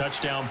hey, a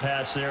touchdown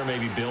pass there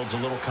maybe builds a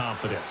little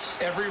confidence.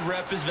 Every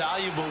rep is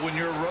valuable when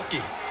you're a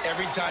rookie.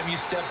 Every time you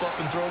step up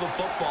and throw the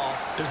football,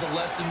 there's a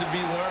lesson to be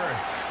learned.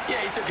 Yeah,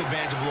 he took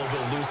advantage of a little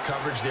bit of loose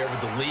coverage there with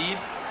the lead,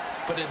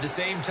 but at the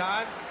same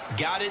time,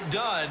 got it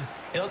done.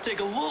 It'll take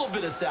a little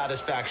bit of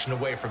satisfaction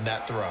away from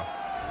that throw.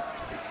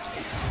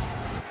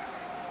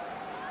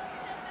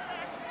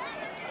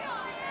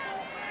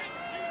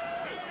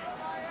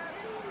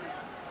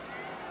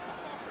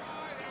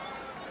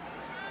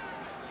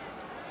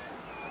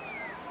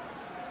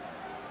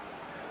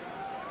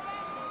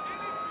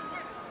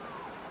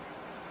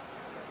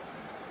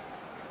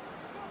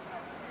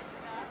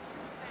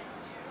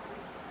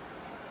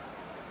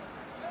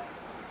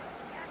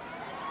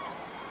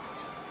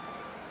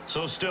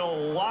 So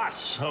still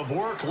lots of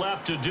work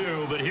left to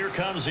do, but here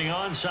comes the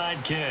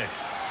onside kick.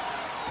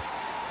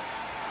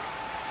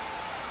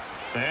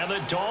 And the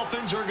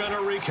Dolphins are going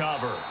to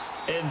recover.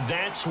 And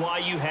that's why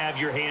you have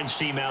your hands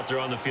team out there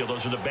on the field.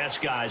 Those are the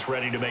best guys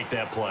ready to make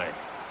that play.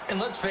 And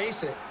let's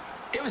face it,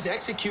 It was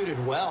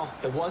executed well.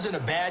 It wasn't a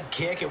bad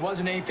kick. It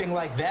wasn't anything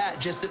like that.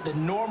 Just that the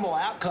normal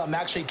outcome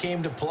actually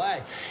came to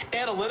play.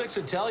 Analytics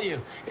would tell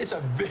you it's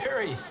a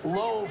very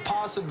low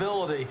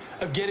possibility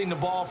of getting the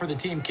ball for the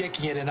team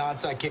kicking it in an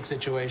onside kick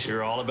situation.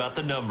 You're all about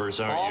the numbers,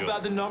 aren't you? All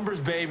about the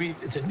numbers, baby.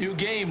 It's a new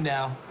game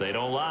now. They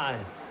don't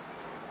lie.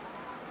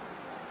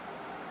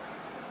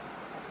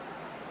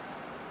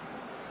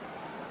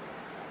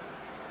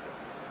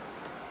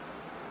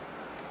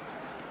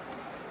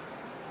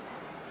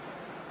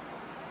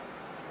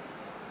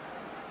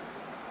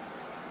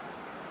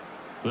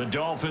 The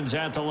Dolphins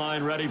at the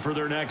line ready for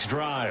their next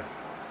drive.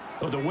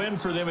 Well, the win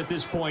for them at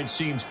this point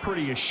seems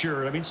pretty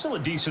assured. I mean, still a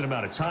decent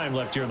amount of time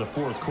left here in the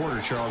fourth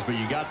quarter, Charles, but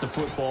you got the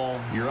football.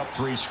 You're up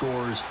 3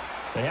 scores.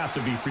 They have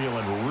to be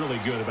feeling really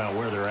good about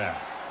where they're at.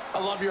 I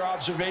love your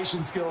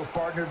observation skills,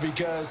 partner,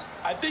 because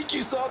I think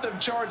you saw them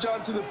charge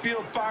onto the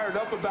field fired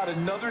up about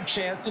another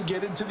chance to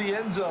get into the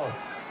end zone.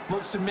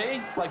 Looks to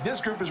me like this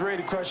group is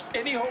ready to crush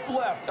any hope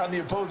left on the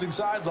opposing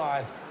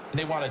sideline, and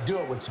they want to do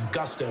it with some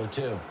gusto,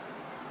 too.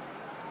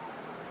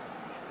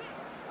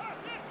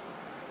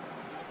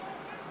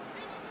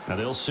 Now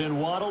they'll send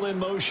Waddle in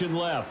motion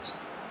left.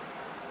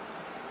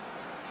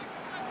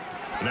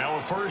 Now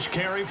a first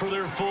carry for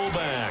their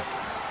fullback.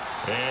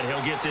 And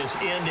he'll get this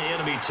into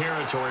enemy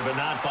territory, but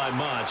not by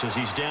much as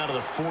he's down to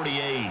the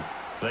 48.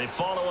 They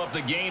follow up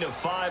the gain of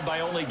 5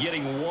 by only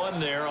getting 1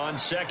 there on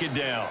second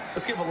down.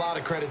 Let's give a lot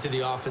of credit to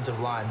the offensive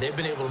line. They've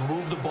been able to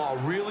move the ball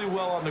really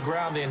well on the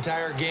ground the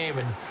entire game,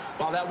 and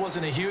while that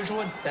wasn't a huge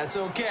one, that's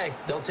okay.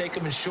 They'll take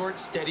them in short,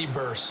 steady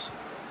bursts.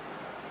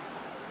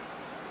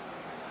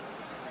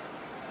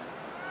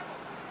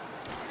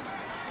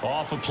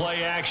 Off of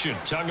play action,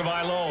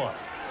 Tagovailoa.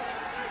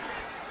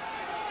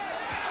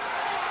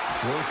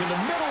 Work in the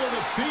middle of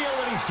the field,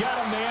 and he's got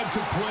a man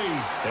complete.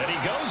 And he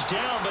goes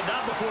down, but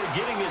not before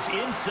getting this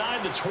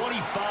inside the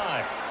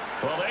 25.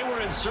 Well, they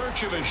were in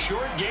search of a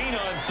short gain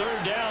on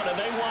third down, and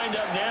they wind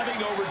up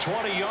nabbing over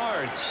 20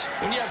 yards.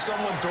 When you have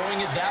someone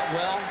throwing it that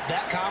well,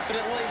 that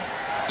confidently,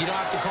 you don't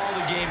have to call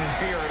the game in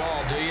fear at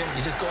all, do you?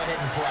 You just go ahead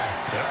and play.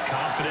 Yep,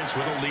 confidence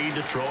with a lead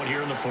to throw it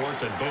here in the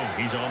fourth, and boom,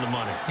 he's on the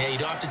money. Yeah, you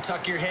don't have to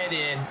tuck your head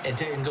in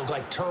and go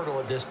like turtle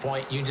at this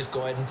point. You can just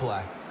go ahead and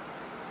play.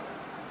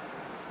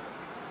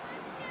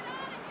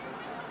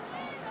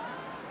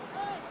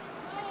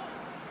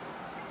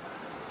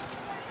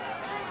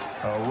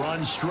 A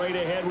run straight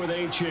ahead with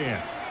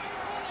Achane.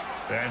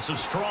 And some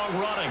strong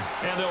running,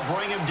 and they'll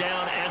bring him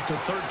down at the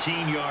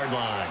 13-yard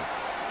line.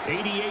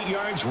 88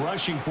 yards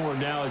rushing for him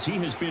now as he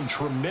has been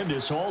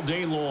tremendous all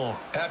day long.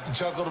 I have to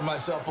chuckle to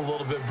myself a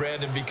little bit,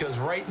 Brandon, because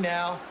right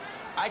now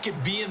I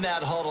could be in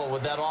that huddle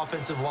with that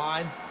offensive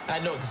line. I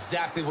know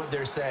exactly what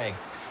they're saying.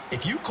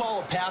 If you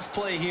call a pass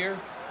play here,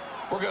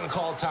 we're going to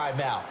call a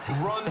timeout.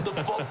 Run the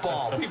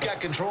football. We've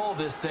got control of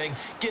this thing.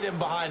 Get him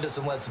behind us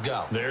and let's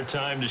go. Their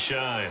time to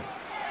shine.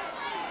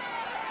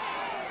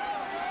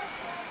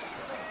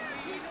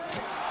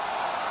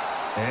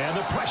 And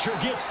the pressure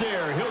gets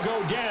there. He'll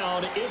go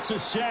down. It's a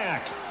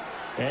sack.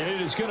 And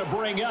it is going to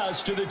bring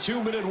us to the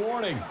 2-minute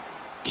warning.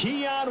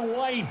 Keon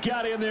White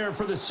got in there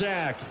for the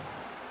sack.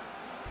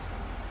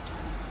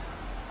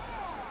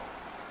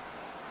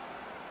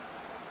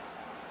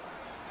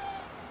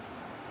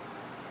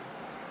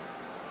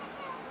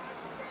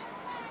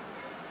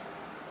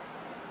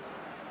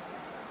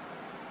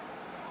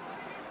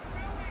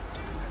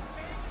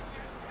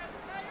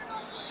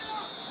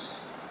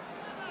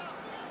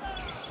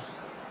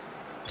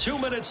 Two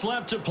minutes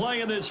left to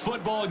play in this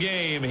football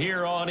game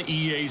here on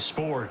EA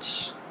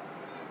Sports.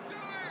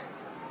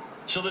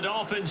 So the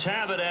Dolphins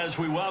have it as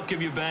we welcome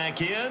you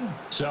back in.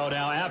 So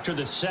now after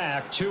the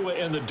sack, Tua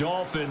and the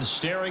Dolphins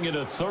staring at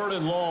a 3rd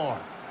and long.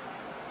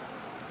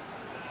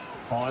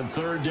 On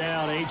 3rd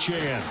down,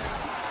 Achane.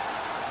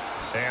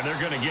 And they're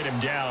going to get him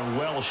down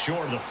well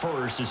short of the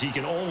first as he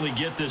can only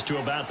get this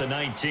to about the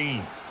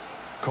 19.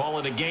 Call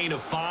it a gain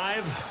of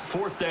 5.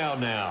 4th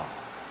down now.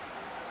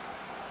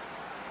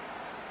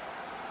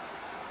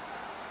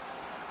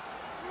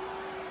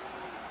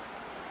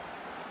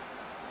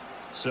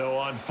 So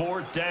on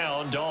 4th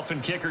down, Dolphin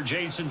kicker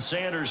Jason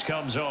Sanders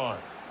comes on.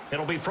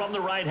 It'll be from the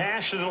right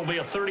hash, and it'll be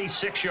a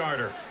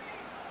 36-yarder.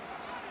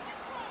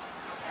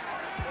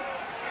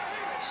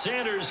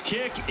 Sanders'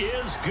 kick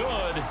is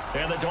good,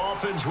 and the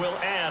Dolphins will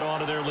add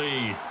on to their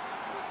lead.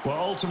 Well,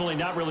 ultimately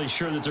not really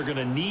sure that they're going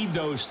to need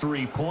those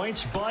 3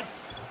 points, but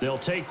they'll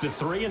take the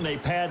 3 and they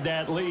pad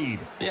that lead.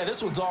 Yeah,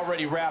 this one's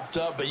already wrapped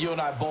up, but you and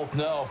I both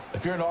know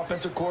if you're an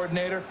offensive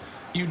coordinator,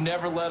 you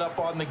never let up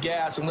on the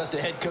gas unless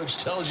the head coach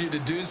tells you to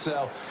do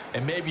so.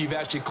 And maybe you've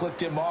actually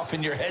clicked him off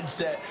in your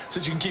headset so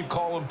that you can keep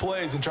calling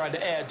plays and trying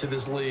to add to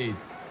this lead.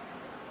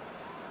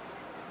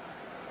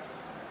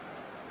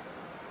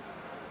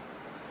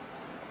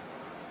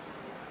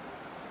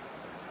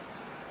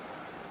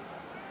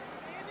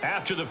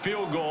 After the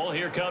field goal,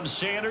 here comes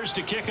Sanders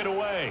to kick it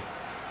away.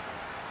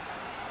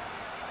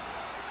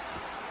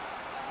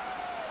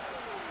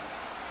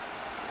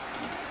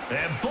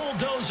 And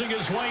bulldozing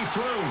his way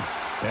through.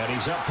 And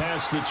he's up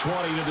past the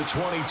 20 to the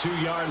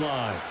 22-yard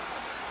line.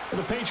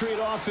 The Patriot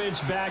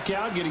offense back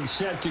out, getting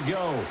set to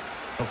go.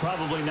 Well,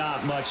 probably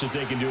not much that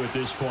they can do at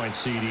this point,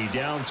 CD.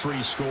 Down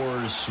 3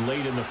 scores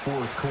late in the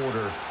fourth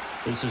quarter.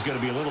 This is going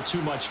to be a little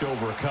too much to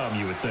overcome,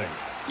 you would think.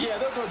 Yeah,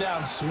 they'll go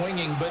down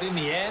swinging, but in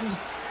the end,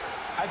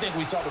 I think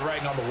we saw the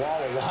writing on the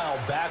wall a while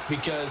back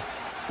because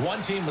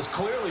one team was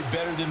clearly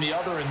better than the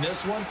other in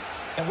this one.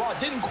 And while it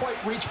didn't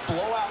quite reach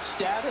blowout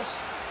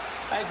status,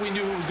 I think we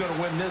knew who was going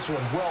to win this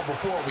one well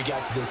before we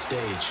got to this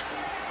stage.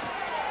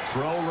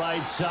 Throw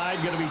right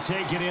side, going to be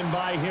taken in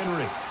by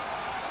Henry.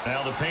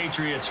 Now the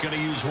Patriots going to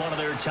use one of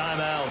their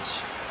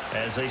timeouts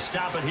as they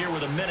stop it here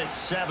with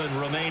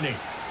 1:07 remaining.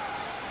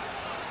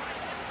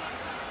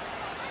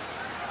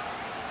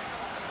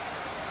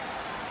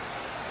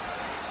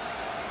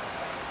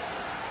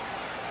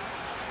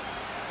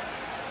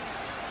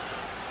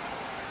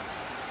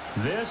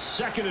 This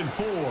 2nd and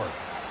 4.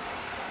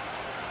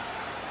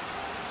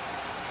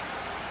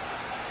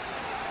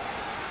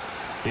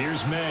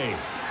 Here's May.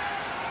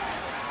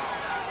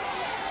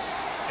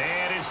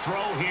 And his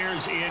throw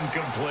here's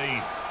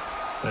incomplete.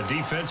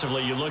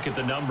 Defensively, you look at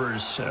the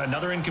numbers.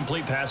 Another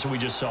incomplete pass that we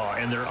just saw,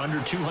 and they're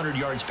under 200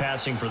 yards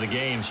passing for the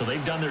game, so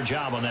they've done their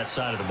job on that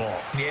side of the ball.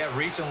 Yeah,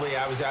 recently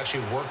I was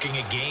actually working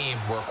a game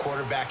where a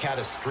quarterback had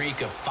a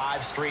streak of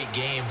 5 straight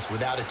games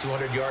without a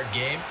 200-yard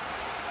game,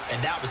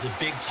 and that was a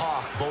big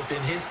talk both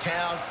in his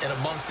town and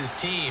amongst his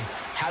team.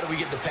 How do we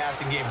get the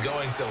passing game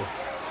going? So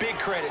big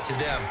credit to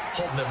them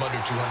holding them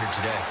under 200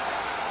 today.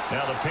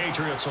 Now the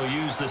Patriots will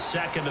use the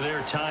 2nd of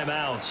their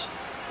timeouts.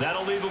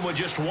 That'll leave them with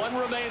just 1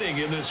 remaining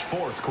in this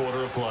 4th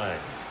quarter of play.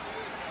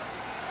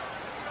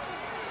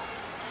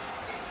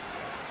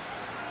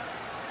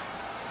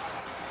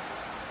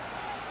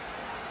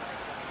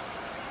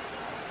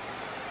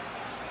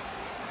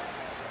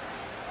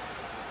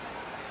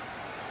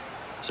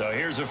 So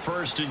here's a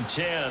 1st and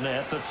 10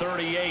 at the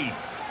 38.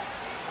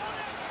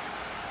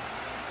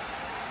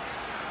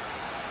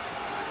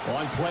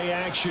 On play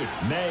action,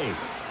 May.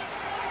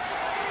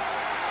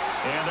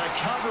 And the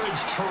coverage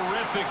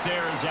terrific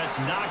there as that's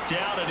knocked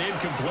down and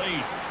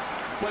incomplete.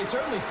 Well, he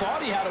certainly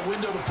thought he had a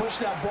window to push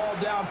that ball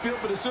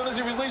downfield, but as soon as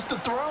he released the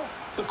throw,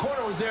 the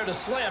corner was there to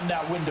slam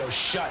that window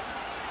shut.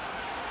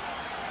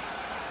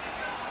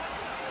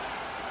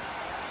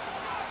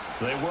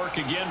 They work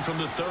again from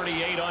the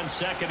 38 on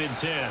 2nd and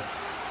 10.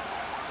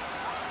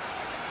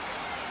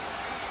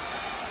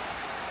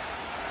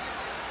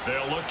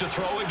 They'll look to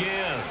throw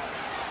again.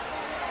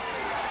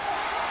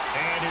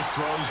 And his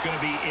throw's going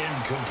to be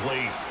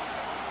incomplete.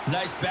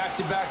 Nice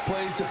back-to-back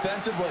plays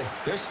defensively.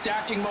 They're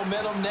stacking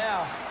momentum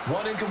now.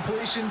 1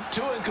 incompletion,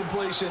 2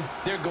 incompletion.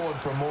 They're going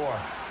for more.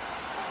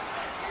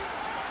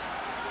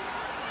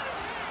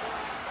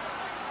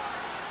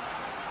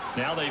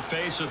 Now they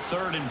face a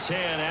 3rd and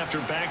 10 after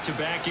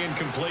back-to-back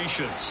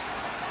incompletions.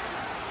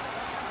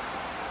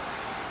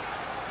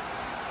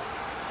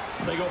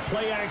 They go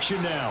play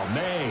action now.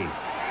 May.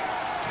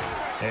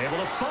 Able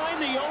to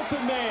find the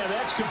open man.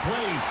 That's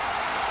complete.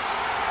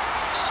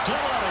 Still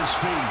on his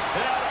feet.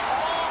 And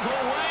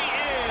all the way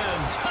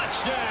in.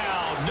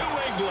 Touchdown, New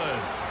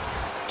England.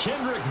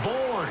 Kendrick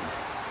Bourne,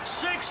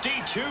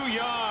 62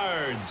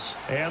 yards.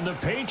 And the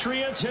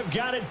Patriots have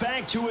got it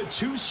back to a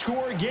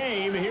 2-score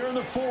game here in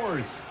the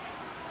 4th.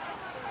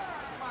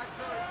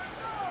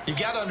 You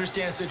got to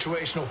understand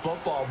situational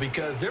football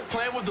because they're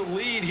playing with the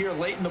lead here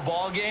late in the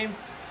ball game.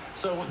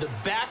 So the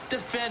back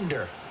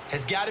defender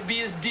has got to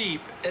be as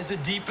deep as the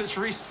deepest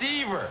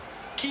receiver.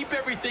 Keep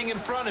everything in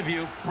front of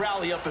you,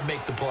 rally up and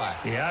make the play.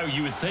 Yeah,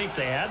 you would think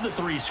they had the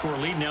 3-score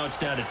lead. Now it's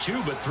down to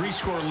 2, but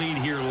 3-score lead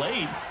here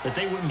late, that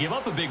they wouldn't give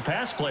up a big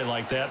pass play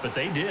like that, but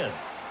they did.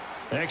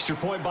 Extra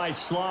point by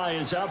Sly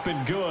is up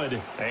and good,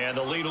 and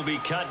the lead will be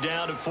cut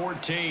down to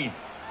 14.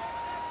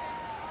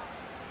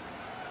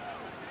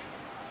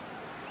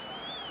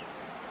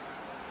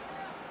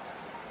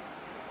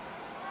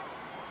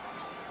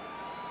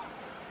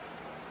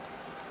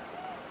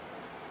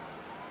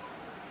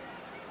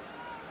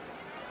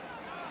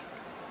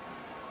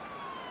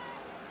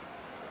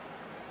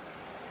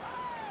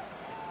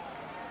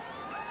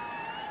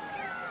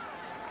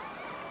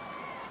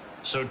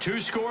 So 2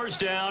 scores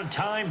down.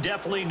 Time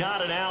definitely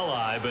not an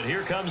ally, but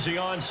here comes the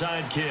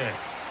onside kick.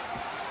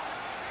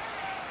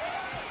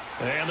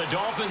 And the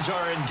Dolphins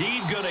are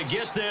indeed going to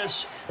get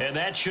this, and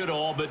that should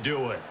all but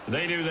do it.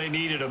 They knew they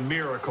needed a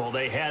miracle.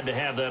 They had to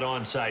have that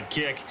onside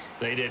kick.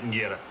 They didn't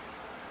get it.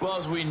 Well,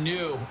 as we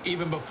knew,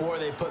 even before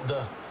they put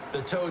the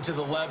toe to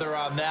the leather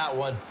on that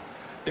one,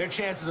 their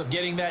chances of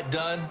getting that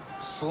done,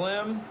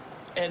 slim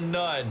and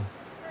none.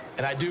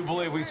 And I do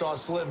believe we saw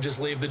Slim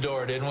just leave the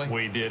door, didn't we?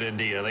 We did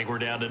indeed. I think we're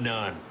down to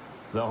none.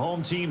 The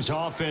home team's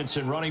offense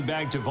and running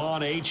back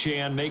Devon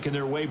Achane making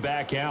their way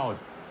back out.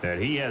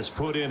 And he has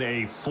put in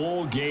a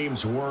full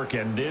game's work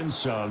and then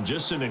some.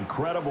 Just an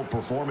incredible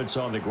performance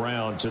on the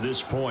ground to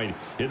this point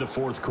in the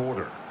 4th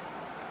quarter.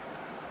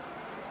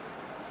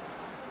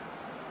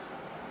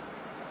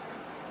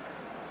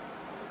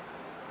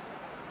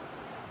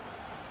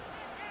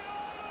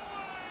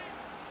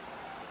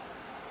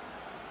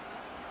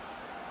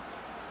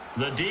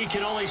 The D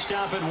can only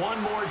stop it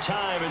one more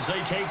time as they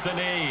take the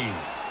knee.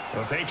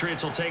 The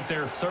Patriots will take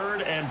their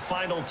third and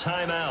final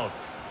timeout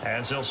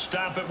as they'll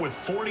stop it with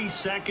 40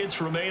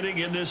 seconds remaining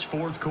in this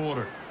fourth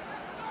quarter.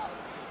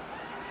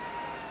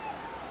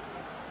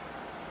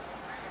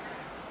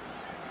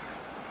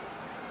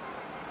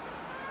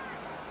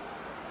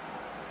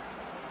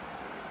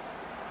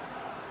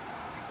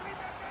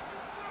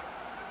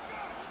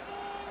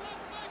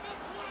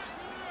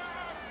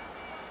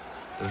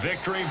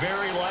 Victory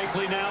very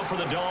likely now for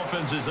the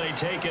Dolphins as they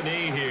take a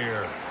knee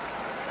here.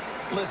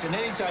 Listen,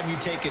 anytime you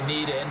take a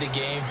knee to end a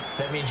game,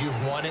 that means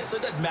you've won it. So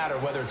it doesn't matter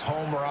whether it's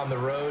home or on the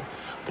road,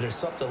 but there's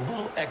something a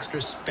little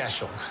extra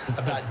special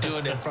about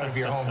doing it in front of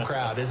your home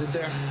crowd, isn't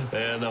there?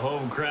 And the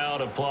home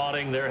crowd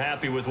applauding. They're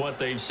happy with what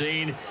they've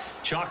seen.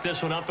 Chalk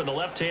this one up in the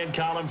left-hand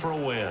column for a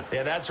win.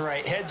 Yeah, that's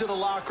right. Head to the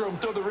locker room,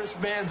 throw the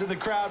wristbands in the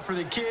crowd for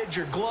the kids,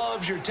 your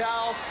gloves, your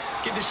towels.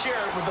 Get to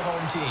share it with the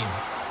home team.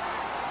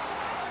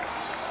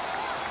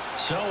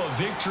 So a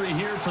victory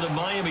here for the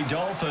Miami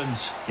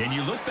Dolphins. And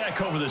you look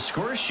back over the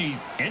score sheet,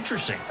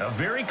 interesting. A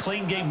very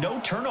clean game, no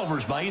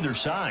turnovers by either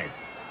side.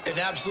 An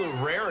absolute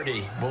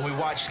rarity when we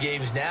watch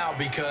games now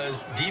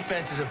because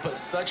defenses have put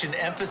such an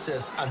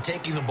emphasis on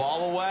taking the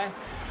ball away.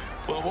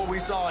 Well, what we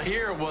saw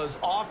here was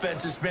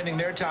offenses spending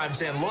their time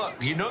saying, look,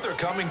 you know they're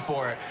coming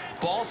for it.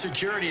 Ball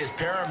security is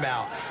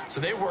paramount. So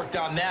they worked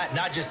on that,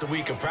 not just a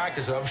week of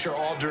practice, but I'm sure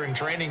all during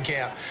training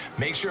camp.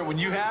 Make sure when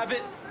you have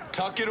it,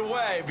 tuck it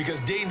away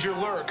because danger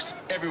lurks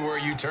everywhere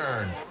you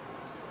turn.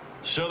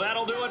 So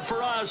that'll do it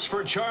for us.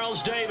 For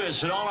Charles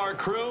Davis and all our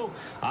crew,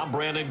 I'm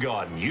Brandon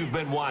Gaudin. You've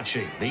been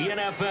watching the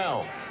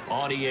NFL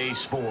on EA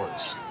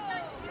Sports.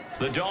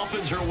 The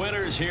Dolphins are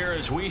winners here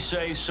as we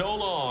say so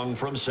long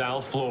from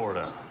South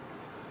Florida.